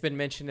 It's been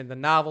mentioned in the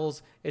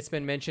novels. It's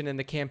been mentioned in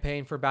the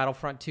campaign for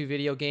Battlefront 2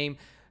 video game.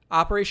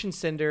 Operation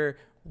Cinder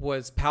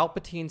was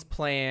Palpatine's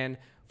plan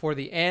for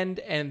the end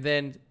and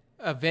then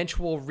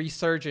eventual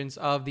resurgence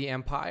of the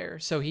Empire.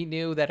 So he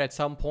knew that at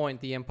some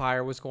point the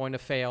Empire was going to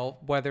fail,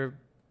 whether,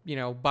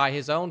 by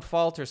his own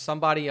fault or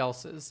somebody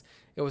else's,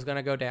 it was going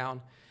to go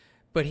down.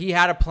 But he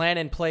had a plan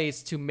in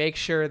place to make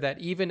sure that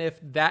even if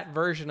that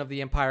version of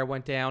the Empire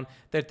went down,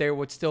 that there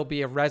would still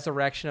be a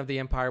resurrection of the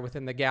Empire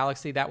within the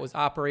galaxy. That was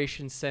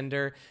Operation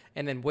Cinder.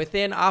 And then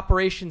within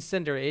Operation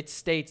Cinder, it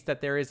states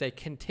that there is a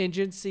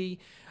contingency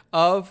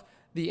of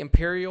the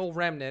Imperial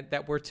remnant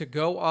that were to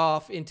go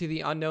off into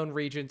the unknown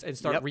regions and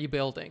start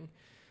rebuilding.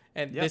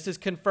 And this is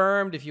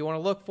confirmed. If you want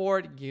to look for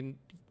it, you can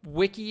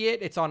wiki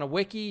it. It's on a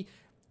wiki.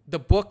 The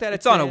book that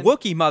it's on in, a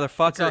Wookiee,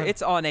 motherfucker.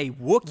 It's on a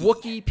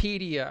Wookiee.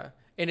 Wikipedia.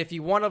 And if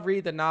you want to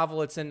read the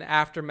novel, it's in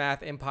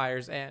Aftermath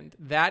Empire's End.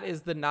 That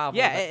is the novel.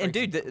 Yeah, and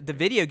dude, the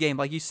video game,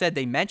 like you said,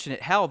 they mention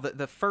it. Hell,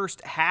 the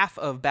first half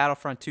of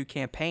Battlefront 2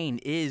 campaign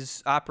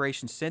is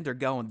Operation Cinder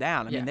going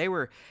down. I mean,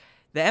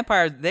 the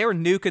Empire, they were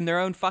nuking their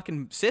own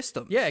fucking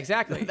systems. Yeah,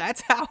 exactly.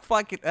 That's how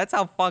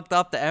fucked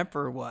up the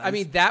Emperor was. I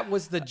mean, that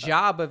was the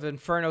job of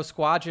Inferno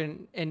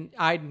Squadron and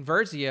Iden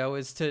Versio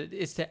is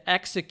to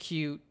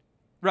execute.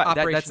 Right,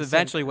 that's Cinder.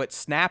 eventually what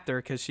snapped her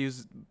because she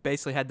was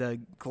basically had to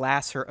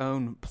glass her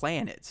own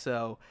planet.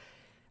 So,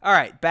 all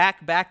right,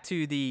 back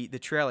to the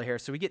trailer here.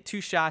 So we get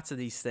 2 shots of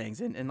these things,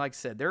 and like I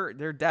said,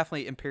 they're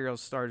definitely Imperial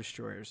Star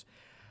Destroyers.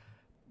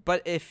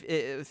 But if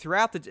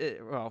throughout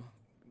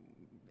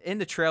in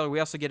the trailer, we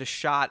also get a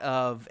shot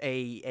of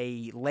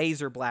a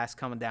laser blast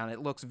coming down.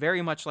 It looks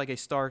very much like a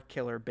Star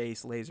Killer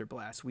base laser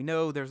blast. We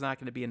know there's not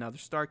going to be another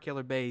Star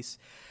Killer base,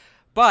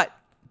 but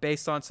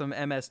based on some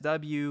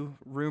MSW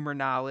rumor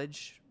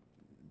knowledge,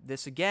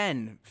 this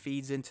again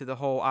feeds into the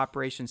whole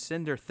Operation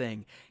Cinder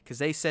thing, because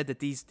they said that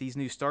these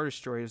new Star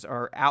Destroyers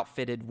are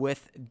outfitted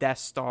with Death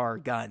Star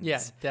guns.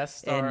 Yeah, Death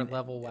Star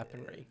level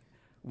weaponry.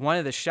 One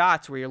of the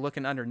shots where you're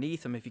looking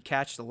underneath them, if you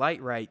catch the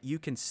light right, you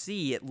can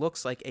see it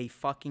looks like a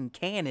fucking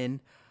cannon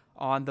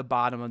on the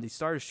bottom of the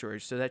Star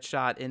Destroyers. So that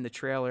shot in the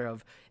trailer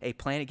of a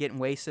planet getting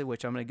wasted,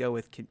 which I'm going to go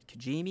with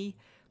Kijimi,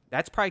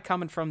 that's probably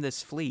coming from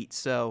this fleet.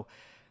 So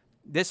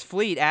this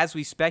fleet, as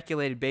we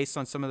speculated based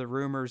on some of the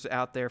rumors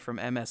out there from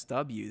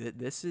MSW, that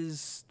this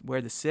is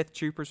where the Sith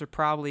troopers are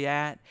probably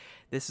at.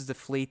 This is the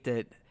fleet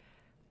that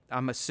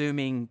I'm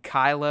assuming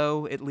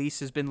Kylo at least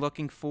has been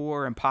looking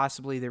for, and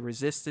possibly the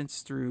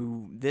Resistance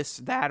through this,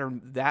 that, or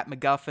that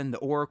MacGuffin, the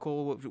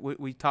Oracle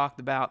we talked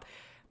about.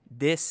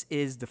 This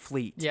is the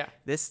fleet. Yeah.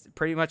 This,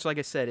 pretty much like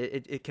I said,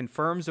 it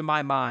confirms in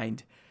my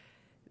mind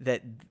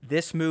that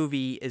this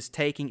movie is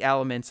taking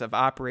elements of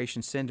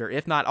Operation Cinder,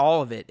 if not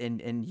all of it,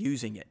 and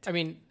using it. I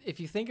mean, if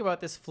you think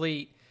about this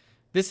fleet,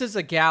 this is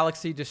a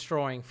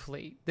galaxy-destroying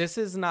fleet. This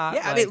is not.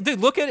 Yeah, I mean, dude,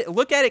 look at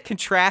it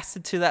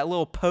contrasted to that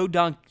little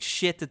podunk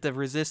shit that the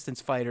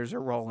Resistance fighters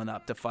are rolling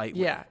up to fight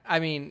with. Yeah, I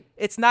mean,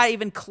 it's not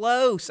even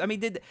close. I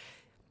mean,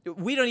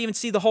 we don't even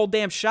see the whole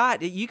damn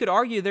shot. You could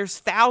argue there's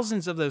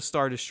thousands of those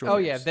Star Destroyers. Oh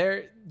yeah,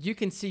 you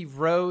can see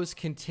rows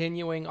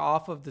continuing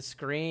off of the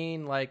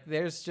screen. Like,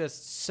 there's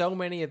just so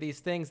many of these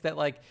things that,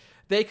 like,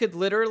 they could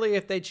literally,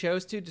 if they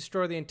chose to,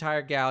 destroy the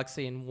entire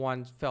galaxy in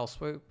one fell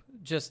swoop.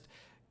 Just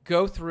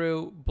go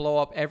through, blow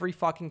up every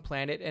fucking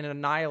planet, and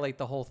annihilate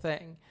the whole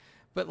thing.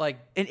 But, like,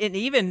 and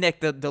even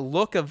Nick, the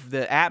look of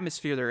the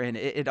atmosphere they're in,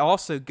 it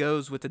also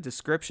goes with the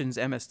descriptions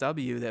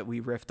MSW that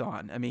we riffed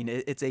on. I mean,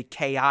 it's a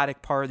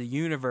chaotic part of the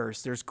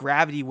universe. There's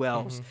gravity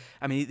wells. Mm-hmm.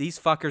 I mean, these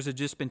fuckers have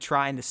just been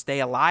trying to stay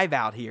alive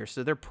out here,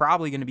 so they're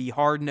probably going to be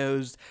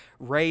hard-nosed,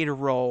 ready to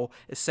roll,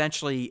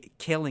 essentially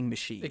killing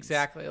machines.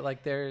 Exactly.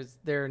 Like, there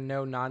are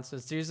no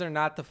nonsense. These are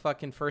not the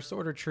fucking First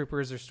Order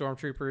troopers or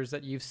stormtroopers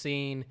that you've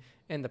seen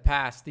in the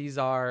past. These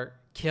are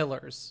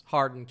killers,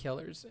 hardened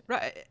killers.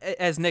 Right.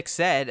 As Nick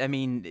said, I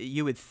mean,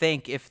 you would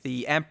think if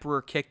the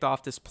Emperor kicked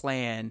off this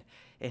plan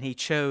and he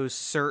chose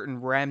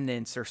certain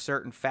remnants or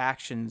certain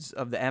factions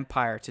of the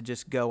Empire to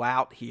just go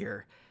out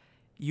here,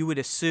 you would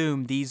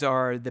assume these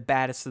are the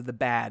baddest of the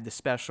bad, the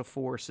Special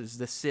Forces,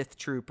 the Sith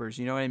troopers.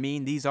 You know what I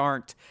mean? These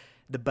aren't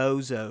the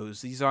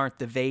bozos. These aren't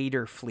the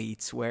Vader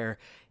fleets where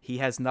he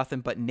has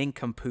nothing but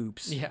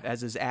nincompoops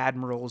as his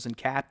admirals and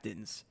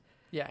captains.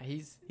 Yeah,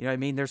 you know what I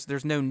mean?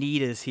 There's no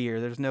Nitas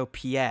here. There's no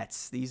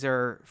Piettes. These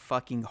are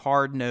fucking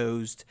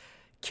hard-nosed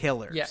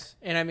killers. Yeah,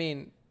 and I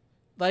mean,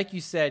 like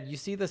you said, you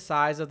see the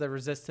size of the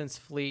Resistance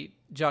fleet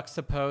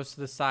juxtaposed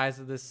to the size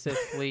of the Sith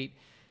fleet.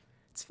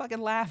 It's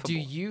fucking laughable. Do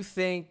you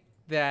think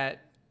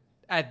that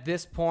at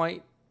this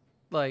point,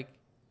 like,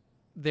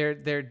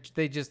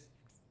 they just,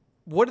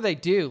 what do they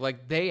do?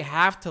 Like, they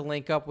have to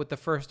link up with the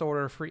First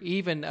Order for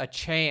even a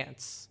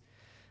chance.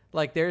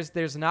 Like,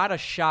 there's not a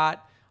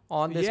shot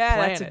on this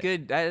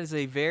planet. That is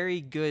a very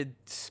good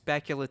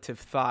speculative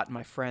thought,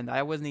 my friend.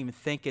 I wasn't even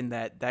thinking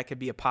that could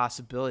be a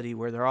possibility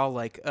where they're all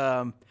like,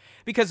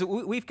 because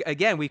we've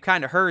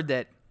kind of heard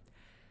that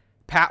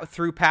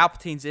through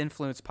Palpatine's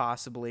influence,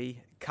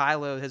 possibly,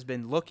 Kylo has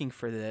been looking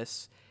for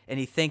this and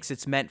he thinks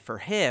it's meant for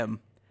him.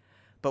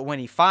 But when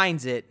he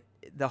finds it,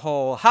 the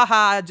whole,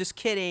 haha, just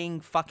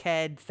kidding,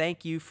 fuckhead,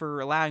 thank you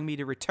for allowing me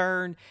to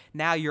return,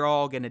 now you're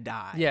all gonna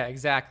die. Yeah,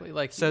 exactly.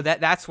 Like, so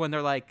that's when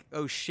they're like,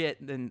 oh shit,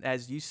 then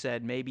as you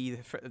said, maybe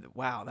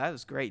wow, that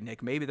was great,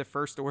 Nick, maybe the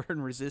First Order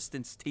and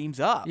Resistance teams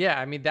up. Yeah,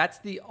 I mean, that's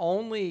the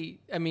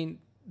only, I mean,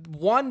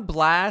 one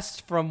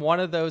blast from one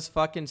of those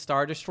fucking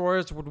Star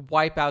Destroyers would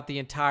wipe out the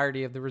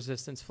entirety of the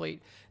Resistance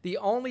fleet. The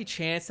only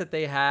chance that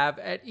they have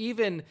at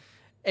even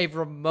a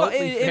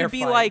remotely fair it'd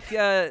be fight, like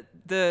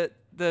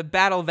the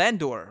Battle of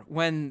Endor,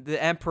 when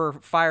the Emperor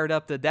fired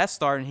up the Death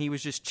Star and he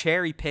was just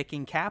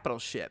cherry-picking capital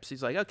ships.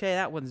 He's like, okay,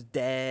 that one's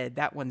dead,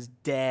 that one's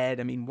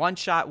dead. I mean, one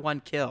shot, one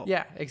kill.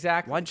 Yeah,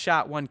 exactly. One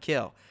shot, one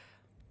kill.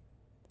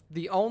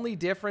 The only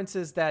difference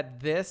is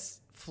that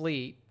this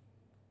fleet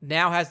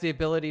now has the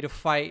ability to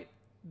fight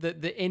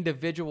the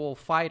individual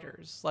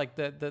fighters, like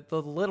the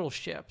little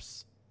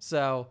ships.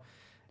 So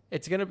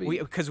it's going to be...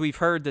 Because we've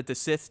heard that the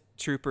Sith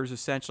troopers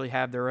essentially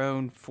have their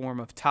own form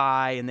of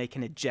tie, and they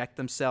can eject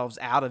themselves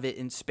out of it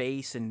in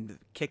space and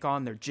kick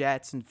on their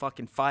jets and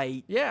fucking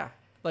fight. Yeah,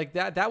 like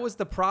that was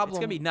the problem. It's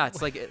going to be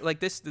nuts.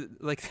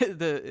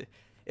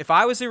 If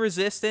I was a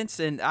Resistance,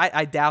 and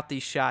I doubt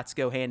these shots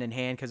go hand in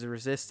hand, because the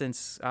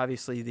Resistance,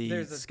 obviously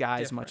the sky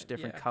is much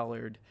different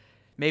colored.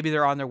 Maybe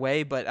they're on their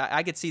way, but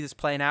I could see this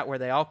playing out where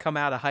they all come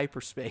out of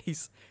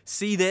hyperspace,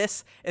 see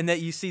this, and that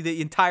you see the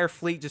entire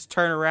fleet just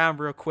turn around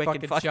real quick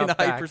and fucking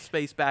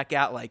hyperspace back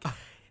out like,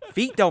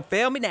 feet don't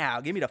fail me now.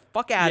 Get me the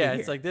fuck out of here. Yeah,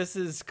 it's like, this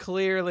is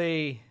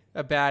clearly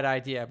a bad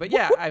idea. But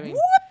yeah, I mean...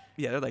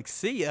 Yeah, they're like,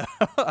 see ya.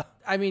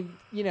 I mean,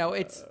 you know,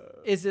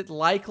 is it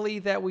likely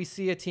that we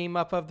see a team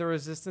up of the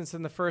Resistance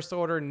and the First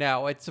Order?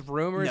 No, it's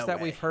rumors that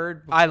we've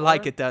heard before. I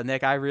like it though,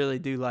 Nick. I really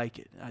do like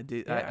it. I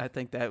do. Yeah. I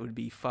think that would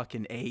be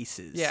fucking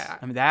aces. Yeah.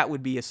 I mean, that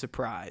would be a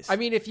surprise. I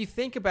mean, if you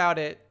think about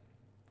it,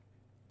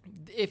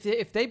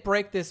 If they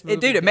break this movie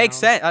Dude, it makes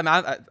down-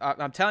 sense.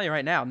 I'm telling you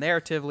right now,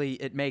 narratively,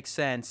 it makes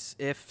sense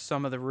if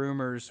some of the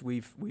rumors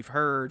we've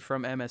heard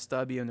from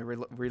MSW and the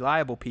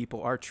reliable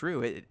people are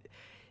true.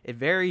 It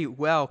very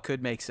well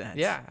could make sense.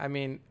 Yeah, I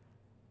mean,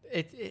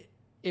 it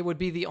would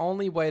be the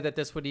only way that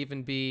this would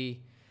even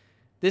be.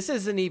 This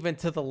isn't even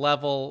to the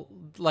level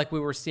like we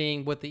were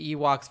seeing with the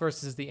Ewoks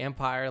versus the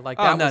Empire. Like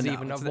that was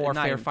even a more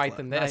fair fight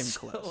than this.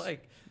 Not even close.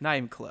 Like, not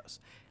even close.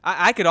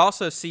 I could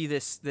also see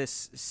this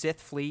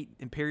Sith fleet,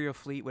 Imperial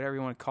fleet, whatever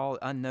you want to call it,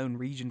 unknown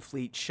region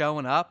fleet,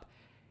 showing up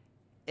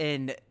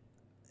and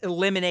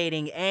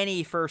eliminating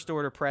any First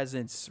Order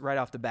presence right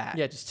off the bat.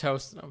 yeah, just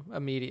toasting them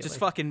immediately. Just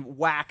fucking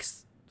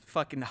wax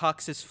fucking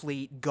Hux's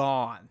fleet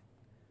gone.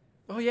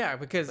 Oh yeah,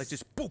 because Like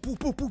just boo, boo,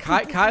 boo, boo,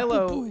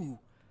 Kylo, boo, boo.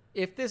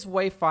 if this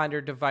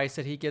Wayfinder device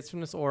that he gets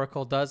from this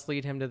Oracle does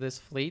lead him to this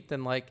fleet,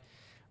 then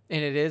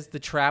and it is the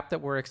trap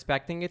that we're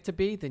expecting it to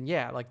be, then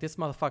yeah, like this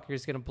motherfucker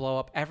is gonna blow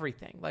up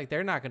everything. Like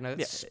they're not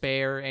gonna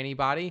spare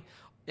anybody.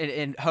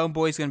 And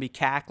Homeboy's gonna be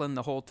cackling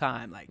the whole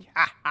time, like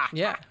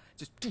Yeah.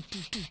 just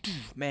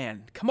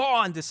man, come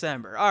on,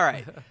 December. All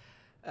right.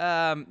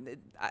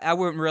 I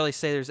wouldn't really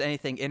say there's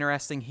anything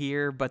interesting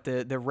here, but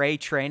the Rey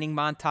training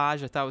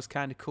montage I thought was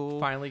kind of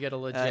cool. Finally get a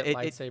legit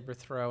lightsaber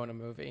throw in a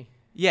movie.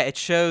 Yeah, it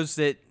shows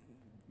that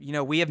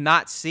we have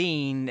not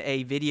seen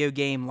a video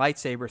game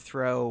lightsaber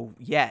throw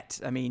yet.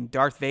 I mean,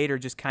 Darth Vader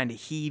just kind of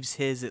heaves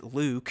his at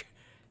Luke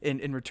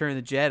in Return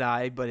of the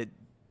Jedi, but it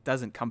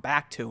doesn't come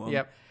back to him.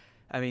 Yep.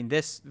 I mean,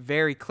 this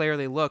very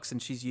clearly looks,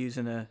 and she's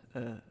using a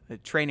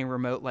training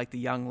remote like the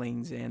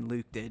younglings and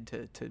Luke did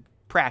to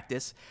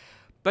practice.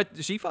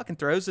 But she fucking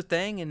throws the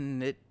thing,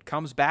 and it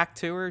comes back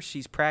to her.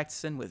 She's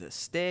practicing with a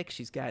stick.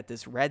 She's got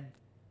this red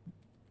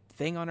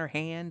thing on her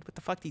hand. What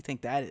the fuck do you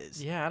think that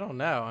is? Yeah, I don't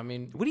know. I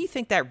mean, What do you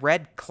think that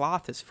red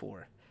cloth is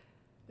for?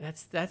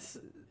 it's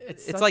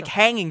It's like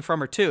hanging from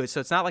her too, so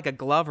it's not like a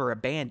glove or a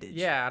bandage.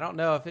 yeah, I don't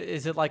know if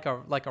is it like a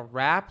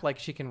wrap, like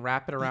she can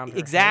wrap it around her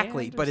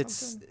exactly, hand or but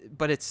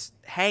something? it's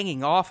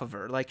hanging off of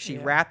her. Like she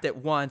wrapped it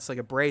once like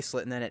a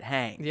bracelet, and then it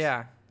hangs.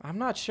 Yeah, I'm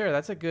not sure.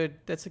 That's a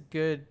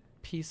good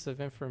piece of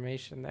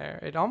information there.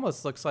 It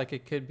almost looks like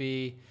it could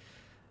be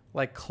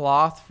like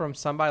cloth from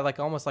somebody, like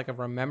almost like a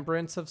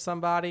remembrance of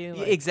somebody.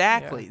 Like,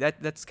 exactly. yeah.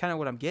 That's kind of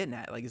what I'm getting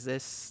at. Like, is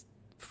this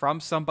from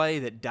somebody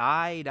that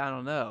died? I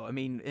don't know. I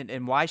mean,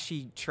 and why is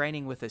she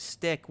training with a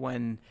stick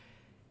when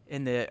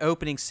in the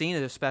opening scene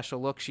of the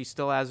special look she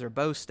still has her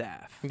bow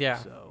staff? Yeah.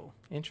 So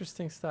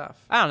Interesting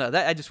stuff. I don't know.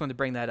 I just wanted to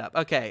bring that up.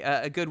 Okay,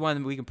 a good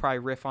one we can probably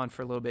riff on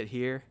for a little bit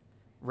here.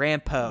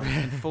 Rampo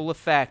in full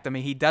effect. I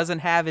mean, he doesn't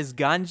have his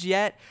guns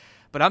yet,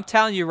 but I'm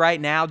telling you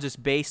right now,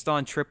 just based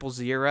on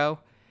 000,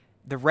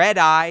 the red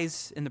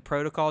eyes in the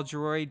protocol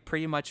droid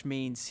pretty much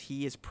means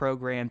he is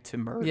programmed to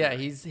murder. Yeah,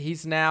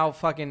 he's now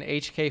fucking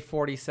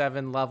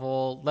HK-47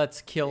 level.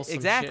 Let's kill some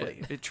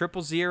exactly. shit.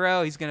 At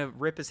 000, he's gonna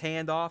rip his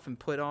hand off and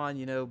put on,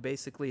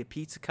 basically a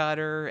pizza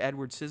cutter,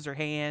 Edward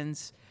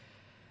Scissorhands.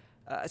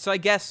 So I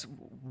guess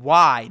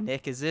why,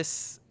 Nick? Is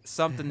this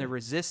something the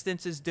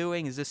Resistance is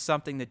doing? Is this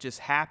something that just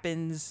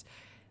happens?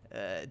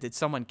 Did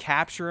someone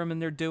capture him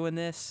and they're doing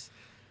this?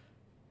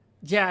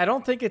 Yeah, I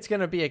don't think it's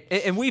gonna be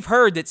And we've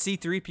heard that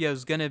C-3PO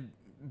is gonna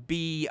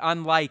be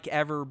unlike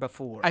ever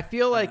before. I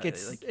feel like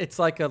it's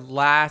like a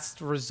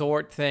last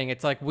resort thing.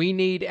 It's like we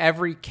need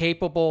every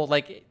capable,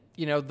 like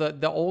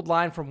the old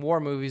line from war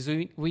movies.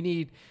 We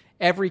need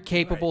every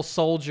capable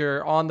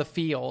soldier on the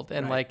field,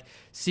 and like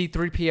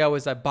C-3PO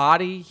is a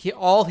body.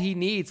 All he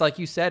needs, like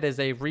you said, is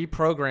a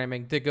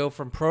reprogramming to go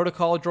from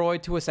protocol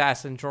droid to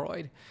assassin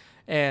droid,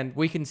 and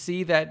we can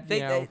see that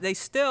they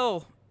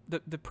still.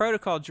 The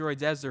protocol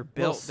droids, as they're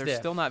built, they're stiff.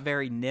 still not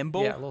very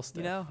nimble. Yeah, a little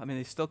stiff. I mean,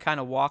 they still kind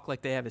of walk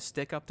like they have a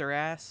stick up their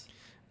ass.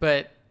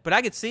 But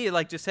I could see it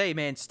like just, hey,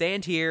 man,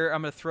 stand here.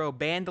 I'm going to throw a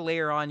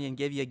bandolier on you and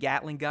give you a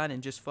Gatling gun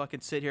and just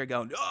fucking sit here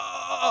going,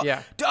 oh,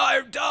 Yeah.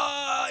 die,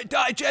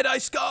 Jedi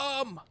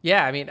scum.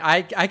 yeah, I mean,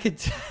 I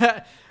could.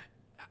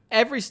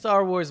 Every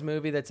Star Wars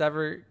movie that's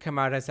ever come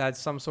out has had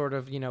some sort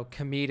of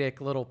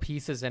comedic little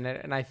pieces in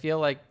it, and I feel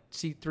like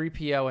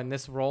C-3PO in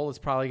this role is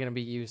probably going to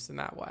be used in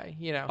that way.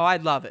 Oh,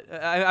 I'd love it.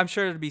 I'm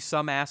sure there'd be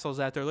some assholes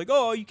out there like,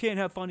 oh, you can't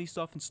have funny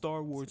stuff in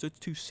Star Wars. It's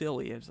too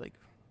silly. It's like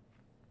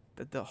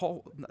the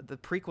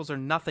prequels are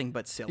nothing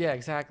but silly. Yeah,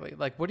 exactly.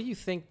 Like, what do you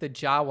think the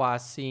Jawa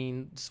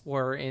scenes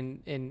were in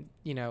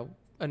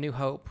A New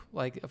Hope?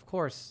 Like, of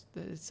course,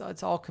 it's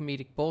all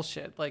comedic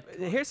bullshit. Like,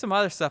 here's some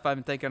other stuff I've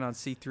been thinking on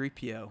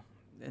C-3PO.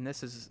 And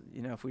this is,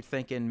 if we're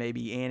thinking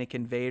maybe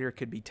Anakin Vader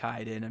could be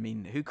tied in. I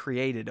mean, who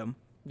created him?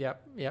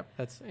 Yep,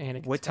 that's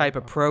Anakin. What type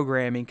of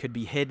programming could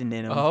be hidden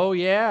in him? Oh,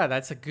 yeah,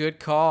 that's a good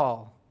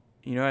call.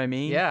 You know what I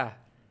mean? Yeah.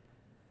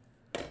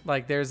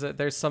 Like there's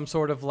some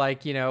sort of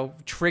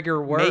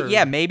trigger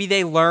word. Maybe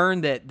they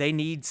learn that they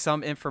need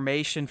some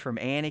information from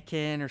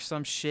Anakin or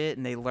some shit,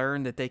 and they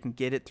learn that they can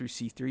get it through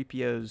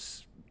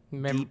C-3PO's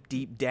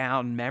deep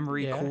down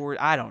memory core.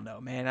 I don't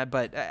know, man.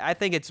 But I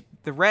think it's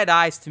the red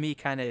eyes to me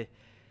kind of.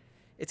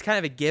 it's kind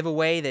of a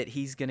giveaway that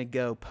he's going to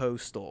go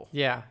postal.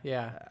 Yeah,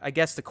 yeah. I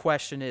guess the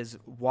question is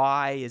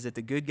why? Is it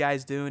the good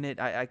guys doing it?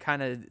 I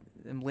kind of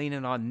am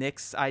leaning on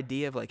Nick's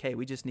idea of like, hey,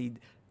 we just need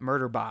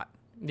Murderbot.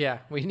 Yeah,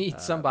 we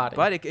need somebody.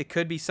 But it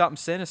could be something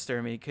sinister.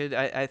 I mean, it could.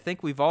 I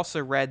think we've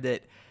also read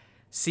that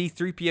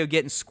C-3PO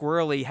getting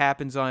squirrely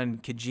happens on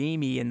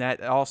Kijimi, and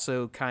that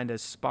also kind of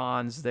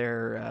spawns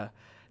their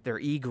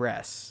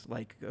egress.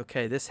 Like,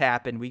 okay, this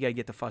happened. We got to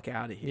get the fuck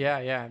out of here. Yeah,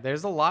 yeah.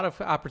 There's a lot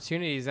of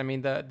opportunities. I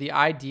mean, the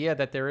idea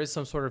that there is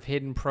some sort of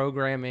hidden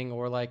programming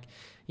or like,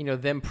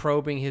 them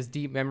probing his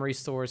deep memory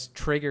stores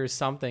triggers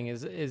something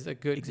is a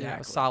good,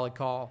 solid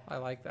call. I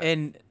like that.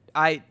 And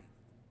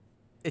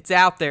it's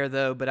out there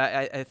though, but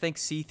I think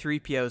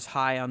C-3PO is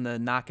high on the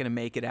not going to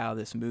make it out of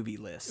this movie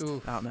list.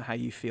 Oof. I don't know how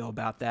you feel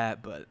about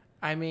that, but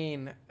I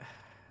mean,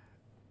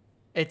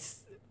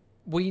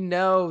 we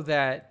know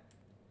that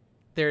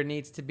there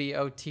needs to be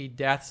OT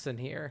deaths in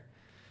here.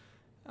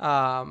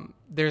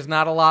 There's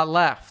not a lot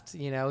left.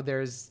 You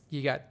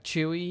got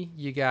Chewie,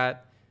 you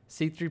got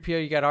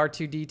C-3PO, you got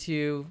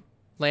R2-D2,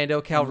 Lando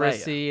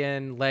Calrissian,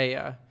 and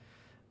Leia.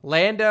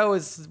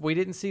 We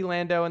didn't see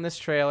Lando in this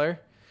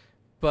trailer,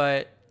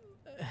 but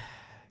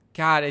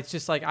God, it's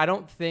just like, I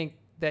don't think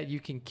that you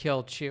can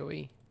kill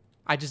Chewie.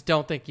 I just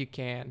don't think you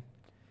can.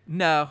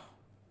 No,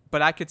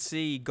 but I could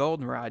see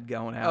Goldenrod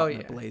going out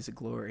in a blaze of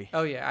glory.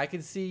 Oh yeah, I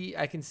can see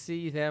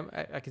them.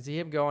 I can see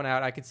him going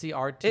out. I can see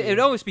R2. It'd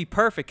always be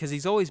perfect because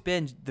he's always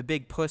been the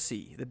big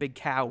pussy, the big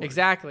coward.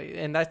 Exactly,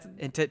 and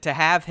to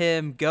have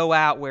him go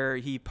out where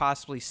he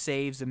possibly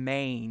saves a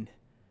main,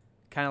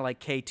 kind of like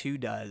K2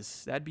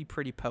 does. That'd be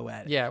pretty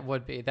poetic. Yeah, it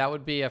would be. That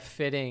would be a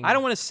fitting. I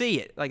don't want to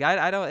see it. Like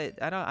I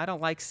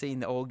don't like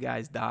seeing the old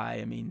guys die.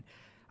 I mean,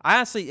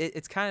 honestly,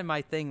 it's kind of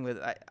my thing with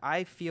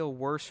I feel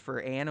worse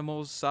for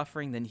animals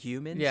suffering than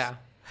humans. Yeah.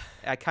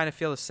 I kind of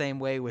feel the same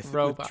way with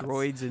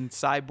droids and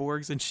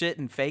cyborgs and shit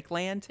in Fake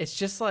Land. It's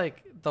just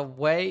like the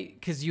way,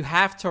 because you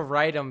have to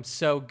write them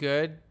so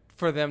good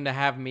for them to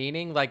have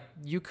meaning. Like,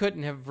 you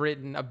couldn't have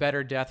written a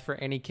better death for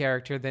any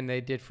character than they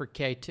did for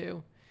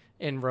K2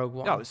 in Rogue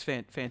One. Oh, it was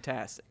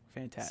fantastic.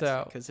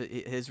 So, because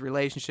his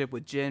relationship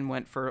with Jyn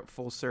went for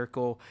full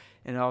circle,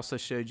 and it also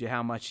showed you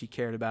how much he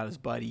cared about his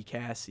buddy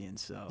Cassian.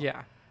 So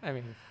yeah, I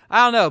mean,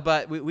 I don't know,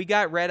 but we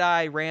got Red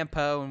Eye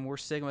Rampo, and we're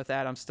sticking with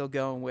that. I'm still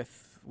going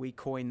with, we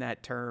coined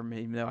that term,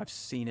 even though I've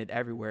seen it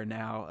everywhere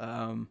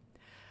now.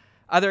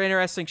 Other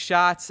interesting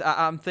shots,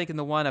 I'm thinking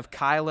the one of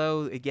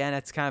Kylo. Again,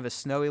 it's kind of a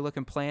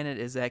snowy-looking planet.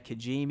 Is that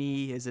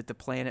Kijimi? Is it the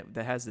planet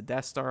that has the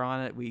Death Star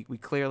on it? We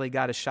clearly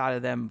got a shot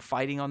of them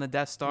fighting on the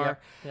Death Star.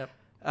 Yep.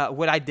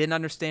 What I didn't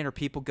understand are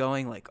people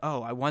going like,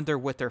 oh, I wonder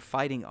what they're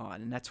fighting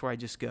on. And that's where I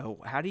just go,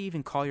 how do you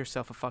even call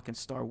yourself a fucking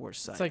Star Wars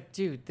site? It's like,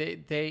 dude,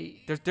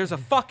 There's a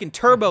fucking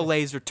turbo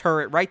laser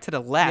turret right to the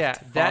left.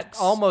 Yeah, that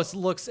almost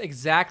looks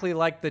exactly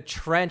like the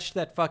trench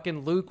that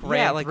fucking Luke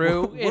ran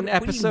through in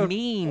Episode 4. What do you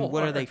mean? 4.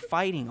 What are they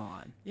fighting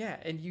on? Yeah,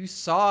 and you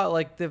saw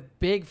like the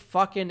big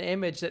fucking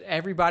image that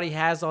everybody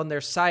has on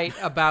their site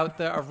about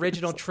the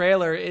original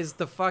trailer is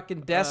the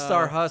fucking Death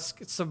Star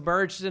husk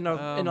submerged in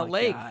a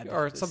lake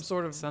or some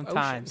sort of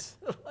sometimes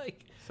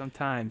like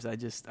sometimes I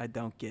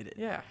don't get it.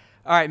 Yeah.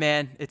 All right,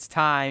 man, it's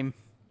time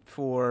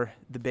for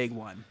the big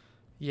one.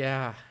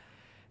 Yeah.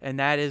 And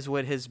that is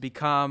what has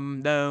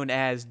become known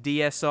as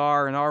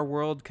DSR in our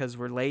world because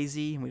we're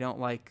lazy and we don't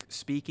like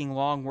speaking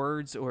long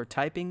words or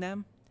typing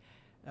them.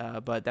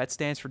 But that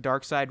stands for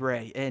Dark Side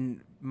Rey.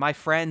 And my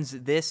friends,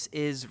 this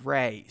is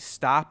Rey.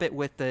 Stop it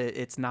with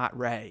it's not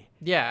Rey.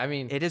 Yeah, I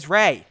mean, it is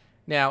Rey.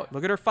 Now,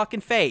 look at her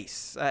fucking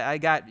face. I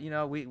got,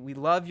 we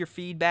love your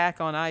feedback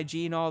on IG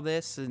and all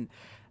this. And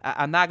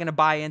I'm not going to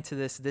buy into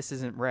this. This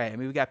isn't Rey. I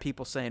mean, we got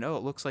people saying, oh,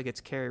 it looks like it's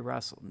Carrie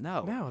Russell.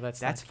 No,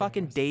 that's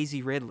fucking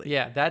Daisy Ridley.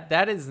 Yeah,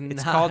 that is not.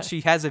 It's called,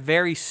 she has a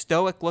very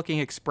stoic looking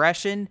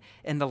expression,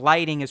 and the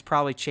lighting is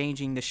probably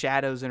changing the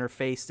shadows in her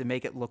face to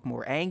make it look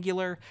more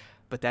angular.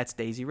 But that's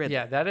Daisy Ridley.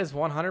 Yeah, that is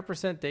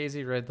 100%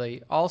 Daisy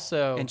Ridley.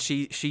 Also, and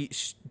she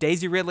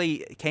Daisy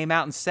Ridley came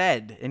out and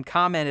said and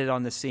commented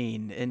on the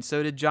scene, and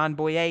so did John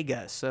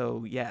Boyega.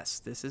 So yes,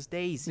 this is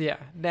Daisy. Yeah.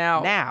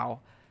 Now,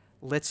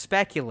 let's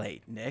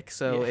speculate, Nick.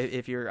 So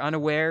if you're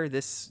unaware,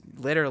 this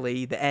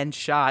literally the end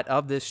shot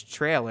of this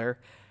trailer,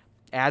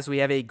 as we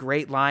have a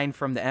great line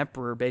from the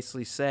Emperor,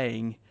 basically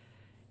saying,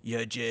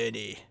 "Your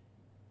journey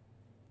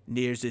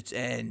nears its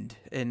end,"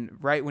 and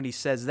right when he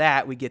says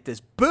that, we get this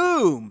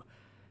boom.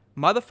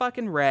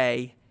 Motherfucking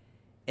Rey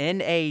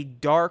in a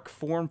dark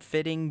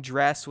form-fitting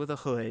dress with a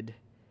hood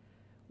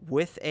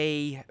with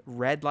a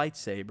red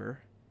lightsaber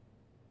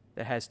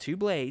that has 2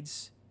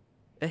 blades,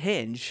 a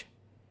hinge,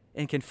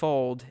 and can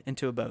fold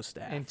into a bow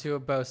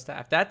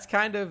staff. That's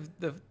kind of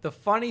the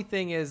funny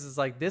thing is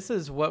like this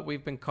is what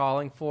we've been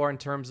calling for in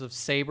terms of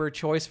saber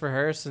choice for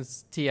her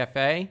since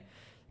TFA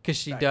because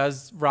she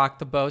does rock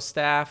the bow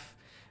staff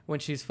when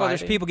she's fighting. Well,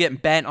 there's people getting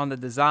bent on the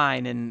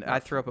design, and I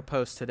threw up a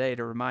post today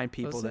to remind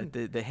people that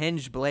the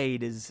hinged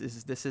blade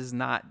is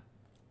not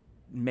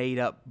made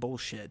up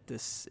bullshit.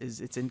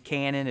 It's in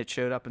canon. It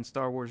showed up in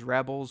Star Wars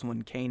Rebels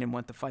when Kanan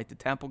went to fight the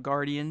Temple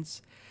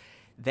Guardians.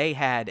 they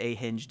had a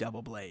hinged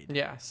double blade.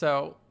 Yeah.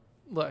 So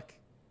look,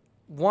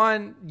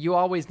 one, you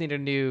always need a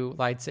new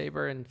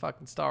lightsaber in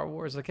fucking Star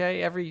Wars.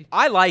 Okay,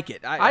 I like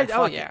it.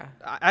 Oh yeah.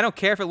 I don't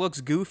care if it looks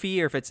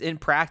goofy or if it's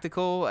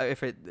impractical.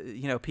 If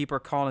it, people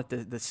are calling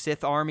it the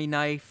Sith Army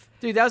knife.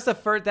 Dude, that was the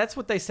first. That's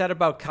what they said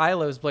about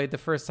Kylo's blade the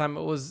first time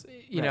it was,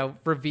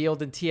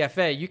 revealed in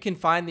TFA. You can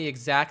find the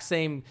exact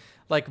same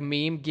like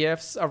meme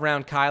gifs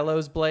around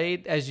Kylo's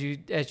blade as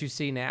you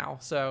see now.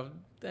 So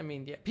I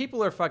mean, yeah,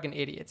 people are fucking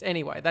idiots.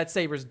 Anyway, that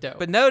saber's dope.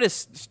 But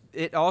notice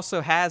it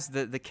also has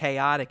the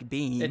chaotic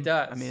beam. It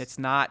does. I mean, it's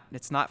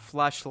not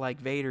flush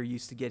like Vader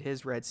used to get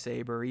his red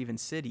saber, or even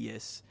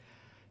Sidious.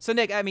 So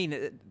Nick, I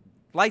mean,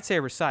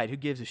 lightsaber side, who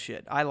gives a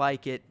shit? I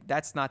like it.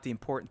 That's not the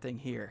important thing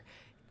here.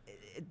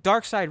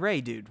 Darkseid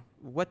Rey, dude,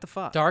 what the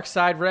fuck?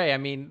 Darkseid Rey. I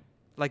mean,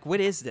 like, what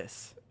is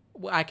this?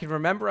 I can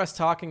remember us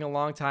talking a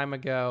long time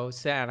ago,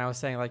 and I was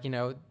saying like,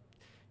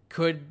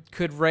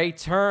 could Rey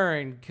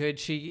turn?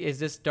 Is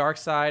this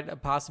Darkseid a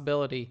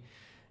possibility?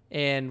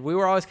 And we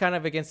were always kind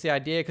of against the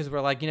idea because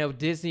we're like,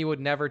 Disney would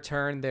never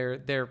turn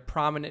their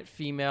prominent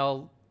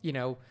female,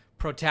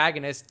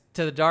 protagonist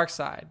to the dark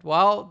side.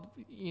 Well,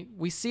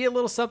 we see a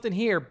little something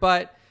here,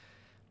 but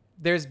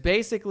there's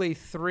basically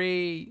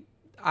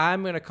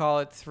I'm going to call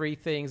it three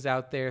things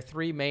out there,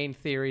 three main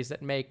theories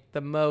that make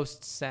the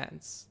most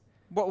sense.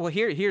 Well,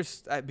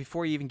 here's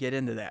before you even get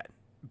into that.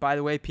 By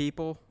the way,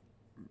 people,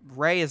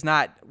 Rey is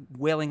not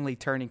willingly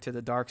turning to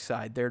the dark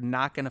side. They're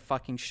not going to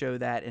fucking show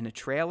that in a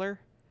trailer.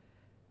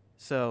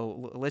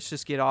 So let's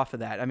just get off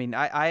of that. I mean,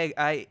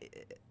 I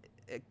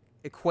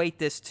equate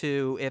this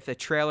to if a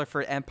trailer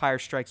for Empire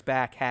Strikes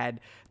Back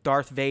had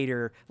Darth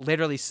Vader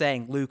literally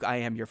saying, "Luke, I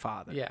am your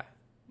father." Yeah,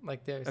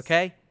 like there's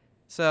okay.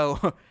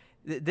 So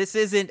this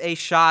isn't a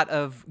shot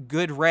of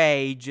good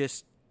Rey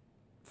just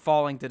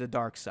falling to the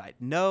dark side.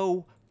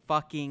 No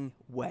fucking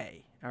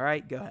way. All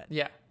right, go ahead.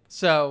 Yeah.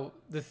 So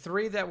the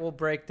three that we'll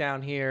break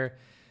down here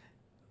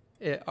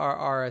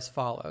are as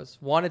follows.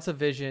 1, it's a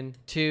vision.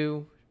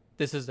 2,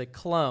 this is a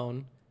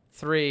clone.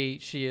 3,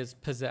 she is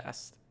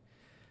possessed.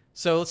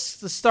 So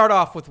let's start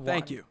off with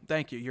 1.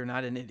 Thank you. You're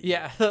not an idiot.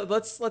 Yeah,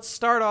 let's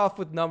start off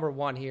with number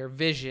 1 here,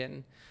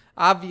 vision.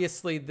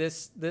 Obviously,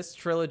 this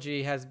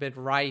trilogy has been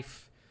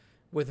rife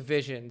with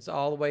visions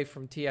all the way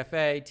from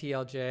TFA,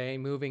 TLJ,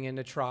 moving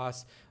into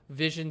TROS.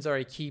 Visions are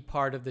a key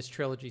part of this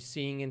trilogy,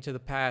 seeing into the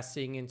past,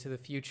 seeing into the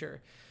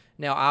future.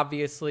 Now,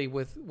 obviously,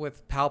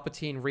 with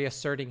Palpatine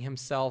reasserting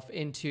himself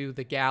into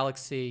the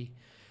galaxy,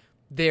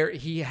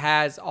 he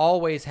has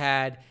always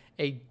had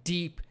a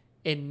deep,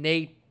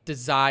 innate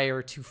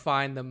desire to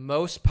find the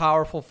most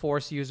powerful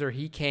Force user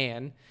he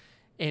can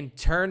and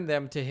turn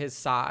them to his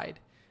side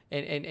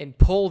and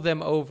pull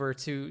them over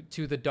to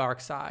the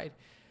dark side.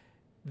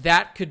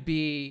 That could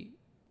be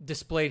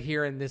displayed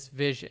here in this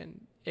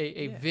vision.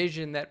 A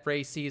vision that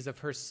Rey sees of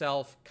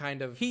herself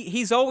kind of...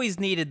 He's always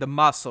needed the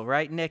muscle,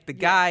 right, Nick? The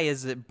guy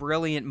is a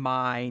brilliant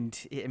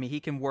mind. I mean, he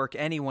can work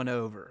anyone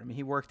over. I mean,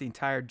 he worked the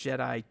entire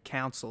Jedi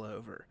Council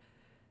over.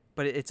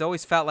 But it's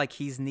always felt like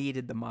he's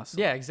needed the muscle.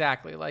 Yeah,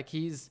 exactly. Like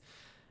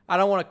I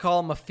don't want to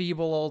call him a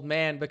feeble old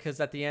man because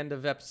at the end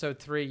of episode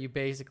 3, you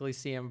basically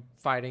see him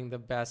fighting the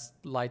best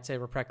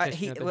lightsaber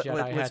practitioner the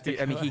Jedi had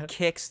to. I mean, he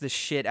kicks the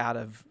shit out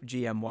of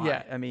GMY.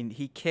 Yeah. I mean,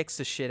 he kicks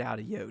the shit out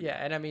of Yoda. Yeah,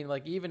 and I mean,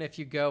 like, even if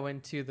you go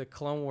into the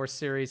Clone Wars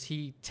series,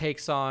 he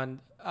takes on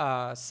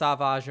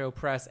Savage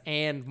Opress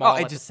and Maul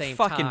at the same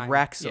time. It just fucking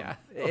wrecks him. Yeah.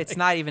 It's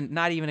not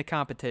even a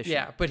competition.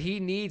 Yeah, but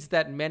he needs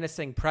that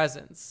menacing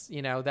presence.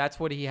 That's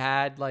what he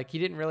had. Like, he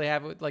didn't really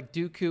have it. Like,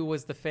 Dooku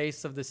was the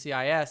face of the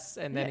CIS,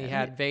 and then he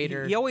had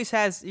Vader. He always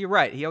has. You're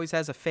right. He always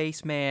has a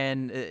face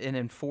man, an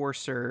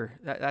enforcer.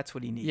 That's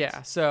what he needs.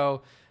 Yeah.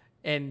 So,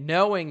 and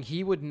knowing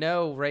he would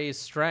know Rey's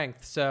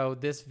strength. So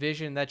this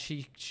vision that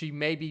she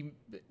may be,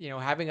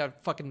 having a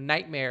fucking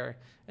nightmare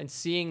and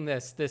seeing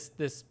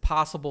this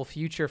possible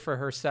future for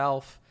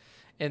herself.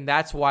 And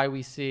that's why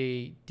we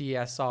see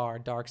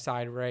DSR,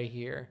 Darkseid Rey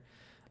here.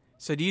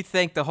 So do you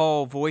think the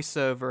whole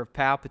voiceover of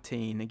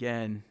Palpatine,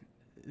 again,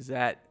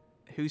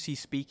 who's he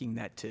speaking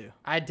that to?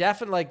 I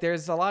definitely,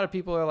 there's a lot of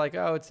people who are like,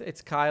 oh,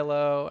 it's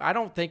Kylo. I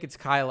don't think it's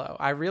Kylo.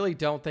 I really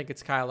don't think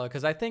it's Kylo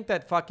because I think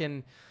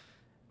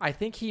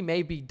he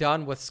may be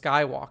done with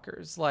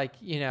Skywalkers. Like,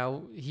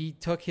 he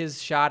took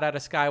his shot at a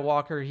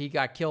Skywalker. He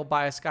got killed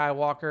by a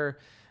Skywalker.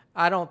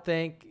 I don't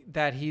think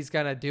that he's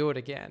going to do it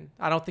again.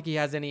 I don't think he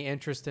has any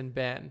interest in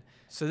Ben.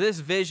 So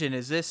this vision,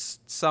 is this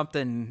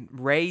something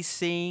Rey's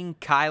seeing,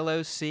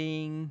 Kylo's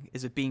seeing?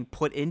 Is it being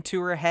put into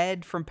her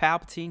head from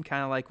Palpatine,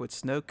 kind of like what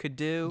Snoke could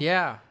do?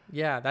 Yeah,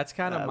 that's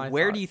kind of my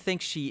Where thought. do you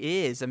think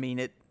she is? I mean,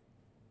 it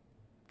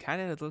kind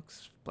of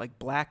looks like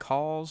black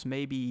halls,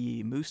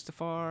 maybe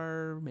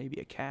Mustafar, maybe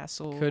a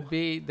castle. Could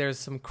be. There's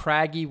some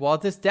craggy wall.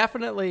 This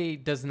definitely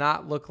does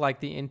not look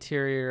like the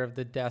interior of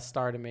the Death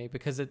Star to me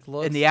because it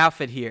looks... In the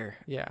outfit here.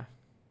 Yeah.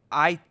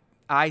 I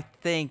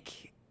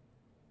think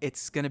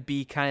it's going to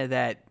be kind of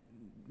that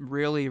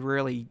really,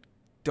 really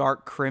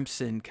dark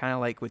crimson, kind of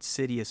like what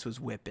Sidious was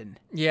whipping.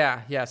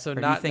 Yeah. So Or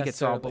do not you think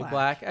it's all necessarily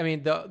black? I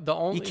mean, the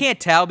only You can't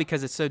tell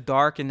because it's so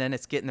dark, and then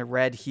it's getting the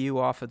red hue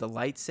off of the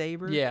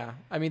lightsaber. Yeah,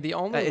 I mean the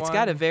only It's one.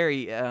 got a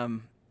very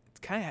it's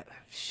kind of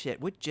shit.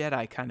 What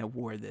Jedi kind of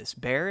wore this?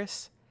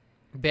 Barriss.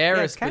 Yeah,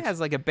 Barriss it kind of has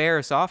like a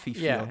Barriss offy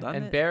feel, yeah, doesn't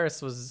and it?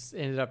 Barriss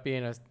ended up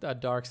being a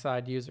dark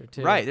side user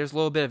too. Right. There's a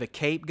little bit of a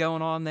cape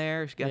going on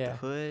there. She got Yeah. the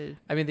hood.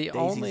 I mean the Daisy's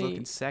only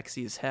looking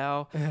sexy as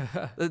hell.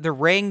 The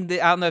ring.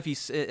 I don't know if you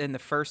in the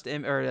first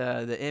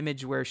the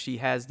image where she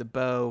has the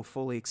bow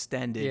fully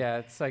extended. yeah,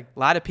 it's like A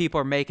lot of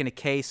people are making a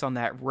case on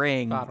that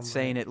ring, Bottom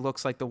saying ring. it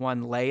looks like the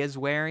one Leia's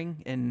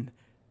wearing in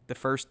the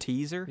first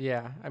teaser.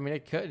 yeah. I mean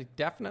it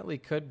definitely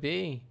could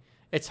be.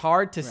 It's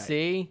hard to Right.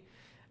 see.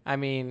 I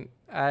mean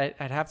I'd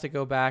have to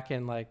go back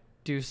and like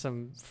do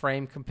some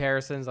frame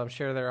comparisons. I'm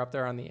sure they're up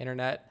there on the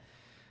internet.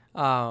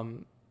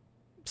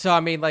 So I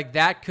mean like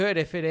that could,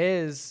 if it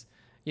is,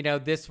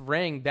 this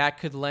ring, that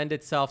could lend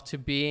itself to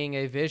being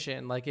a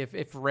vision. Like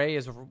if Rey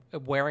is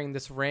wearing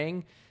this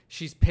ring,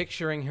 she's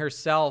picturing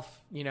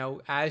herself,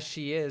 as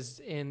she is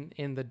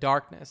in the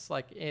darkness,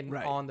 like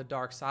Right. on the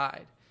dark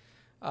side.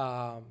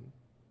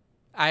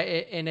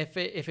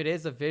 If it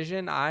is a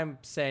vision, I'm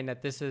saying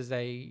that this is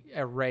a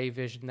Rey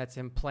vision that's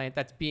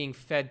being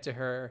fed to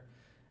her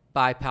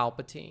by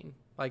Palpatine,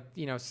 like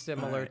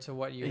similar to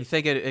what You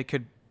think it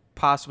could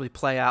possibly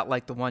play out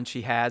like the one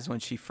she has when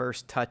she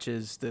first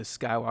touches the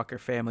Skywalker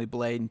family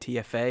blade in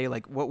TFA?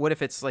 Like, what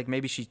if it's like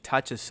maybe she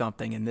touches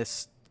something and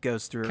this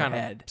goes through her kind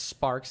head? of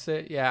sparks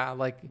it, yeah,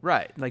 like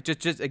Right. Like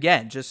just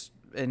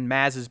in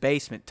Maz's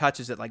basement,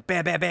 touches it like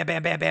bam, bam, bam,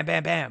 bam, bam, bam,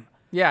 bam, bam.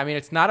 yeah. I mean,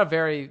 it's not a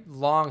very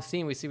long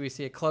scene. We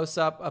see a close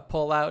up, a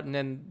pull out, and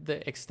then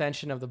the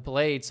extension of the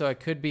blade. So it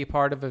could be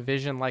part of a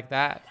vision like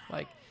that.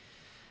 Like,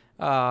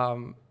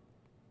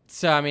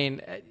 so I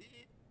mean,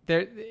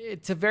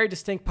 it's a very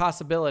distinct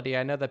possibility.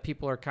 I know that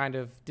people are kind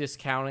of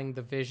discounting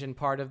the vision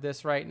part of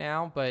this right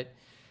now, but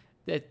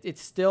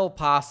it's still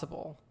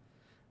possible.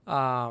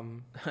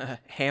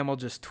 Hamill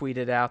just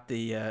tweeted out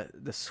the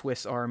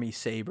Swiss Army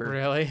saber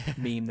Really?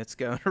 meme that's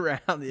going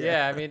around.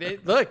 Yeah, I mean,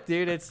 look,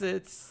 dude, it's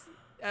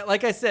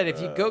like I said, if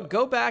you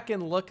go back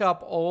and look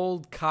up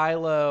old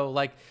Kylo,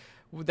 like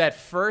that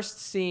first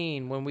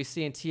scene when we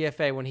see in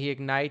TFA when he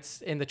ignites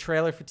in the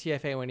trailer for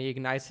TFA when he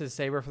ignites his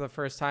saber for the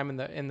first time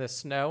in the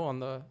snow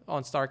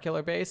on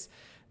Starkiller base.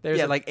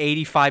 There's like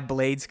 85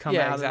 blades come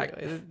out.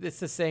 exactly. Of it.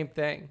 It's the same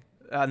thing.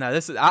 No,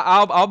 this is.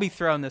 I'll be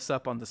throwing this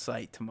up on the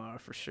site tomorrow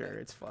for sure.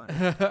 It's fun.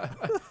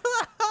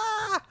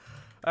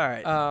 All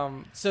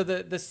right. So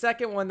the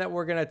second one that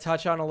we're gonna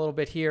touch on a little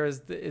bit here is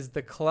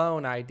the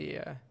clone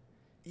idea.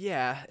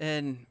 Yeah,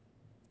 and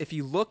if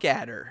you look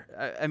at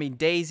her, I mean,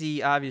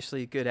 Daisy,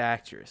 obviously a good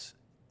actress.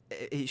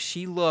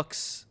 She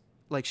looks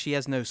like she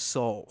has no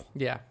soul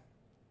Yeah.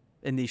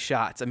 in these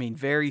shots. I mean,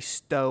 very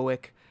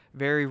stoic,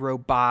 very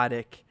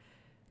robotic.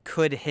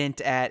 Could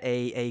hint at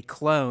a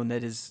clone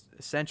that is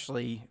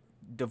essentially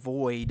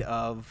devoid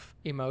of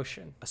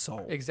Emotion. a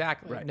soul.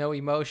 Exactly. Right. No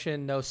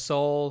emotion, no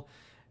soul.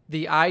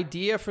 The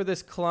idea for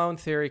this clone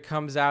theory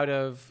comes out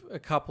of a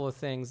couple of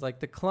things. Like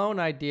the clone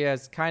idea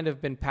has kind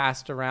of been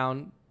passed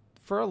around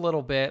for a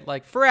little bit.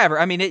 Like Forever.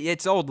 I mean,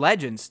 it's old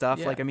legend stuff.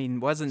 Yeah. Like, I mean,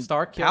 wasn't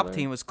Starkiller.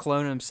 Palpatine was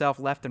cloning himself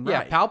left and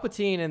right? yeah,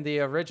 Palpatine in the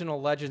original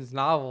Legends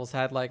novels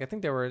had I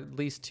think there were at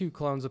least 2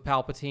 clones of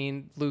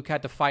Palpatine. Luke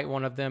had to fight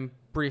one of them,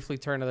 briefly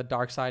turn to the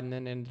dark side, and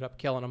then ended up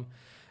killing him.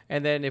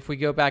 And then if we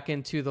go back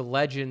into the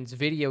Legends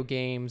video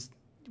games,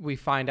 we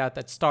find out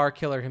that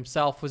Starkiller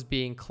himself was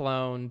being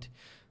cloned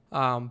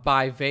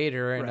by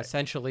Vader, and Right.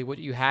 essentially what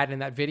you had in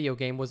that video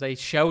game was a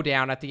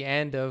showdown at the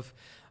end of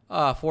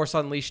Force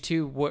Unleashed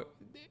 2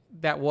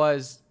 that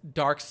was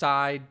dark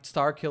side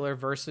Starkiller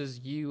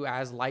versus you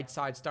as light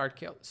side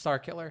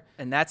Starkiller.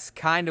 And that's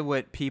kind of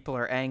what people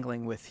are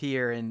angling with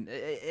here. And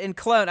in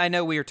clone, I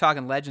know we were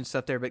talking legend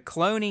stuff there, but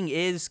cloning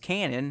is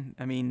canon.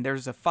 I mean,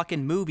 there's a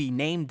fucking movie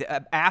named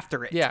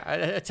after it. Yeah,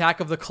 Attack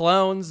of the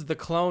Clones, the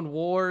Clone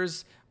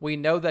Wars. We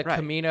know that Right.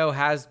 Kamino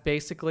has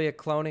basically a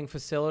cloning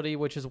facility,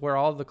 which is where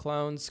all the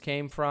clones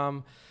came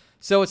from.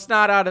 So it's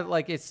not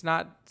it's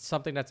not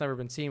something that's never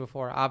been seen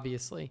before,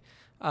 obviously.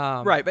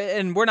 Right,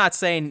 and we're not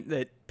saying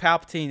that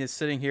Palpatine is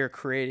sitting here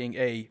creating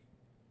a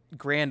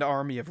grand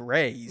army of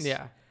Reys.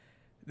 Yeah.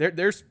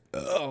 There's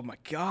oh my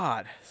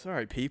god,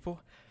 sorry people.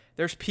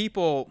 There's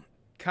people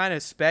kind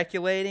of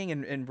speculating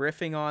and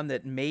riffing on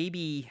that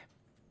maybe,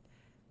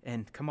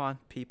 and come on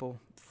people,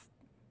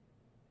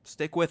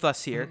 stick with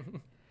us here.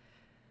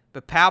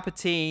 But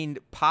Palpatine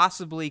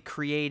possibly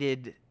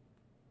created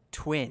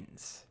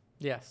twins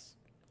Yes.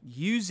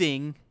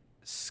 using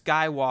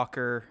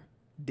Skywalker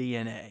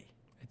DNA.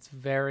 It's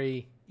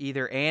very.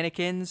 Either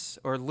Anakin's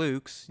or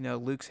Luke's. You know,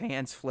 Luke's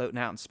hand's floating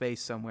out in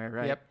space somewhere,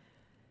 right? Yep.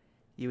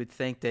 You would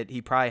think that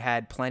he probably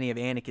had plenty of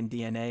Anakin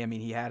DNA. I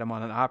mean, he had him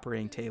on an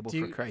operating table,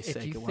 for Christ's sake.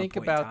 If you at think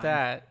one point in about time.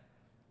 that,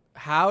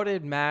 how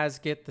did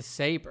Maz get the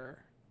saber?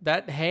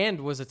 That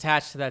hand was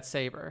attached to that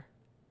saber.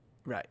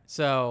 Right.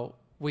 So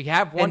we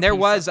have one. And there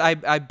piece was,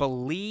 of- I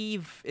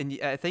believe, and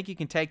I think you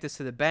can take this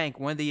to the bank,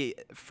 one of the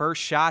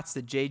first shots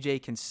that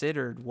JJ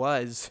considered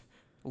was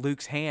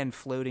Luke's hand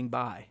floating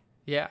by.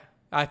 yeah,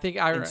 I think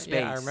I In space.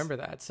 yeah, I remember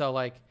that. So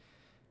like,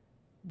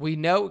 we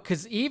know,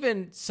 because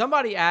even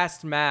somebody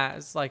asked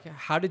Maz like,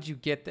 how did you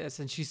get this,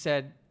 and she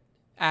said,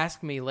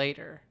 ask me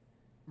later.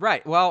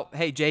 Right. Well,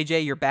 hey,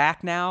 JJ, you're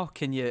back now.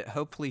 Can you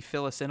hopefully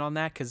fill us in on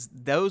that? Because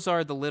those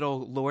are the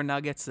little lore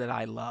nuggets that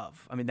I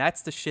love. I mean,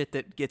 that's the shit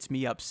that gets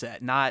me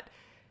upset, not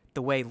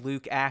the way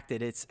Luke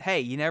acted. It's, hey,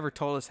 you never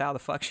told us how the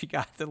fuck she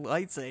got the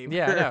lightsaber.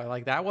 Yeah, no,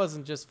 like that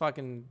wasn't just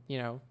fucking,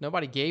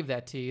 nobody gave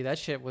that to you. That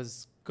shit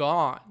was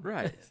gone.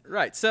 Right,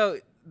 right. So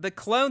the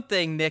clone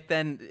thing, Nick,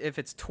 then if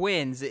it's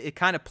twins, it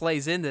kind of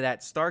plays into that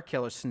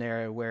Starkiller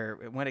scenario where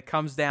when it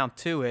comes down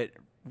to it,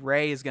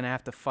 Rey is going to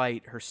have to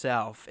fight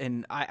herself.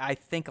 And I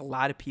think a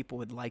lot of people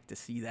would like to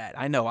see that.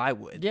 I know I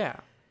would. Yeah,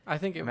 I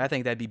think I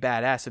think that'd be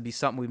badass. It'd be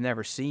something we've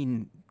never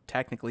seen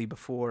technically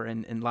before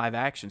in live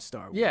action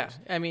Star Wars. Yeah,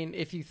 I mean,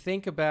 if you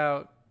think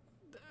about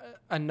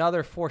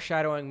another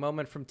foreshadowing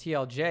moment from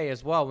TLJ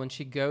as well, when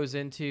she goes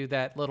into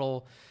that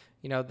little,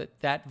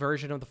 that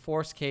version of the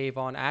Force cave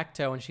on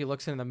Acto, and she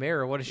looks in the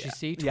mirror, what does she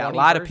see? Yeah, a 20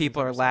 lot of versions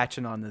people are herself.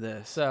 latching onto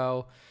this.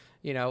 So,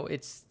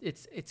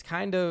 it's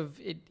kind of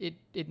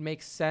it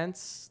makes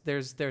sense.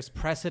 There's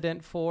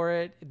precedent for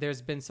it.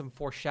 There's been some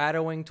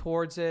foreshadowing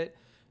towards it.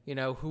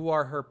 Who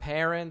are her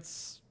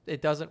parents?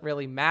 It doesn't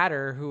really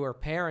matter who her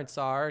parents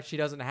are. She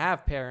doesn't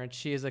have parents.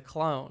 She is a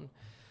clone.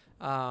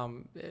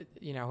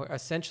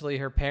 Essentially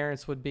her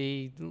parents would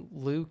be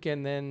Luke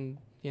and then,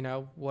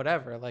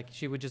 whatever. Like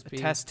she would just be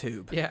Test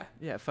tube. Yeah.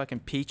 Yeah,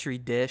 fucking petri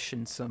dish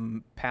and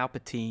some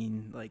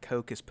Palpatine, like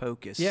hocus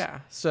pocus. Yeah.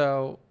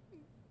 So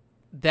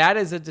that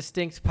is a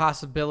distinct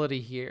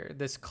possibility here,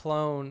 this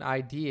clone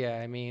idea.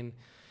 I mean,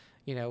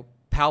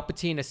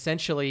 Palpatine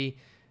essentially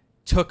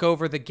took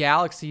over the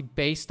galaxy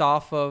based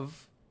off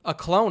of a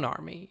clone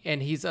army,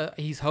 and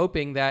he's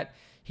hoping that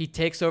he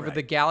takes over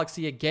the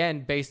galaxy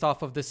again based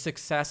off of the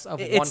success of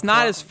one It's not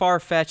clone. as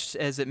far-fetched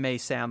as it may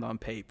sound on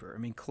paper. I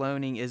mean,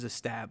 cloning is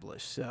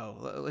established.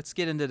 So let's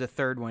get into the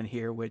third one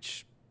here,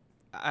 which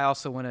I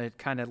also want to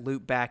kind of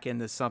loop back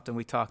into something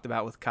we talked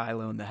about with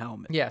Kylo and the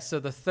helmet. Yeah, so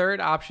the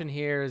third option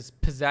here is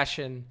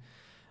possession,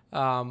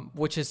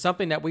 which is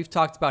something that we've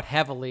talked about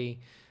heavily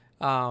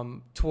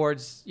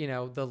towards,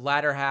 the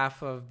latter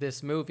half of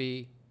this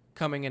movie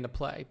coming into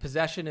play.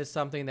 Possession is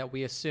something that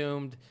we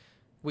assumed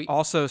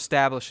Also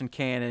established in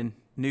canon,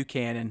 new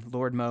canon,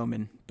 Lord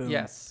Momin. Boom.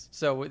 Yes.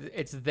 So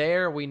it's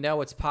there. We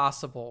know it's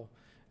possible.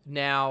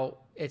 Now,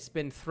 it's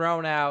been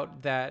thrown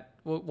out that,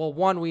 well,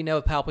 one, we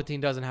know Palpatine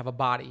doesn't have a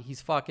body.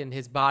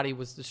 His body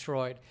was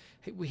destroyed.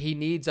 He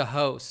needs a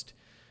host.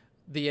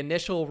 The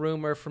initial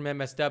rumor from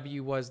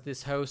MSW was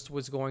this host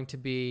was going to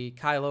be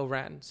Kylo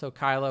Ren. So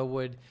Kylo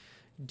would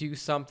do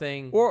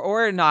something.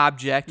 Or an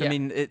object. Yeah. I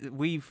mean,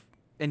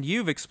 and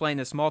you've explained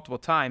this multiple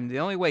times. The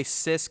only way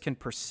Sith can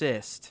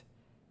persist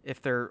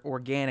if their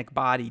organic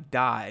body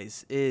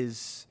dies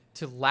is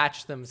to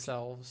latch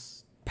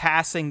themselves.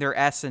 Passing their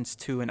essence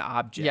to an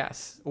object.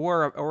 Yes.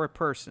 Or a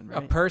person,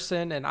 right? A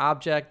person, an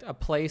object, a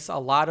place.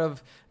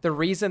 The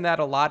reason that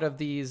a lot of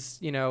these,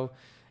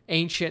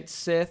 ancient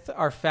Sith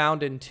are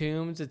found in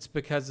tombs, it's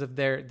because of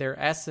their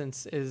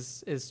essence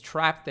is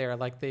trapped there.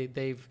 Like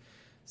they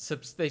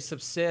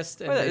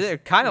subsist. And They're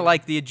kind of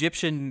like the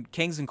Egyptian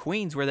kings and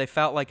queens, where they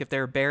felt like if they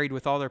were buried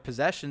with all their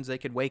possessions, they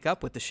could wake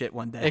up with the shit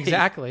one day.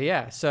 Exactly,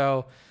 yeah.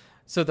 So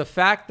the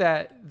fact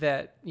that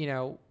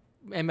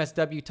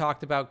MSW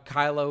talked about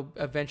Kylo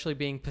eventually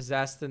being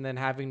possessed and then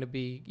having to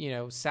be,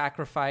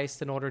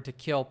 sacrificed in order to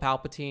kill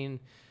Palpatine,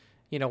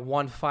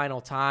 one final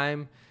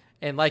time.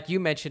 And like you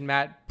mentioned,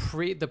 Matt,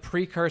 the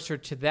precursor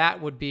to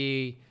that would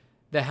be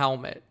the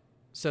helmet.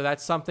 So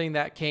that's something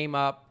that came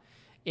up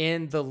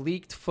in the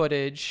leaked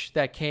footage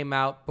that came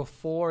out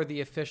before the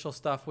official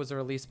stuff was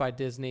released by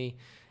Disney.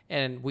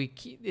 And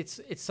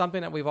it's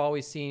something that we've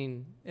always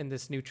seen in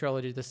this new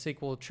trilogy, the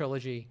sequel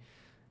trilogy.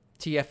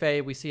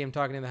 TFA, we see him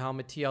talking to the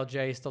helmet.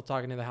 TLJ still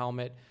talking to the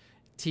helmet.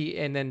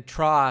 And then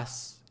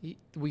Tross,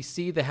 we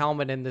see the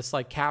helmet in this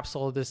like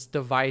capsule, this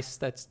device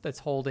that's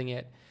holding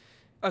it.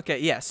 Okay,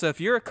 yeah. So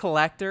if you're a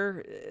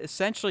collector,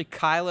 essentially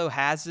Kylo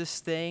has this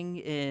thing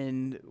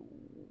in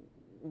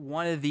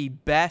one of the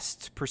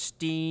best,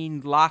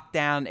 pristine,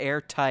 lockdown,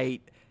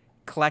 airtight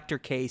collector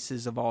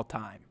cases of all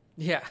time.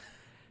 Yeah.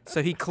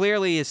 So he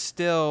clearly is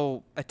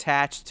still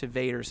attached to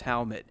Vader's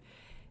helmet.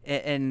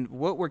 And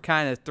what we're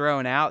kind of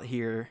throwing out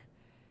here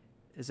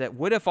is that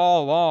what if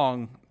all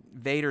along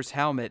Vader's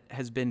helmet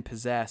has been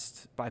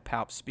possessed by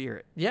Palp's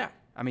spirit? Yeah.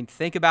 I mean,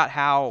 think about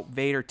how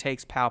Vader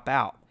takes Palp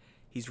out.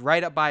 He's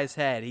right up by his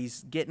head.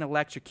 He's getting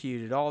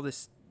electrocuted. All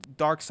this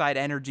dark side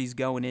energy's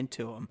going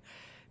into him.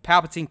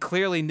 Palpatine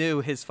clearly knew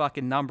his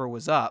fucking number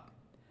was up.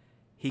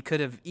 He could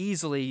have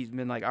easily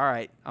been like, all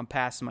right, I'm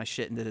passing my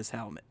shit into this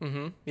helmet.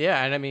 Mm-hmm.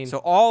 Yeah, and I mean... So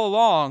all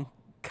along,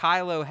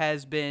 Kylo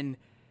has been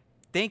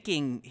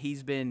thinking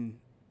he's been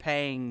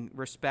paying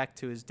respect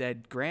to his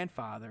dead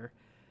grandfather,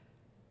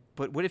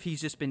 But what if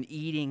he's just been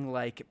eating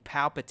like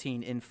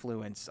Palpatine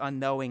influence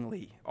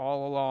unknowingly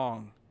all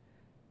along?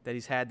 That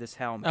he's had this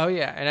helmet. Oh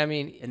yeah, and I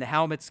mean, and the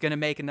helmet's going to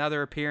make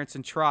another appearance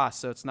in Tross,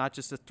 so it's not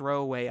just a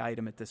throwaway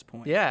item at this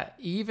point. Yeah,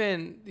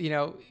 even,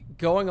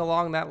 going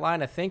along that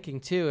line of thinking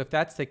too, if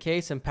that's the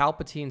case and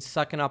Palpatine's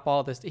sucking up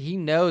all this, he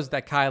knows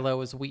that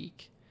Kylo is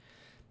weak.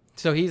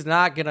 So he's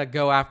not going to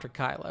go after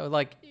Kylo.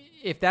 Like,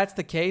 if that's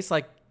the case,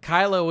 like,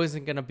 Kylo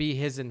isn't going to be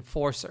his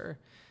enforcer.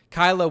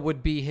 Kylo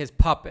would be his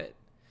puppet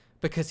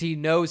because he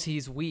knows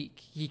he's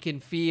weak. He can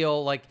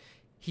feel like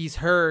he's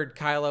heard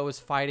Kylo is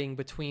fighting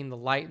between the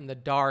light and the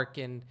dark,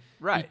 and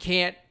right. He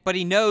can't. But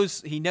he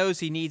knows he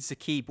needs to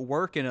keep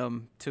working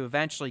him to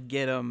eventually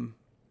get him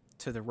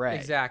to the Rey.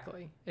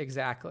 Exactly.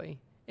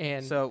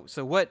 And so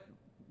what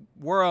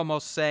we're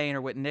almost saying,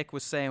 or what Nick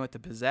was saying with the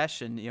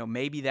possession,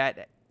 maybe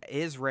that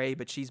is Rey,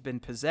 but she's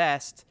been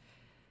possessed,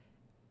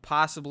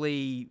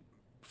 possibly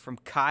from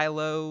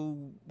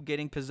Kylo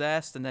getting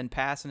possessed and then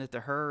passing it to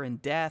her in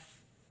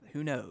death.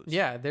 Who knows?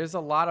 Yeah, there's a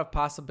lot of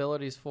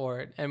possibilities for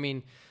it. I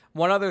mean,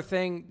 one other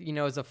thing,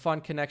 is a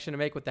fun connection to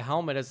make with the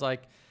helmet is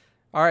like,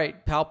 all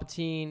right,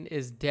 Palpatine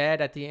is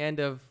dead at the end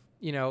of,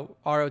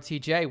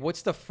 ROTJ.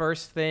 What's the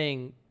first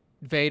thing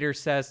Vader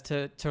says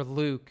to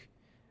Luke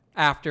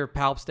after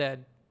Palp's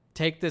dead?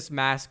 Take this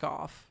mask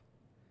off.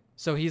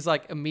 So he's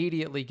like,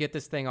 immediately get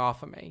this thing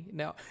off of me.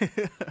 No.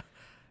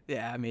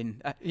 Yeah, I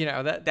mean,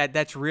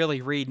 that's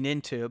really reading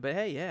into it. But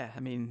hey, yeah,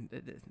 I mean,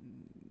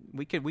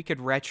 we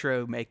could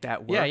retro make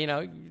that work.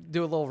 Yeah,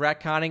 do a little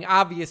retconning.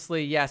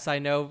 Obviously, yes, I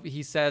know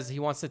he says he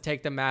wants to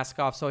take the mask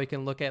off so he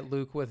can look at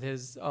Luke with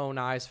his own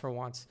eyes for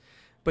once.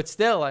 But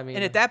still, I mean...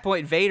 And at that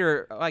point,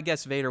 I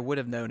guess Vader would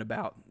have known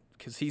about,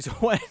 because he's the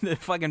one that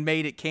fucking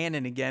made it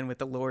canon again with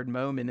the Lord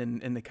moment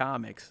in the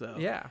comics. So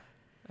yeah,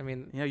 I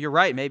mean... you're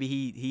right. Maybe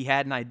he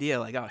had an idea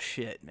like, oh,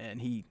 shit,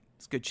 man,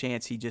 it's a good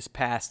chance he just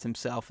passed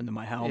himself into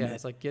my helmet. Yeah,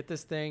 it's like, get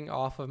this thing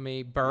off of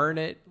me, burn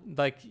it,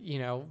 like,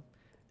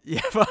 Yeah,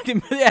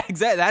 fucking yeah,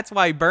 exactly. That's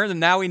why he burned him.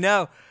 Now we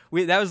know.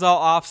 That was all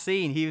off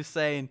scene. He was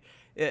saying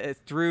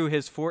through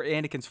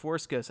Anakin's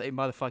Force Ghost, "Hey,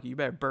 motherfucker, you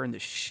better burn the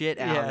shit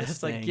out of this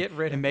thing, like, get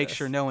rid of and make this.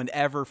 sure no one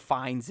ever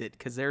finds it,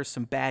 because there's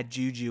some bad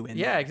juju in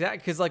there." Yeah, exactly.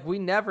 Because like we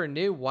never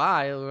knew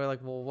why. We were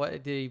like, well, what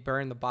did he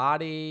burn the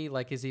body?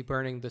 Like, is he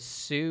burning the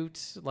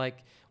suit?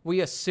 Like,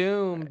 we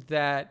assumed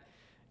that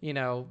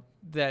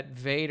that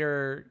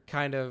Vader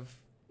kind of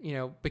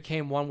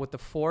became one with the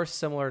Force,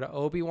 similar to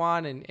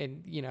Obi-Wan,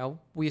 and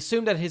we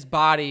assumed that his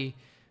body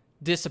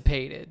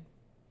dissipated.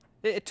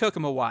 It took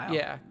him a while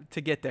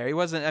to get there. He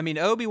wasn't, I mean,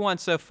 Obi-Wan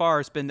so far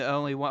has been the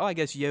only one, I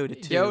guess Yoda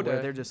too,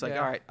 where they're just like,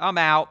 all right, I'm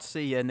out,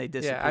 see ya, and they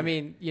disappear. Yeah, I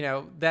mean,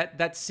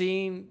 that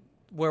scene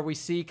where we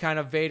see kind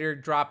of Vader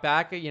drop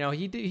back,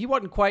 he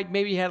wasn't quite,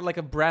 maybe he had like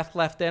a breath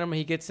left in him.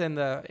 He gets in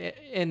the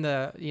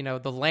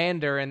the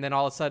lander, and then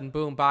all of a sudden,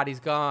 boom, body's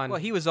gone. Well,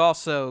 he was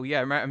also,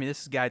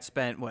 this guy had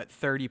spent,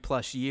 30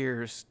 plus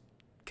years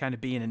kind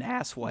of being an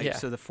asswipe, Yeah.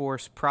 so the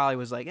Force probably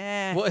was like,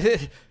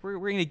 we're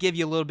going to give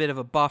you a little bit of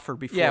a buffer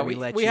before we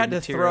let you we had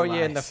to throw you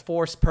in the materialize.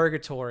 Force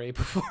purgatory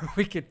before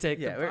we could take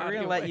the body we're going to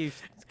away. let you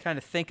kind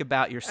of think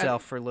about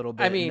yourself for a little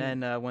bit,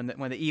 and then when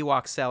the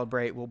Ewoks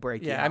celebrate, we'll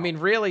break you out. I mean,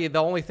 really,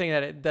 the only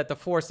thing that the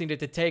Force needed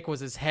to take was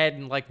his head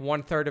and like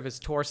 1/3 of his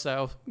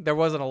torso. There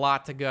wasn't a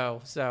lot to go,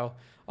 so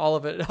all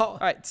of it. All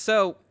right,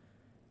 so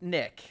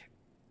Nick,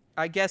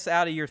 I guess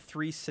out of your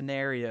three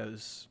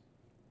scenarios,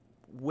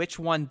 which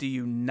one do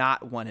you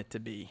not want it to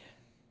be?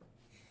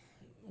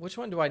 Which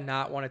one do I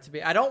not want it to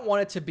be? I don't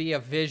want it to be a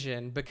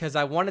vision, because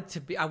I want it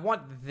to be. I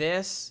want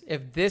this.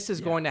 If this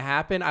is going to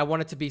happen, I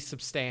want it to be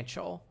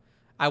substantial.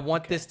 I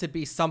want this to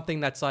be something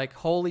that's like,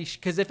 holy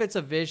because if it's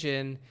a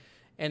vision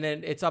and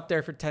then it's up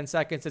there for 10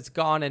 seconds, it's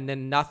gone, and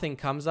then nothing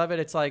comes of it,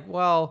 it's like,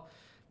 well,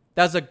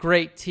 that's a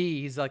great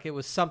tease. Like, it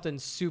was something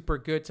super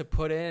good to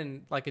put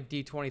in like a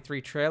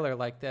D23 trailer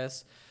like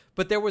this,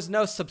 but there was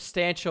no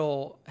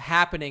substantial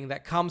happening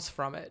that comes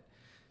from it.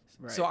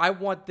 Right. So I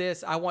want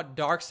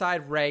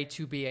Darkseid Rey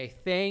to be a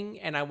thing,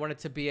 and I want it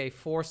to be a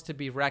force to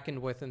be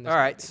reckoned with in this All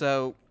right, movie.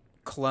 so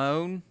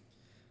clone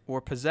or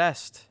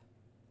possessed?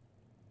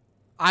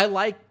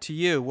 To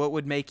you, what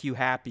would make you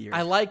happier?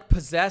 I like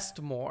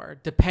possessed more,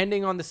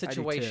 depending on the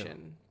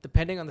situation.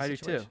 I do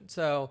too.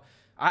 So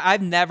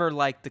I've never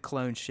liked the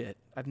clone shit.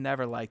 I've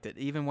never liked it.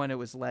 Even when it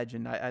was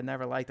Legend, I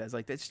never liked that. I was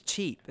like, that's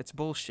cheap. It's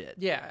bullshit.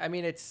 Yeah, I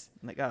mean, it's...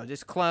 Like,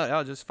 just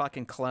clone. Just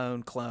fucking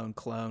clone.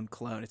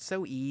 It's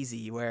so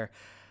easy, where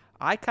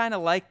I kind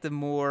of like the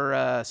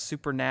more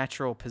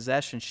supernatural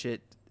possession shit,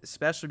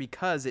 especially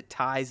because it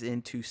ties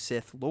into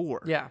Sith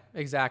lore. Yeah,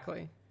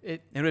 exactly.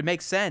 It would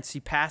make sense. He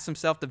passed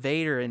himself to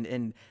Vader,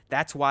 and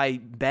that's why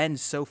Ben's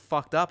so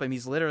fucked up. I mean,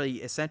 he's literally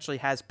essentially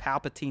has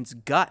Palpatine's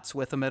guts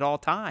with him at all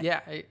times.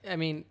 Yeah, I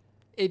mean...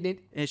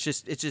 It's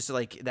just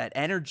like that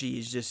energy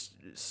is just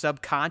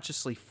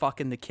subconsciously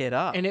fucking the kid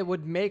up. And it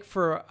would make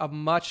for a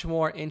much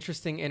more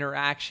interesting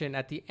interaction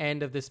at the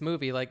end of this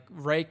movie. Like,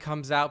 Rey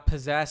comes out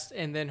possessed,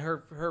 and then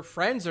her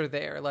friends are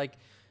there. Like,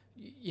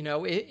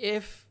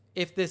 if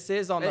this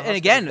is on the and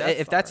again,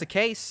 if that's the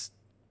case,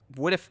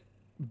 what if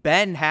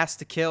Ben has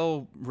to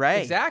kill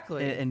Rey.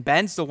 Exactly. And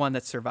Ben's the one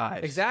that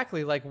survives.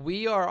 Exactly. Like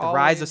we are the always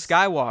rise of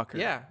Skywalker.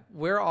 Yeah,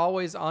 we're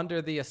always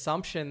under the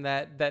assumption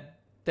that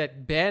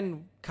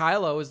Ben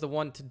Kylo is the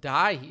one to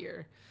die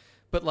here.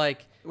 But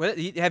like,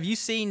 have you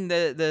seen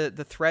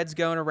the threads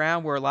going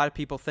around where a lot of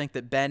people think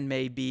that Ben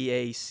may be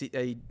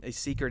a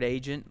secret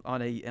agent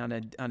on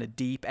a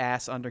deep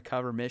ass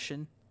undercover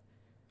mission?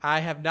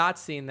 I have not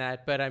seen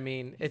that, but I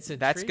mean, it's intriguing.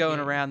 That's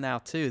going around now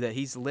too. That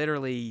he's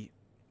literally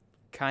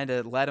kind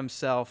of let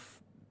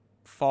himself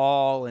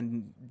fall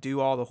and do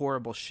all the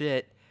horrible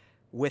shit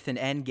with an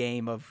end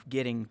game of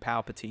getting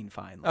Palpatine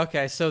finally.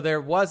 Okay, so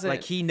there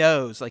wasn't he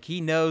knows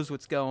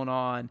what's going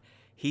on.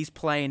 He's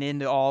playing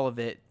into all of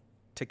it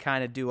to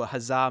kind of do a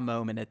huzzah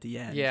moment at the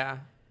end. Yeah.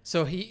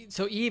 So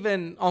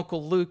even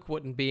Uncle Luke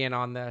wouldn't be in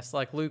on this.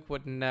 Like Luke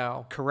wouldn't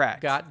know.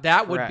 Correct.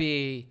 Would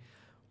be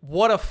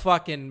what a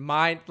fucking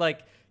mind.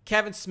 Like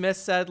Kevin Smith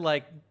said,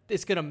 like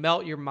it's gonna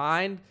melt your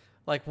mind.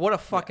 Like what a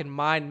fucking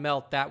mind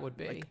melt that would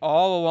be. Like,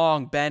 all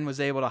along, Ben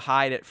was able to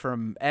hide it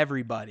from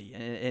everybody,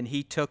 and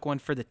he took one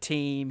for the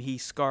team. He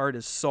scarred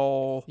his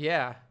soul.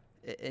 Yeah.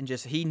 And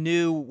just he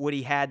knew what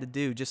he had to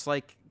do, just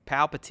like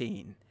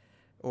Palpatine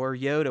or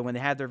Yoda when they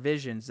had their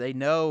visions. They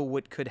know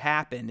what could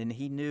happen, and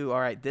he knew,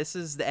 all right, this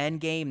is the end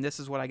game. This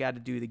is what I got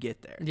to do to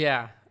get there.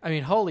 Yeah. I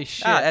mean, holy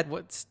shit. Go ahead.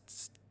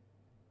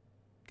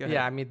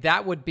 Yeah, I mean,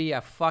 that would be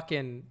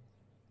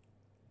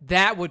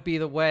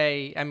the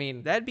way, I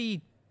mean. That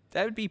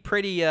would be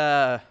pretty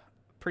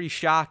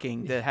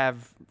shocking to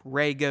have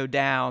Rey go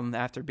down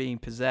after being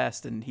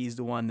possessed, and he's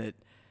the one that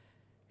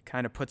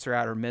kind of puts her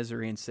out of her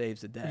misery and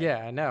saves the day. Yeah,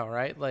 I know,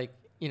 right? Like,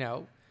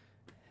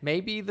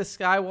 maybe the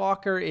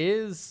Skywalker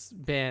is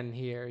Ben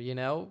here,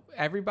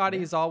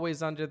 Everybody's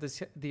always under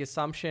the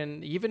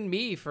assumption, even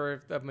me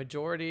for the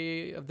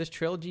majority of this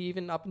trilogy,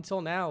 even up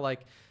until now,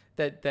 like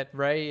that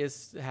Rey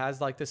has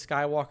like the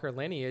Skywalker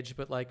lineage,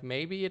 but like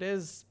maybe it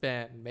is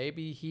Ben.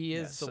 Maybe he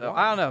is the one.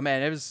 I don't know,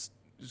 man. It was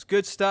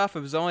good stuff. It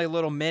was only a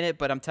little minute,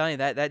 but I'm telling you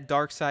that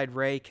dark side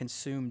Rey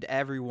consumed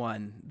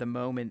everyone the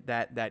moment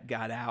that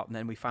got out, and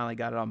then we finally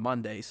got it on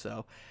Monday.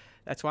 So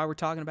that's why we're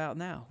talking about it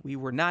now. We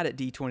were not at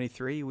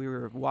D23. We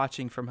were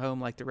watching from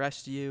home like the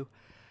rest of you,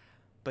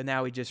 but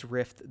now we just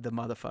riffed the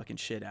motherfucking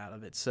shit out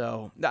of it.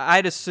 So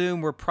I'd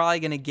assume we're probably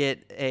going to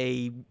get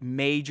a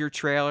major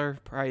trailer,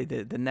 probably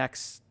the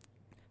next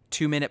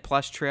 2-minute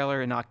plus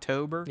trailer in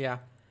October. Yeah.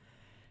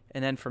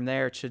 And then from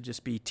there, it should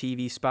just be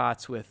TV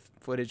spots with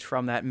footage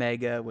from that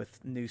mega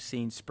with new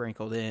scenes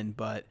sprinkled in.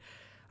 But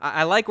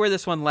I like where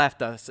this one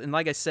left us. And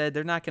like I said,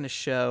 they're not going to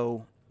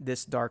show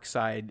this dark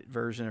side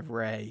version of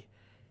Rey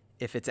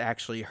if it's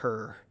actually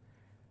her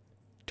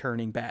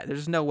turning bad.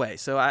 There's no way.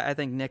 So I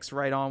think Nick's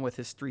right on with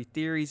his 3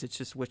 theories. It's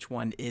just which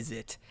one is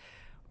it?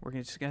 We're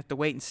just going to have to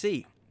wait and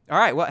see. All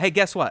right. Well, hey,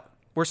 guess what?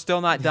 We're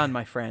still not done,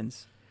 my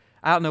friends.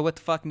 I don't know what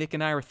the fuck Nick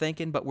and I were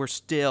thinking, but we're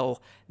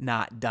still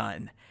not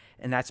done.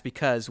 And that's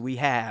because we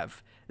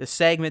have the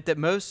segment that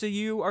most of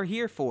you are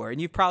here for,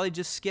 and you've probably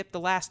just skipped the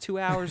last 2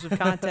 hours of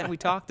content we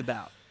talked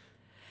about.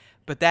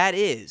 But that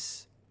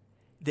is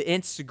the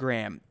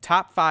Instagram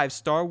top 5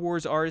 Star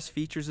Wars artist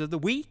features of the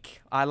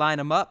week. I line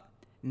them up.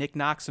 Nick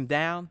knocks them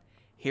down.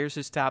 Here's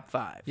his top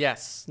 5.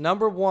 Yes.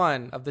 Number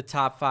 1 of the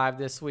top 5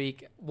 this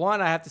week. One,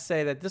 I have to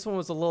say that this one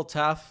was a little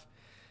tough.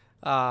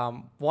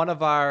 One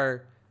of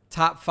our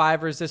top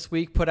 5ers this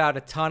week put out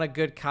a ton of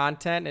good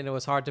content, and it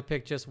was hard to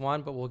pick just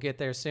one, but we'll get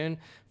there soon.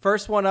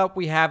 First one up,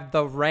 we have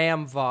the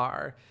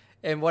Ramvar.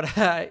 And what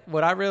I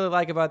really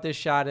like about this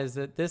shot is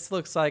that this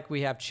looks like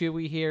we have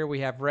Chewie here,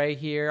 we have Rey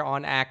here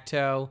on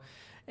Acto,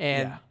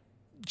 and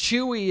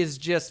Chewie is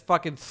just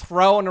fucking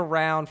throwing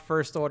around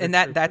First Order and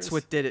troopers. That's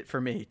what did it for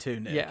me too,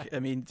 Nick. Yeah. I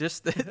mean,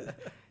 just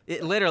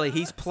it literally,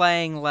 he's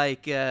playing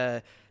like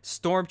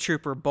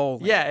Stormtrooper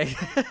bowling. Yeah.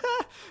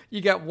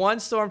 You got one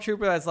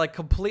Stormtrooper that's like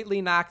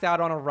completely knocked out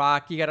on a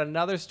rock. You got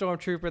another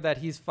Stormtrooper that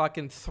he's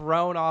fucking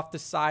thrown off the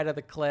side of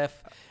the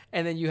cliff.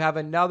 And then you have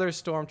another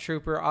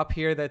Stormtrooper up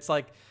here that's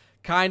like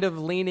kind of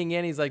leaning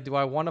in. He's like, do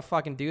I want to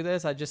fucking do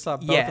this? I just saw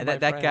both of my that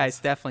friends. guy's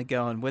definitely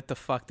going, what the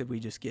fuck did we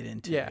just get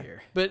into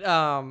here? But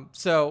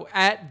so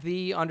at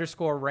the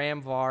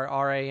 _Ramvar,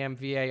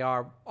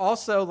 RAMVAR,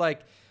 also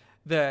like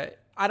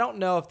I don't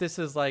know if this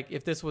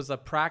was a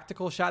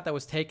practical shot that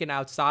was taken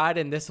outside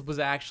and this was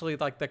actually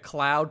like the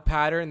cloud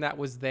pattern that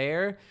was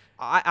there.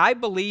 I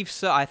believe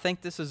so. I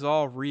think this is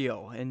all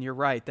real, and you're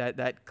right.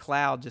 That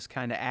cloud just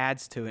kind of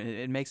adds to it.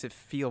 It makes it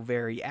feel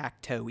very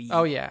Acto-y.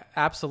 Oh yeah,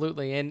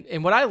 absolutely.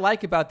 And what I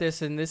like about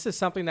this, and this is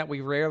something that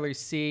we rarely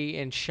see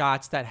in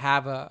shots that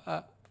have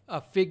a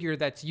figure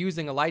that's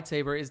using a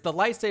lightsaber, is the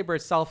lightsaber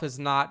itself is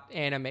not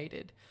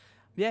animated.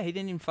 Yeah, he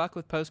didn't even fuck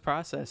with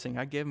post-processing.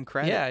 I give him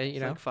credit. Yeah,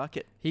 He's like, fuck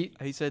it.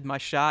 He said, my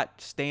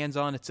shot stands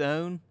on its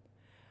own.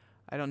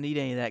 I don't need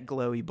any of that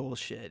glowy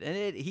bullshit.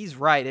 And he's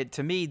right.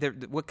 To me,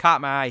 what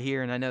caught my eye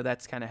here, and I know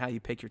that's kind of how you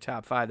pick your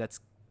top 5. That's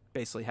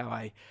basically how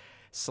I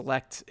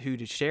select who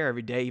to share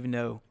every day, even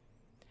though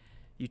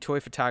you toy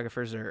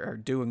photographers are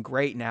doing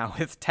great now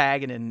with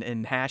tagging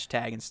and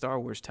hashtagging Star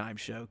Wars Time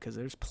Show, because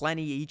there's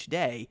plenty each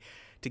day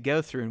to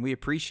go through, and we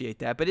appreciate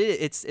that. But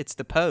it's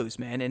the pose,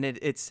 man, and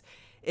it's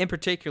in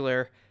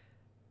particular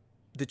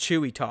the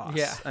Chewie toss.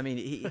 Yeah. I mean,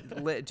 he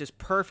just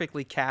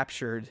perfectly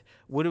captured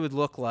what it would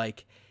look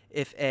like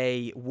if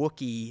a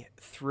Wookiee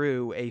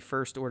threw a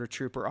First Order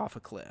trooper off a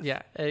cliff.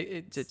 Yeah,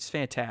 It's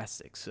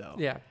fantastic. So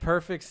yeah,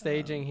 perfect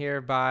staging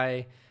here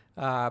by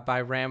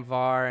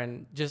Ramvar,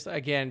 and just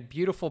again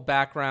beautiful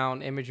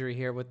background imagery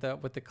here with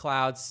the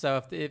clouds.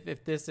 So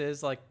if this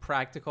is like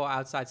practical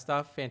outside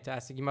stuff,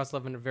 fantastic. You must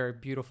live in a very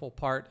beautiful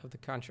part of the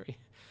country.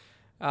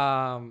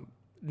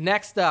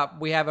 Next up,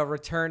 we have a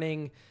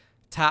returning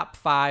top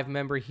 5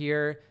 member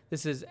here.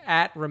 This is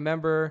at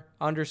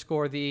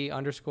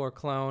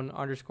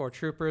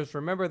remember_the_clone_troopers.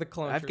 Remember the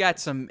clone. I've got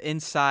some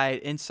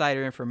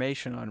insider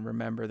information on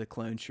Remember the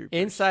Clone Troopers.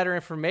 Insider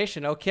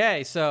information.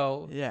 Okay,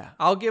 so Yeah.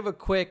 I'll give a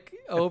quick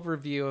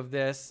overview of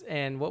this.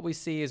 And what we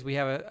see is we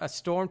have a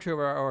stormtrooper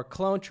or a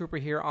clone trooper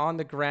here on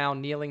the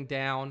ground, kneeling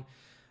down,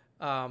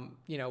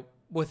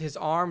 with his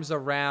arms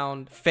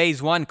around.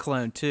 Phase 1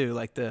 clone too,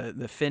 like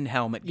the fin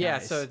helmet guys. Yeah,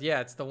 so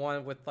it's the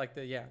one with like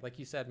like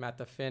you said, Matt,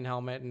 the fin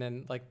helmet, and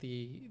then like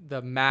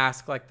the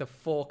mask, like the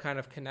full kind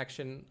of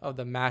connection of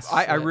the mask.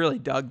 I really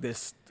dug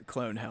this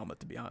clone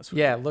helmet, to be honest with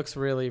you. Yeah, it looks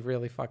really,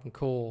 really fucking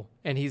cool.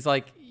 And he's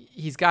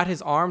got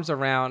his arms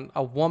around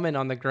a woman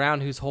on the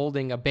ground who's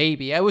holding a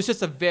baby. It was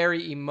just a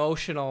very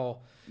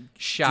emotional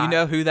shot. Do you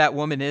know who that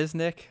woman is,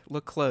 Nick?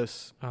 Look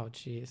close. Oh,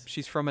 jeez.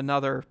 She's from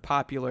another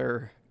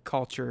popular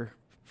culture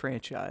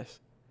franchise.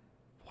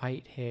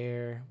 White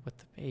hair with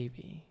the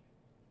baby.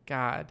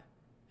 God,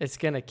 it's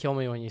going to kill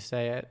me when you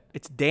say it.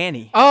 It's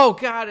Danny. Oh,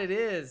 God, it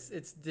is.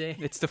 It's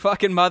It's the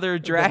fucking mother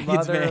of dragons, the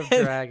mother man. of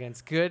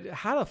dragons. Good.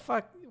 How the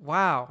fuck?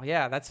 Wow.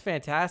 Yeah, that's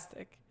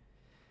fantastic.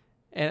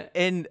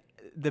 And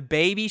the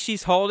baby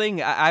she's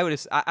holding,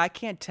 I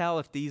can't tell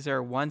if these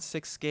are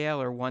 1/6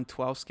 scale or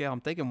 1/12 scale.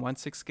 I'm thinking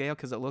 1/6 scale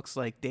because it looks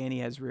like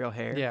Danny has real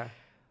hair. Yeah.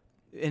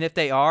 And if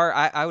they are,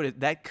 I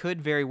would, that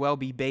could very well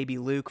be baby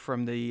Luke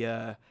from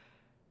the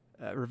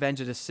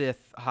Revenge of the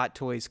Sith Hot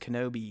Toys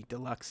Kenobi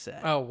deluxe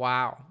set. Oh,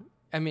 wow.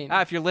 I mean,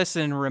 If you're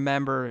listening,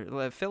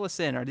 remember, fill us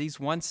in. Are these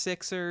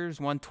 1/6ers,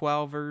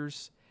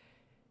 1/12ers?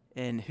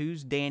 And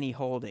who's Danny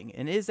holding?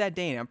 And is that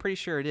Danny? I'm pretty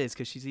sure it is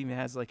because she even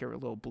has like a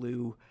little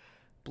blue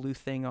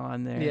thing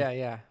on there.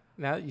 yeah.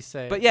 Now that you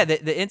say But it. yeah,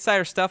 the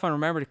insider stuff on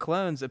Remember the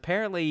Clones,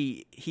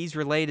 apparently he's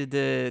related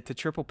to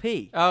Triple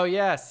P. Oh,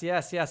 yes.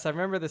 I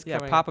remember this Yeah,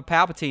 coming. Papa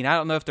Palpatine. I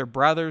don't know if they're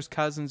brothers,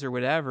 cousins, or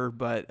whatever,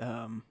 but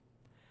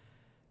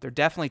they're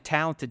definitely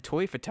talented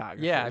toy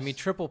photographers. Yeah, I mean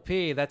Triple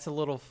P. That's a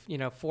little,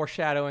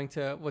 foreshadowing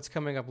to what's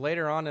coming up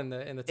later on in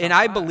the top And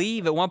I 5.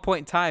 believe at one point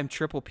in time,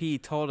 Triple P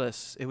told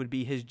us it would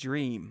be his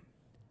dream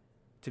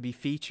to be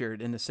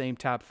featured in the same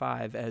top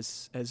 5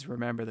 as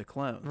Remember the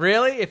Clones.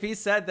 Really? If he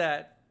said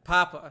that,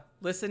 Papa,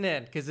 listen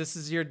in, because this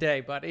is your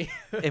day, buddy.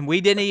 And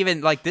we didn't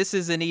even, this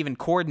isn't even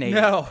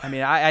coordinated. No. I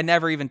mean, I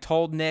never even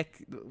told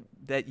Nick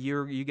that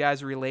you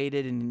guys are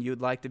related and you'd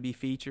like to be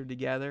featured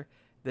together.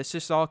 This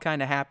just all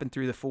kind of happened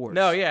through the Force.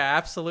 No, yeah,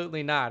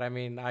 absolutely not. I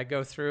mean, I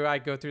go through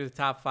the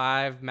top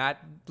 5.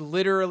 Matt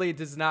literally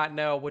does not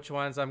know which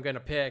ones I'm going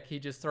to pick. He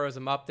just throws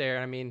them up there.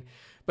 I mean,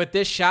 but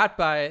this shot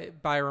by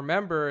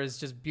Remember is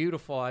just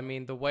beautiful. I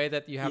mean, the way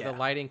that you have the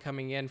lighting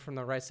coming in from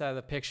the right side of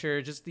the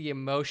picture, just the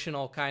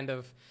emotional kind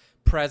of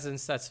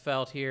presence that's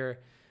felt here.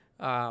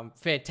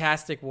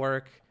 Fantastic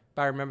work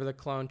by Remember the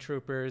Clone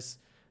Troopers.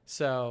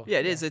 So yeah,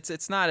 it is.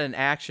 It's not an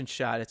action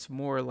shot. It's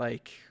more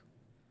like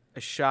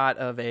a shot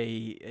of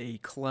a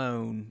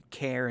clone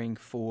caring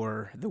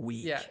for the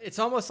weak. Yeah, it's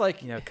almost like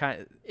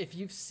kind of. If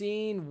you've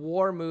seen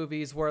war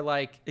movies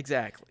where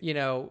Exactly.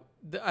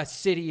 A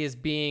city is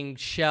being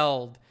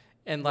shelled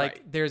and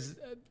there's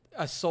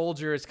a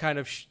soldier is kind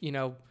of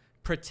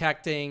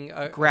protecting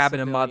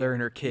grabbing a civilian. mother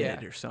and her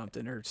kid or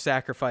something, or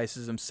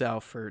sacrifices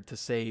himself to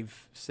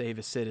save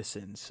a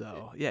citizen.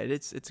 So yeah,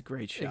 it's a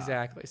great shot.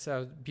 Exactly.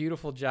 So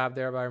beautiful job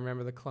there by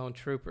Remember the Clone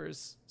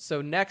Troopers.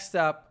 So next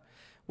up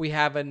we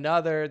have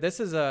another. This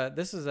is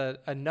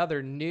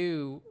another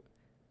new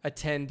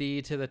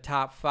attendee to the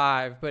top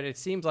 5, but it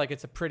seems like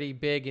it's a pretty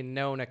big and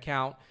known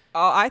account.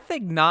 I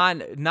think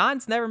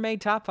Non's never made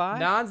top 5.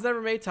 Non's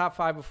never made top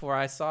 5 before.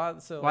 I saw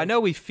it. So I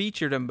know we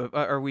featured him,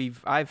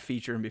 I've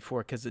featured him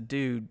before because the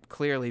dude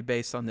clearly,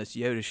 based on this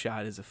Yoda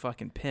shot, is a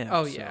fucking pimp.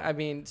 Oh yeah, I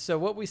mean, so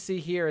what we see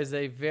here is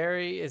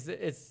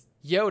it's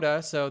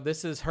Yoda. So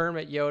this is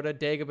Hermit Yoda,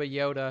 Dagobah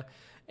Yoda,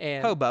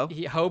 and Hobo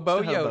Yoda.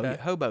 Hobo Yoda.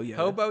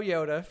 Hobo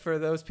Yoda. For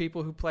those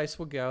people who play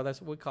Swago, that's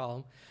what we call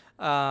him.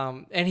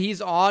 And he's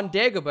on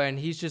Dagobah, and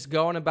he's just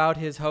going about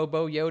his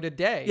Hobo Yoda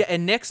day. Yeah,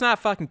 and Nick's not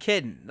fucking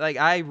kidding.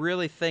 I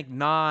really think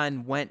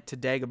Non went to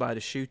Dagobah to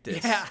shoot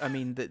this. Yeah. I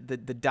mean, the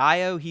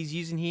Dio he's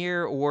using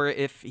here, or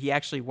if he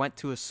actually went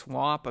to a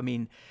swamp. I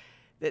mean,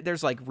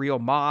 there's real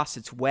moss.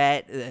 It's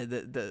wet.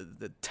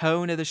 The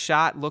tone of the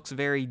shot looks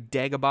very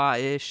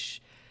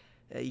Dagobah-ish.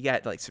 You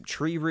got some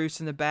tree roots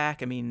in the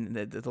back. I mean,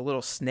 the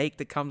little snake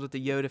that comes with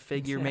the Yoda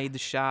figure made the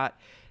shot.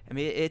 I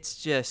mean,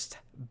 it's just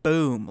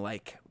boom,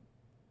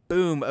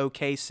 boom,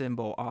 OK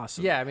symbol,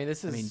 awesome. Yeah, I mean,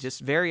 this is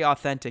just very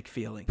authentic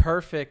feeling.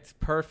 Perfect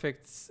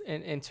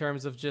in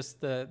terms of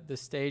just the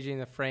staging,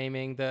 the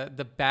framing,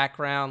 the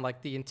background,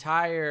 like the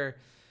entire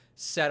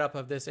setup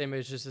of this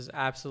image just is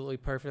absolutely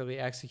perfectly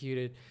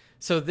executed.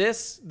 So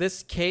this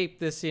cape,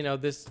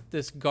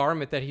 this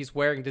garment that he's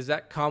wearing, does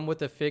that come with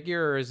the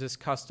figure or is this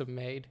custom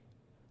made?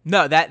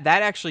 No, that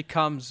actually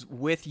comes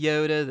with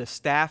Yoda. The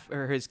staff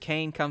or his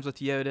cane comes with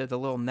Yoda. The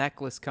little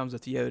necklace comes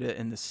with Yoda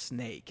and the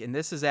snake. And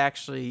this is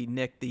actually,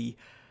 Nick,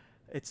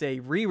 it's a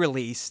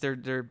re-release.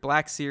 They're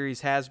Black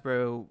Series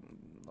Hasbro.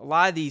 A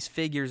lot of these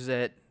figures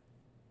that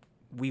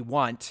we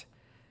want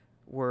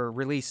were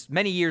released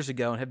many years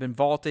ago and have been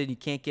vaulted. You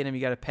can't get them. You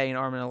got to pay an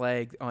arm and a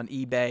leg on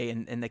eBay,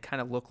 and they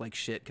kind of look like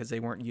shit because they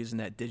weren't using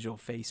that digital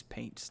face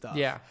paint stuff.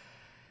 Yeah.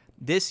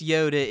 This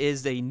Yoda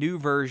is a new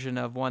version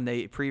of one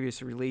they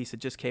previously released.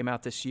 It just came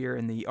out this year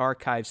in the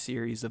Archive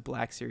series of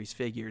Black Series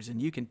figures, and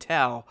you can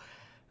tell.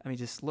 I mean,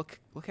 just look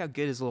how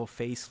good his little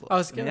face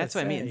looks. That's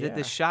what I mean. Yeah.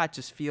 This shot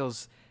just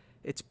feels.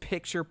 It's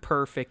picture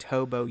perfect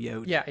hobo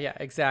Yoda. Yeah,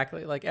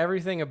 exactly. Like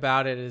everything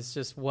about it is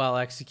just well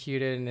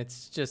executed, and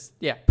it's just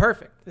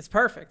perfect. It's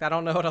perfect. I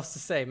don't know what else to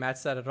say. Matt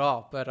said it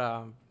all, but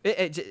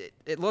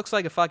it looks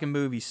like a fucking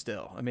movie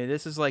still. I mean,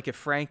 this is like if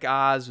Frank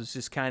Oz was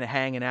just kind of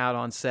hanging out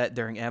on set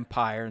during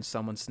Empire, and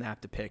someone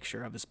snapped a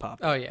picture of his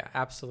puppet. Oh yeah,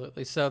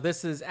 absolutely. So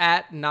this is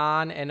at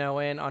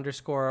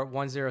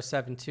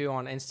non_1072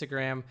 on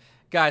Instagram.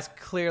 Guys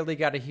clearly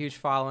got a huge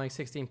following,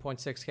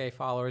 16.6K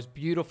followers.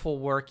 Beautiful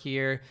work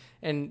here.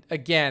 And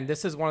again,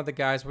 this is one of the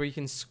guys where you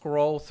can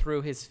scroll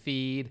through his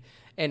feed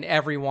and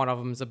every one of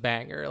them is a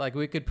banger. Like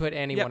we could put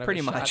any one of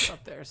his shots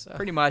up there. So.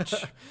 Pretty much.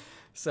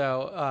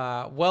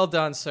 So well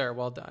done, sir.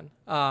 Well done.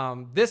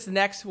 This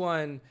next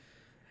one,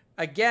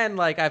 again,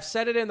 like I've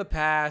said it in the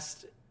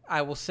past,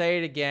 I will say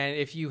it again.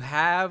 If you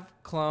have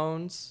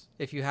clones,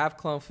 if you have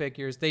clone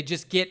figures, they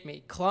just get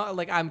me.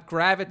 I'm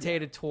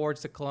gravitated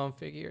towards the clone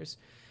figures.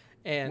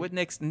 And with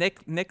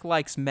Nick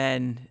likes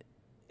men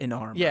in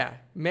armor. Yeah,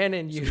 men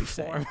in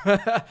uniform.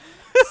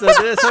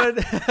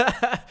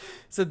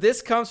 So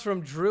this comes from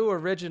Drew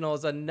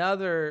Originals.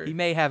 Another. He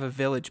may have a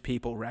Village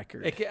People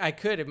record.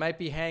 It might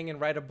be hanging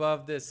right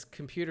above this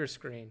computer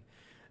screen.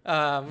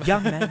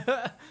 Young men.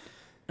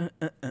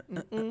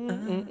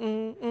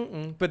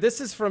 But this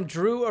is from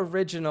Drew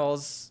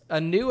Originals, a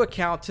new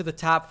account to the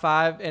top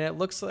 5, and it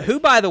looks like. Who,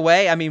 by the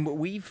way, I mean,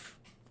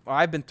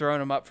 I've been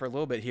throwing him up for a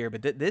little bit here,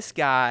 but this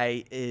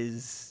guy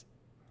he's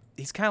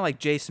kind of like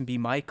Jason B.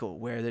 Michael,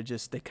 where they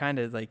kind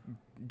of like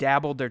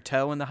dabbled their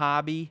toe in the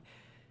hobby,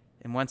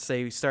 and once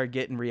they started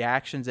getting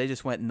reactions, they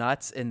just went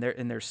nuts. And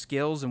their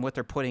skills and what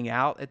they're putting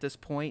out at this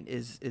point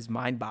is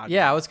mind-boggling.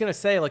 Yeah, I was gonna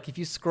say, like, if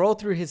you scroll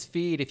through his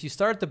feed, if you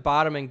start at the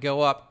bottom and go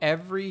up,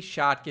 every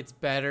shot gets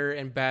better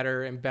and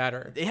better and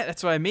better. Yeah,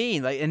 that's what I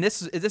mean. Like, and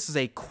this is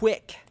a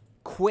quick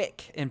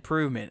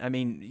improvement. I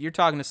mean, you're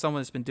talking to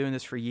someone that's been doing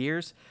this for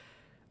years.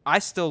 I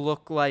still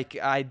look like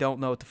I don't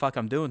know what the fuck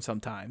I'm doing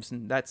sometimes.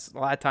 And that's a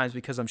lot of times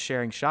because I'm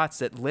sharing shots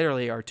that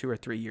literally are 2 or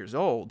 3 years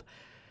old.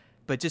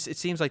 But just it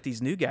seems like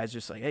these new guys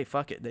just like, hey,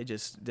 fuck it.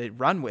 They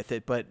run with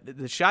it. But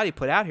the shot he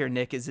put out here,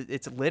 Nick, is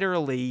it's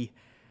literally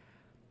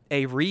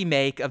a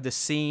remake of the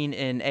scene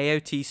in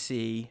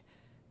AOTC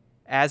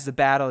as the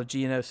Battle of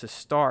Geonosis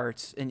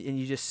starts. And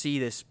you just see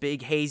this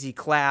big hazy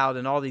cloud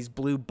and all these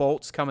blue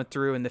bolts coming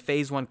through and the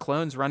Phase 1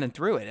 clones running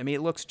through it. I mean,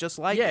 it looks just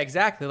like it. Yeah,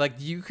 exactly. Like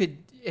you could...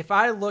 If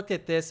I look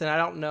at this and I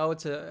don't know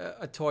it's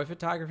a toy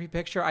photography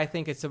picture, I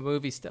think it's a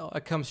movie still.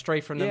 It comes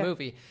straight from the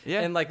movie.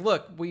 Yeah. And like,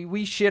 look,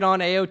 we shit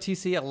on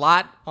AOTC a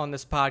lot on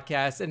this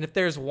podcast. And if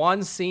there's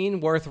one scene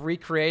worth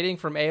recreating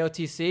from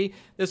AOTC,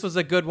 this was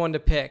a good one to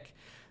pick.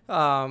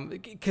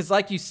 Because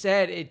like you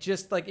said, it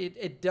just like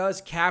it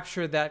does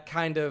capture that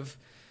kind of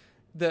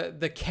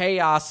the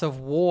chaos of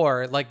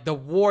war, like the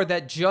war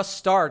that just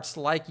starts,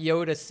 like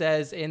Yoda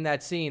says in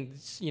that scene,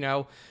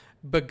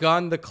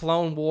 begun the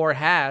Clone War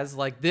has.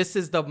 Like, this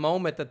is the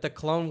moment that the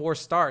Clone War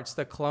starts.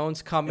 The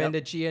clones come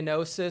into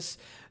Geonosis,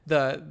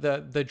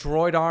 the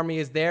droid army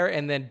is there,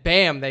 and then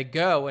bam, they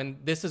go. And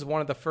this is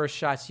one of the first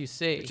shots you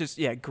see. It's just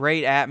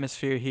great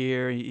atmosphere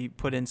here. You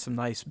put in some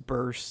nice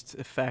burst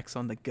effects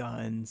on the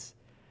guns.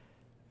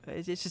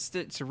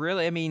 It's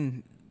really, I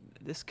mean,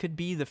 this could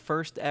be the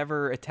first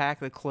ever Attack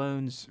of the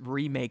Clones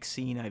remake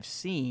scene I've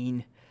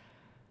seen.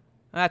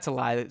 That's a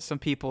lie. Some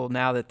people,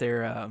 now that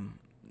they're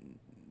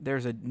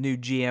there's a new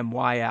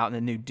GMY out and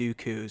a new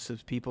Dooku, so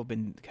people have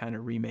been kind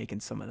of remaking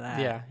some of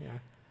that. Yeah.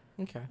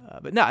 Okay.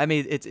 But no, I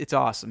mean, it's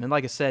awesome. And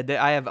like I said,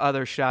 I have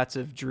other shots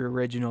of Drew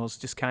Originals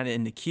just kind of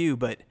in the queue,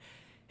 but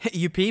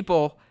you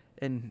people,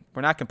 and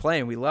we're not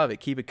complaining, we love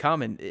it, keep it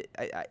coming.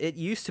 It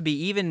used to be,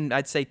 even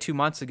I'd say 2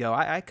 months ago,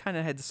 I kind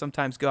of had to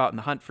sometimes go out and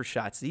hunt for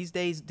shots. These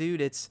days,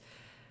 dude,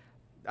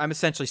 I'm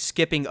essentially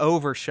skipping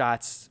over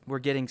shots. We're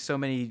getting so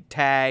many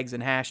tags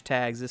and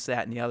hashtags, this,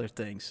 that, and the other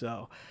thing.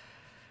 So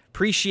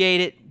appreciate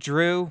it,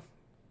 Drew.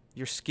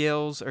 Your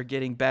skills are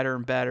getting better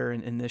and better,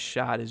 and this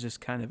shot is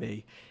just kind of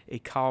a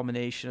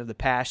culmination of the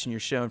passion you're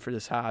showing for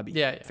this hobby.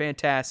 Yeah.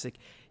 Fantastic.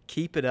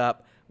 Keep it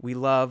up. We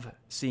love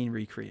seeing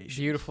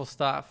recreation. Beautiful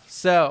stuff.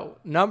 So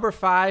number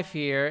 5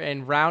 here,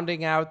 and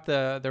rounding out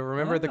the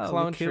Remember the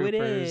Clone look who it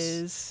Troopers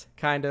is.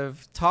 kind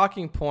of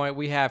talking point,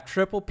 we have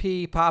Triple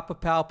P, Papa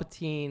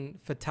Palpatine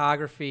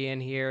photography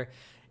in here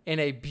in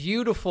a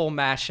beautiful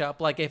mashup.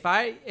 Like if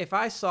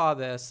I saw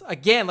this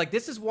again, like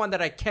this is one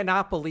that I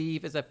cannot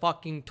believe is a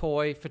fucking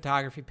toy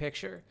photography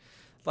picture.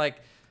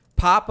 Like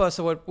Papa,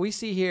 so what we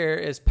see here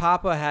is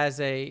Papa has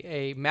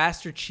a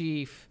Master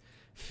Chief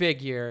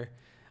figure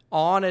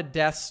on a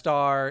Death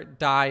Star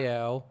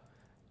Dio,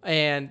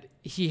 and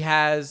he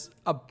has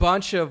a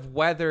bunch of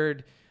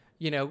weathered,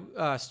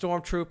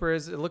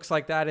 stormtroopers. It looks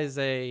like that is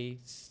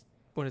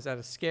what is that,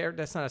 a scare?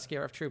 That's not a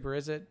Scarif trooper,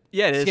 is it?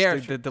 Yeah, it is.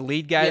 Scarif The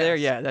lead guy there.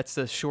 Yeah, that's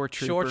the Shore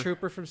Trooper. Shore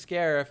Trooper from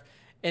Scarif.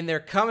 And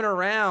they're coming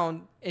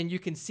around, and you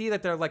can see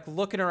that they're like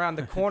looking around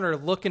the corner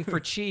looking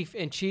for Chief,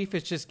 and Chief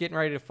is just getting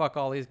ready to fuck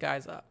all these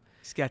guys up.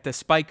 He's got the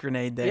spike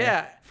grenade there.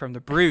 Yeah. From the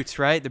Brutes,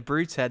 right? The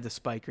Brutes had the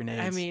spike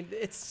grenades. I mean,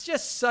 it's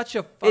just such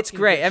a fucking it's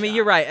great. good I mean, shot.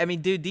 you're right. I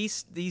mean, dude,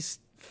 these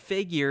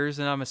figures,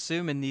 and I'm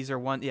assuming these are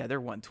they're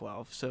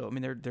 112. So I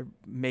mean, they're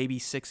maybe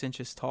 6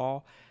 inches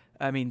tall.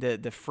 I mean,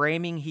 the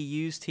framing he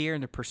used here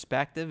and the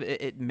perspective,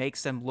 it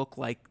makes them look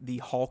like the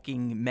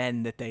hulking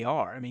men that they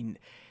are. I mean,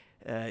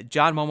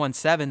 John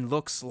 117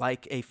 looks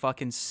like a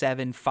fucking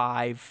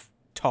 7'5"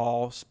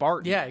 tall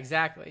Spartan. Yeah,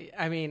 exactly.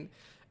 I mean,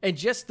 and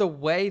just the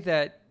way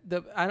that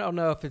I don't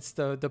know if it's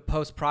the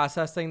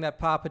post-processing that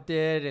Papa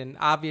did, and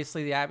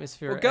obviously the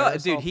atmosphere. Well,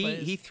 dude,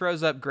 he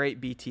throws up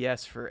great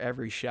BTS for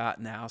every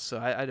shot now, so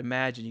I'd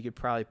imagine you could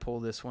probably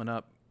pull this one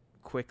up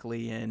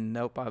quickly. And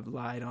nope, I've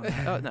lied on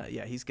that. Oh no,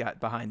 yeah, he's got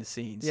behind the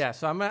scenes. Yeah,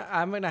 so I'm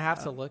gonna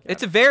have to look.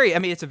 It's a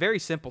very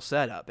simple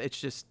setup. It's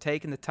just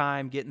taking the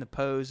time, getting the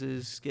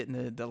poses,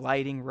 getting the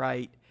lighting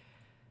right.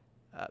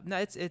 No,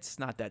 it's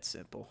not that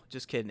simple.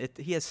 Just kidding.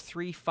 He has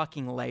 3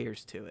 fucking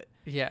layers to it.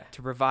 Yeah.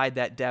 To provide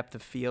that depth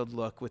of field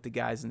look with the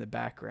guys in the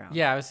background.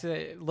 Yeah, I was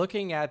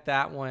looking at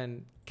that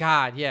one.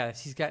 God, yeah,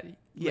 he's got.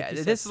 Yeah,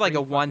 this is like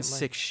a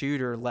 1/6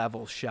 shooter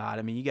level shot.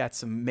 I mean, you got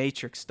some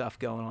Matrix stuff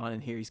going on in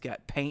here. He's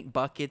got paint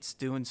buckets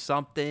doing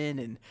something,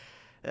 and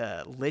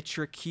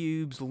Litra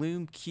cubes,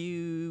 Loom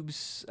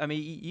cubes. I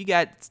mean,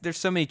 there's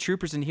so many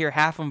troopers in here.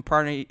 Half of them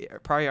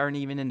probably aren't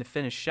even in the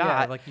finished shot.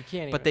 Yeah, like you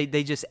can't. But they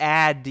just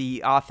add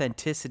the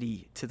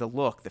authenticity to the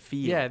look, the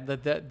feel. Yeah,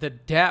 the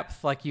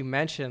depth, like you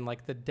mentioned,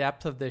 like the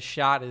depth of this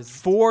shot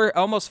is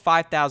almost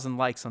 5,000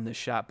 likes on this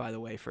shot, by the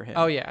way, for him.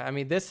 Oh yeah, I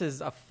mean this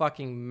is a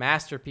fucking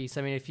masterpiece.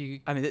 I mean,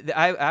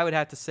 I would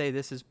have to say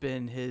this has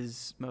been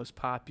his most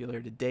popular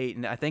to date,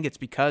 and I think it's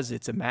because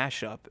it's a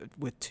mashup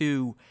with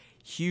 2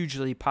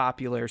 hugely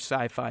popular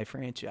sci-fi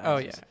franchises. Oh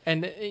yeah,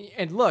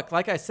 and look,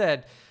 like I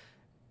said,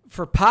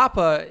 for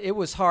Papa, it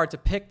was hard to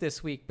pick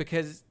this week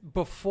because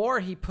before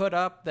he put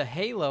up the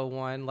Halo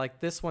one,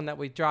 like this one that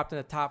we dropped in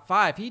the top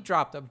 5, he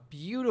dropped a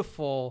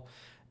beautiful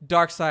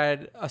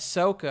Darkside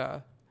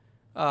Ahsoka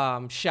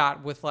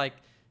shot with like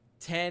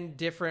 10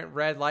 different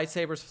red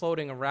lightsabers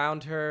floating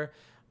around her,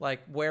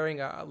 like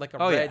wearing a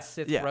red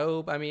Sith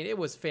robe. I mean, it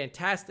was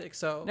fantastic.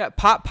 So yeah,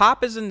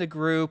 Pop is in the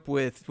group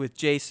with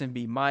Jason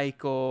B.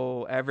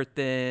 Michael,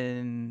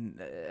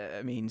 Everton.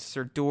 I mean,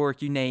 Sir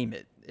Dork, you name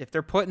it. If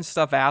they're putting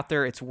stuff out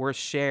there, it's worth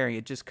sharing.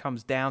 It just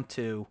comes down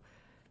to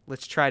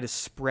let's try to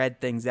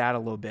spread things out a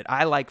little bit.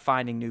 I like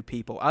finding new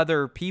people.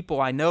 Other people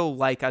I know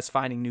like us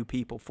finding new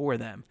people for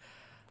them.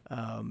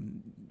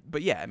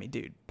 But yeah, I mean,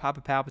 dude,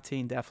 Papa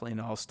Palpatine, definitely an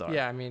all-star.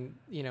 Yeah, I mean,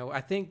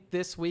 I think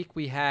this week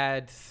we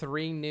had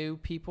 3 new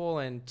people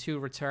and 2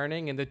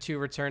 returning, and the 2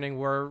 returning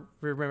were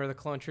Remember the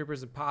Clone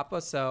Troopers and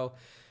Papa. So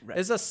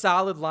It's a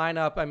solid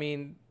lineup. I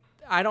mean,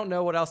 I don't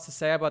know what else to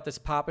say about this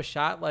Papa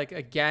shot. Like,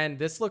 again,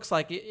 this looks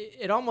like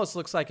it almost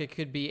looks like it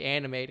could be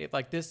animated.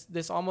 Like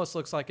this almost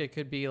looks like it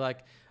could be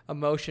like a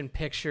motion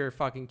picture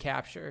fucking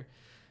capture.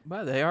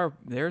 Well,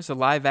 there's a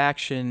live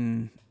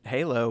action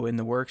Halo in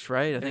the works,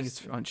 right? I think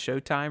it's on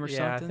Showtime or something.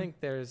 Yeah, I think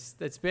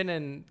it's been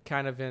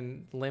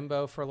in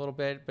limbo for a little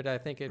bit, but I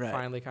think it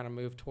finally kind of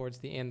moved towards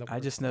the end.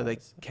 I just know they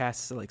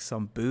cast like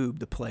some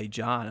boob to play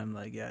John. I'm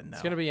like, yeah, no.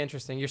 It's gonna be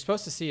interesting. You're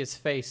supposed to see his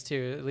face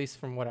too, at least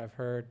from what I've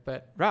heard.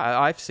 But right,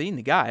 I've seen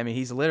the guy. I mean,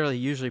 he's literally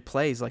usually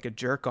plays like a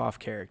jerk off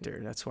character.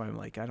 That's why I'm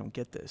like, I don't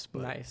get this.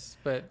 But nice,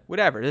 but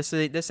whatever.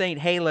 This ain't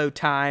Halo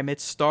time.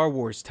 It's Star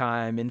Wars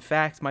time. In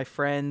fact, my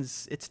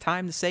friends, it's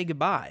time to say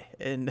goodbye.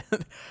 And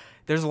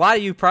there's a lot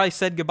of you probably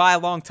said goodbye a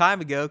long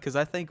time ago because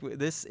I think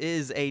this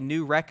is a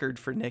new record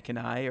for Nick and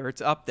I, or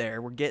it's up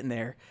there. We're getting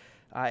there.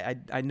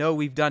 I know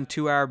we've done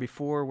 2 hours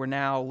before. We're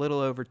now a little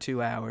over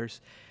 2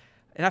 hours.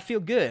 And I feel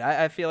good.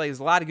 I feel like there's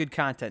a lot of good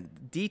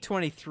content.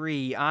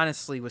 D23,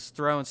 honestly, was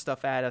throwing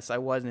stuff at us I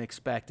wasn't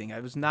expecting. I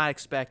was not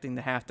expecting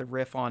to have to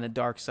riff on a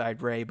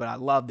Darkside Ray, but I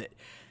loved it.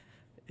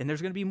 And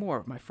there's going to be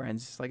more, my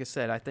friends. Like I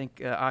said, I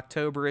think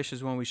October-ish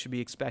is when we should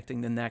be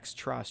expecting the next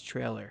Tross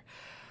trailer.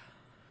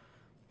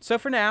 So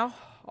for now,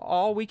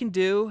 all we can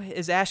do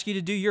is ask you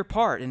to do your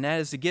part, and that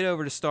is to get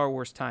over to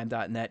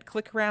StarWarsTime.net.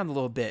 Click around a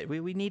little bit.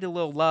 We need a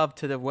little love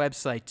to the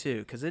website, too,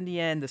 because in the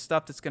end, the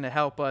stuff that's going to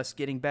help us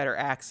getting better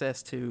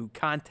access to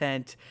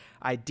content,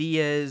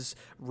 ideas,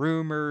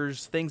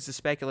 rumors, things to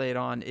speculate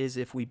on is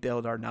if we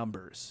build our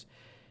numbers.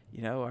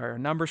 You know, our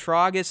numbers for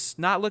August,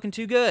 not looking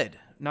too good.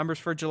 Numbers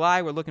for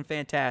July, we're looking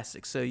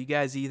fantastic. So you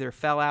guys either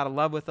fell out of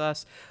love with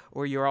us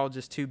or you're all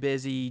just too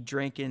busy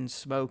drinking,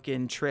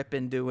 smoking,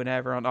 tripping, doing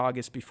whatever on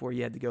August before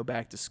you had to go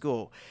back to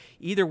school.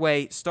 Either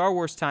way,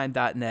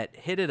 StarWarsTime.net,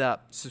 hit it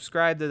up.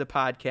 Subscribe to the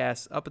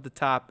podcast up at the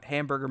top,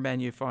 hamburger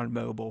menu on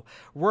mobile.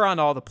 We're on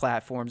all the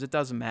platforms. It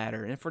doesn't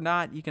matter. And if we're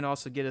not, you can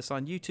also get us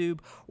on YouTube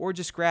or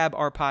just grab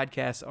our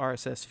podcast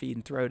RSS feed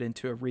and throw it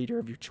into a reader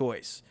of your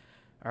choice.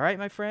 All right,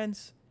 my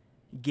friends?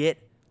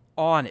 Get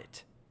on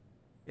it.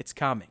 It's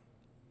coming.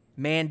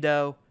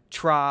 Mando,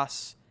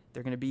 Tross,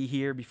 they're going to be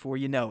here before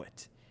you know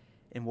it.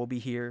 And we'll be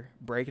here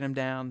breaking them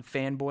down,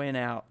 fanboying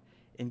out,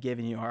 and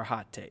giving you our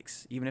hot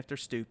takes, even if they're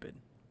stupid,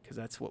 because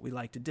that's what we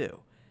like to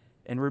do.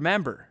 And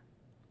remember,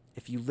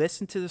 if you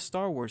listen to the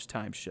Star Wars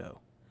Time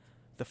Show,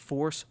 the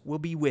Force will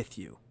be with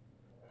you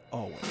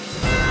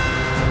always.